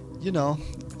 Dude, you know,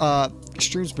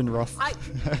 stream's been rough.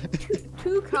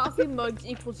 Two coffee mugs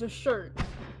equals a shirt.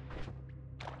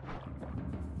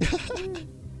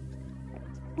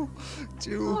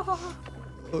 Dude. Oh,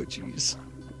 jeez.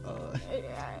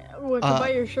 What, to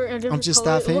buy your shirt in a different I'm just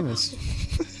color? that famous.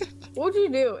 What would you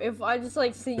do if I just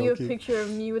like sent you a Okay. picture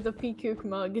of me with a Peacook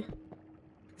mug?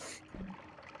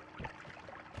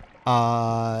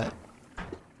 I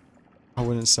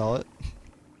wouldn't sell it.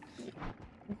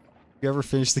 You ever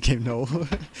finish the game? No.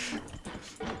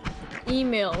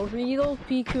 Email I'm gonna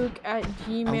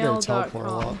teleport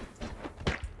a lot. riedlepeacook@gmail.com.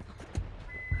 I'm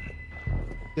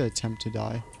gonna attempt to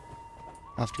die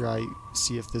after I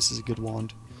see if this is a good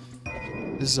wand.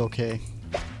 This is okay.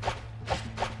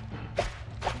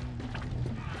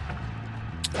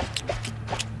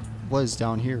 What is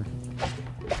down here?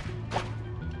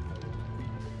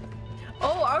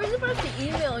 Oh, I was about to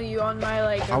email you on my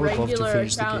like I would love to regular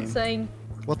finish the account game. saying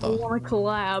What I the? want to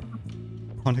collab.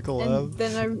 Want to collab? And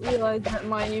then I realized that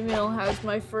my email has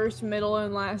my first, middle,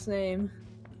 and last name.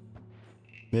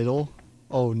 Middle?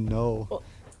 Oh no.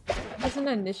 It's an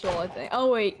initial, I think.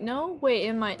 Oh wait, no, wait,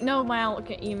 my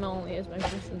Outlook email only has my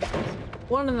first and last.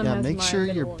 One of them Yeah, has make my sure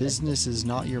your middle business is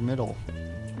not your middle.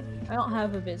 I don't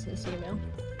have a business email.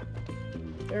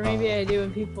 Or maybe I do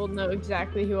and people know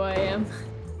exactly who I am.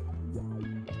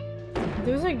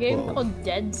 There's a game Whoa. called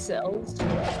Dead Cells.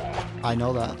 I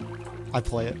know that. I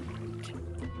play it.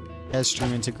 It has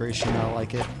stream integration, I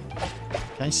like it.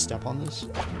 Can I step on this?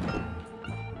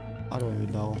 I don't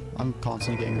even know. I'm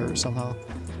constantly getting hurt somehow.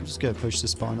 I'm just gonna push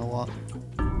this button a lot.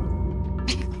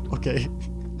 Okay.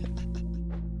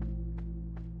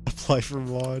 Apply for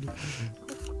mod.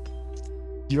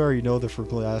 You already know the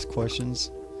frequently asked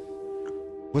questions.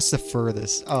 What's the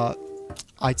furthest?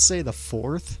 I'd say the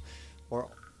 4th, or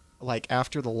like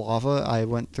after the lava, I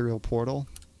went through a portal.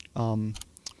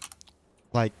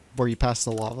 Like where you pass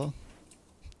the lava.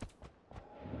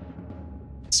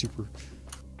 Super.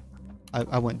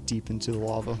 I went deep into the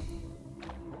lava.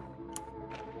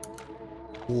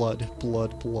 Blood,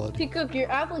 blood, blood. Peacook,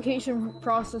 your application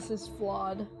process is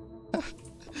flawed.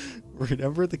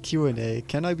 Remember the Q&A.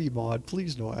 Can I be mod?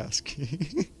 Please no ask.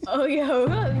 Oh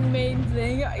yeah, main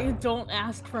thing. You don't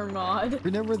ask for mod.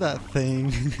 Remember that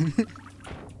thing?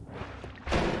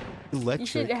 You Electric.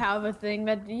 should have a thing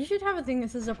that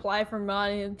says apply for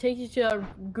mod, and it takes you to a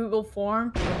Google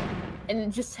form, and it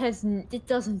just has it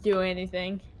doesn't do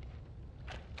anything.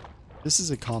 This is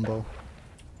a combo.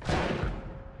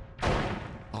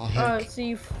 Oh, heck. So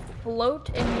you float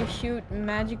and you shoot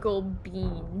magical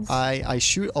beams. I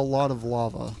shoot a lot of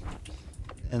lava.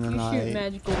 And then You shoot I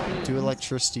magical beams. do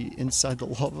electricity inside the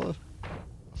lava.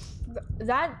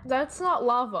 That's not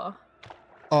lava.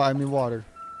 Oh, I mean water.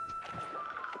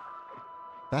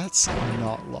 That's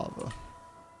not lava.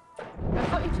 I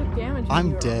thought you took damage when I'm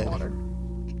you were dead. in water.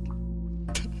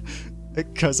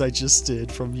 Because I just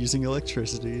did from using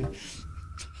electricity.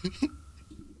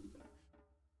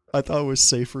 I thought it was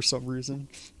safe for some reason.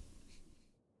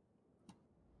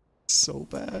 So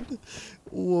bad.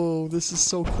 Whoa, this is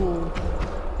so cool.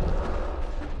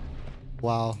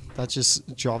 Wow, that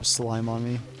just dropped slime on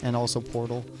me. And also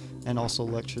portal. And also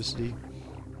electricity.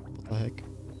 What the heck?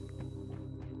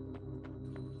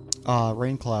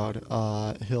 Rain cloud.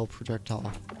 Hill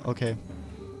projectile. Okay.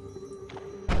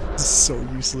 This is so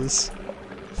useless.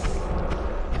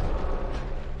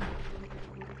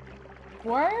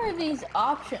 Why are these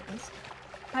options?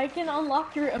 I can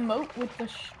unlock your emote with the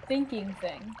thinking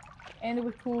thing. And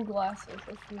with cool glasses.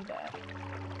 Let's do that.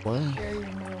 What? Share your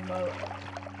new emote.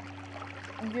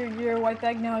 Your white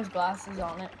bag now has glasses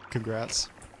on it. Congrats.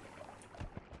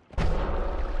 Now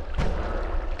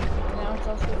it's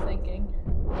also thinking.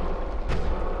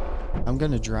 I'm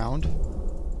gonna drown.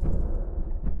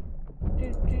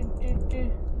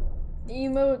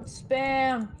 Emote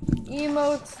spam!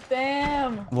 Emote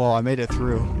spam! Well, I made it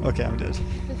through. Okay, I'm dead.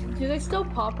 Do they still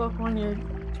pop up on your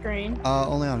screen?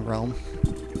 Only on Realm.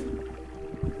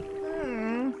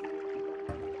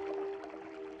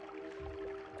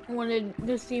 I wanted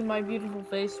to see my beautiful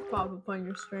face pop up on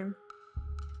your stream.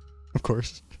 Of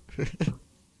course.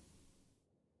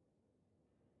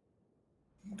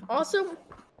 Also,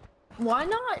 why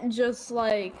not just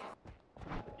like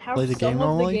have Play the game some of the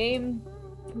normally? game?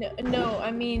 No,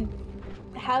 I mean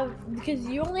have, because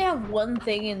you only have one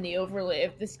thing in the overlay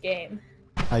of this game.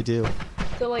 I do.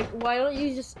 So like, why don't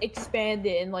you just expand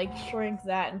it and like shrink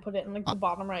that and put it in like the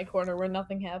bottom right corner where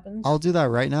nothing happens? I'll do that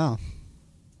right now.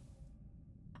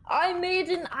 I made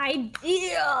an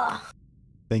idea.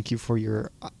 Thank you for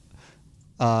your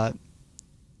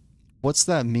what's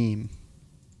that meme?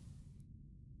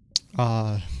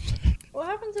 What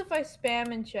happens if I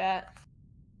spam in chat?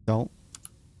 Don't.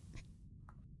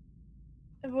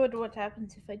 What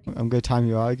happens if I do? I'm gonna time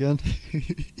you out again.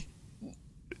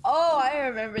 Oh, I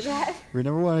remember that.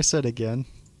 Remember when I said again?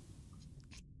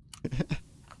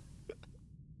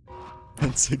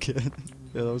 Once again.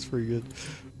 Yeah, that was pretty good.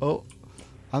 Oh,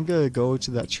 I'm gonna go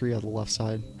to that tree on the left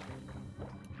side.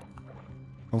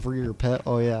 Don't forget your pet.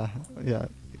 Oh yeah, yeah.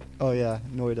 Oh yeah,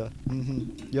 Noita.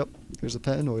 Yep, there's a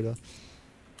pet in Noita.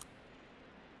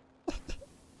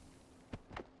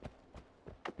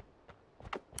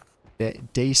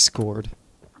 Day scored.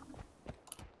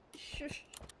 Shush.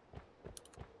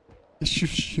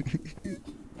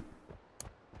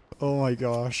 Oh my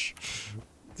gosh.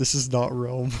 This is not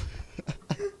Realm.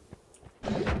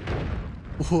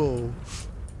 Whoa.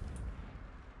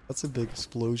 That's a big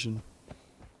explosion.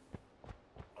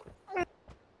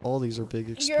 All these are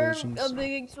big explosions. You're a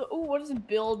big oh, what does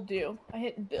build do? I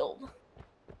hit build.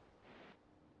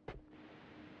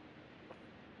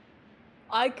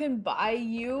 I can buy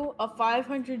you a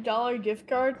 $500 gift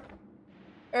card.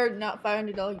 Or not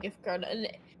 $500 gift card, an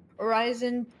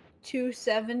Ryzen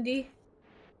 270.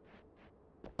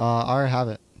 I already have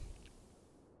it.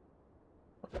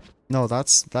 No,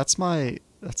 that's my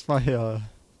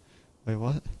wait,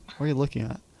 what? What are you looking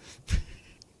at?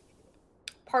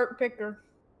 Part picker.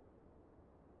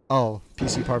 Oh,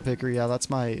 PC part picker. Yeah, that's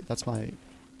my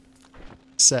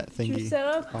set thingy. Your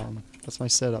setup? That's my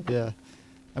setup. Yeah,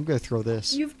 I'm gonna throw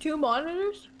this. You have 2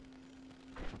 monitors?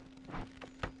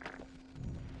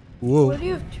 Whoa. Why do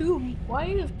you have 2? Why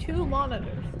do you have 2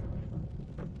 monitors?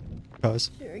 Cause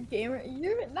You're a gamer.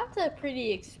 That's a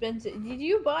pretty expensive. Did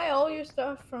you buy all your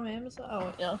stuff from Amazon?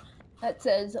 Oh no, that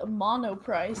says mono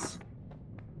price.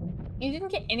 You didn't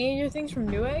get any of your things from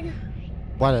Newegg?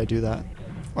 why did I do that?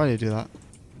 Why did I do that?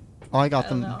 Oh, I got I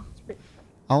don't them. know.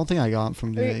 I don't think I got them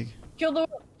from Newegg. Kill the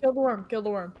worm. Kill the worm. Kill the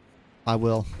worm. I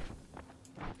will.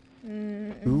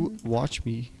 Mm-mm. Ooh, watch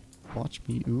me. Watch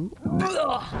me. Ooh.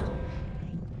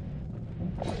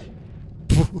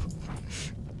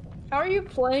 How are you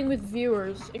playing with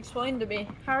viewers? Explain to me.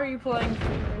 How are you playing with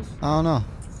viewers? I don't know.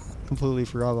 Completely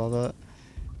forgot about that.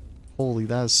 Holy,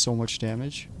 that is so much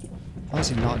damage. How is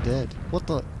he not dead? What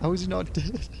the? How is he not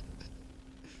dead?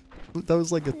 That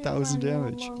was like 1,000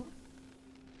 damage.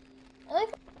 I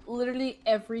like literally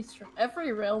every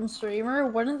Realm streamer.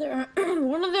 One of their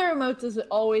emotes is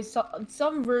always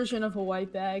some version of a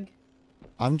white bag.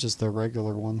 I'm just the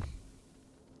regular one.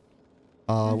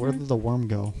 Where did the worm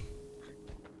go?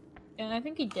 And I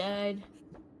think he died.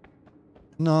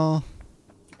 No.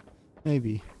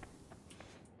 Maybe.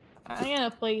 I'm gonna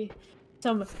play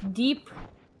some deep.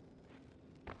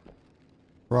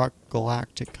 Rock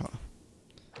Galactica.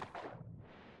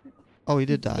 Oh, he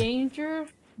did die. Danger,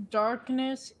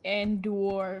 darkness, and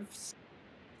dwarves.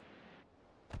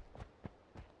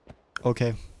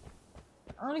 Okay.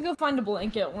 I'm gonna go find a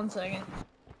blanket. 1 second.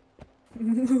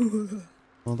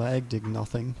 Well, the egg did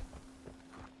nothing.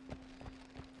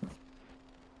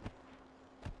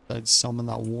 I'd summon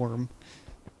that worm.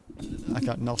 I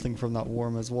got nothing from that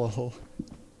worm as well.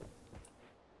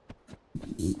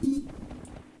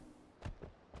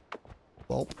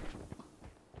 Welp.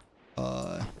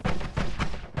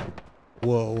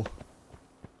 Whoa.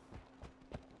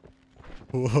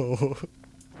 Whoa.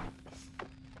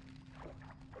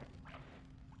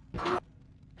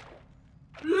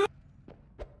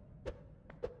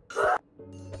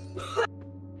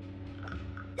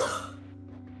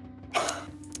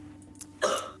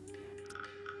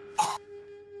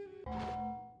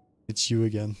 It's you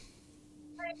again.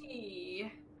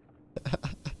 Hey.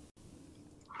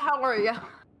 How are ya?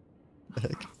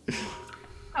 Heck.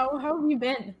 How have you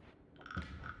been?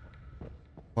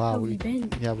 Wow, How have you been?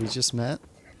 yeah, we just met.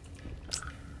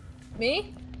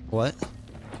 Me? What?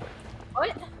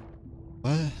 What?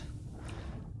 What?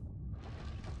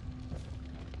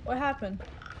 What happened?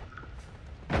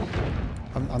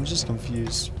 I'm just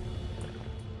confused.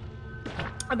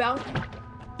 About?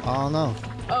 I don't know.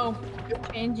 Oh, your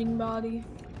changing body.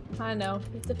 I know.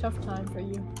 It's a tough time for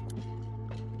you.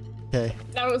 Okay.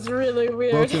 That was really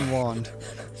weird. Broken wand.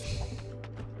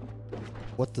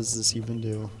 What does this even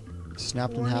do?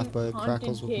 Snapped in half by Haunted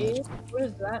crackles with cave? magic. What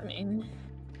does that mean?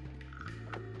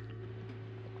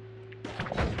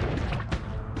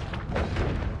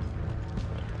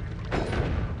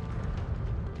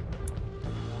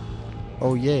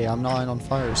 Oh yay, I'm not on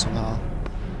fire somehow.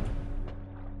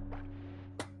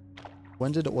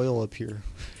 When did oil appear?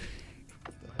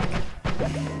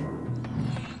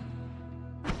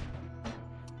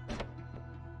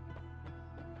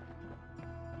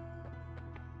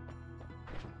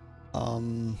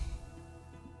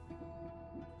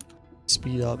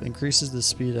 Speed up. Increases the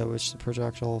speed at which the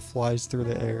projectile flies through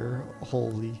the air.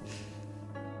 Holy.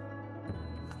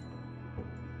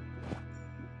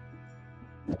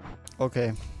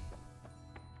 Okay.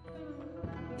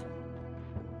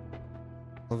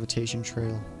 Levitation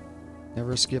trail.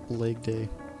 Never skip leg day.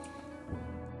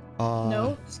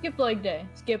 No, skip leg day.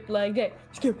 Skip leg day.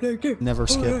 Skip leg day. Never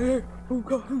skip. I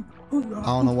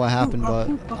don't know what happened, but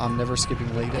I'm never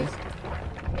skipping leg day.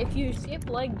 If you skip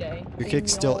leg day, Your then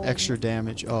kick's still you'll- extra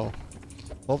damage. Oh.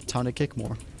 Well, time to kick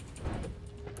more.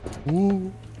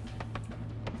 Ooh.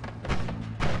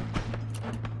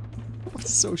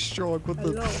 It's so strong. What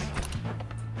Hello. the?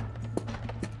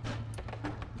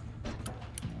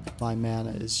 My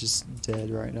mana is just dead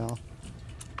right now.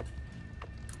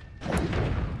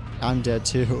 I'm dead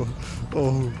too.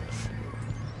 Oh.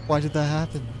 Why did that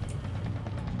happen?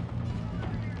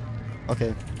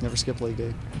 Okay, never skip leg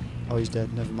day. Oh, he's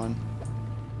dead. Never mind.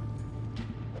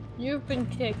 You've been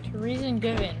kicked. Reason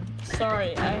given.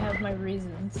 Sorry, I have my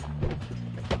reasons.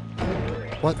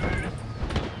 What?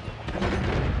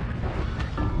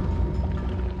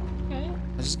 Okay.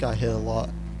 I just got hit a lot.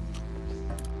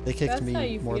 They kicked That's how me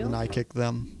you more than feel? I kicked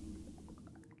them.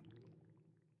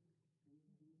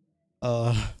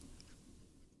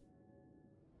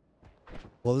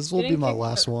 Well, this will be Getting my kicked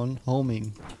last hurt. one.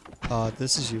 Homing.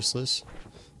 This is useless.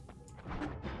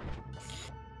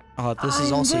 This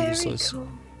is I'm also very useless. cool.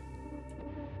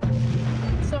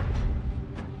 So,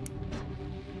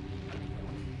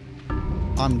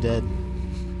 I'm dead.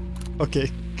 Okay.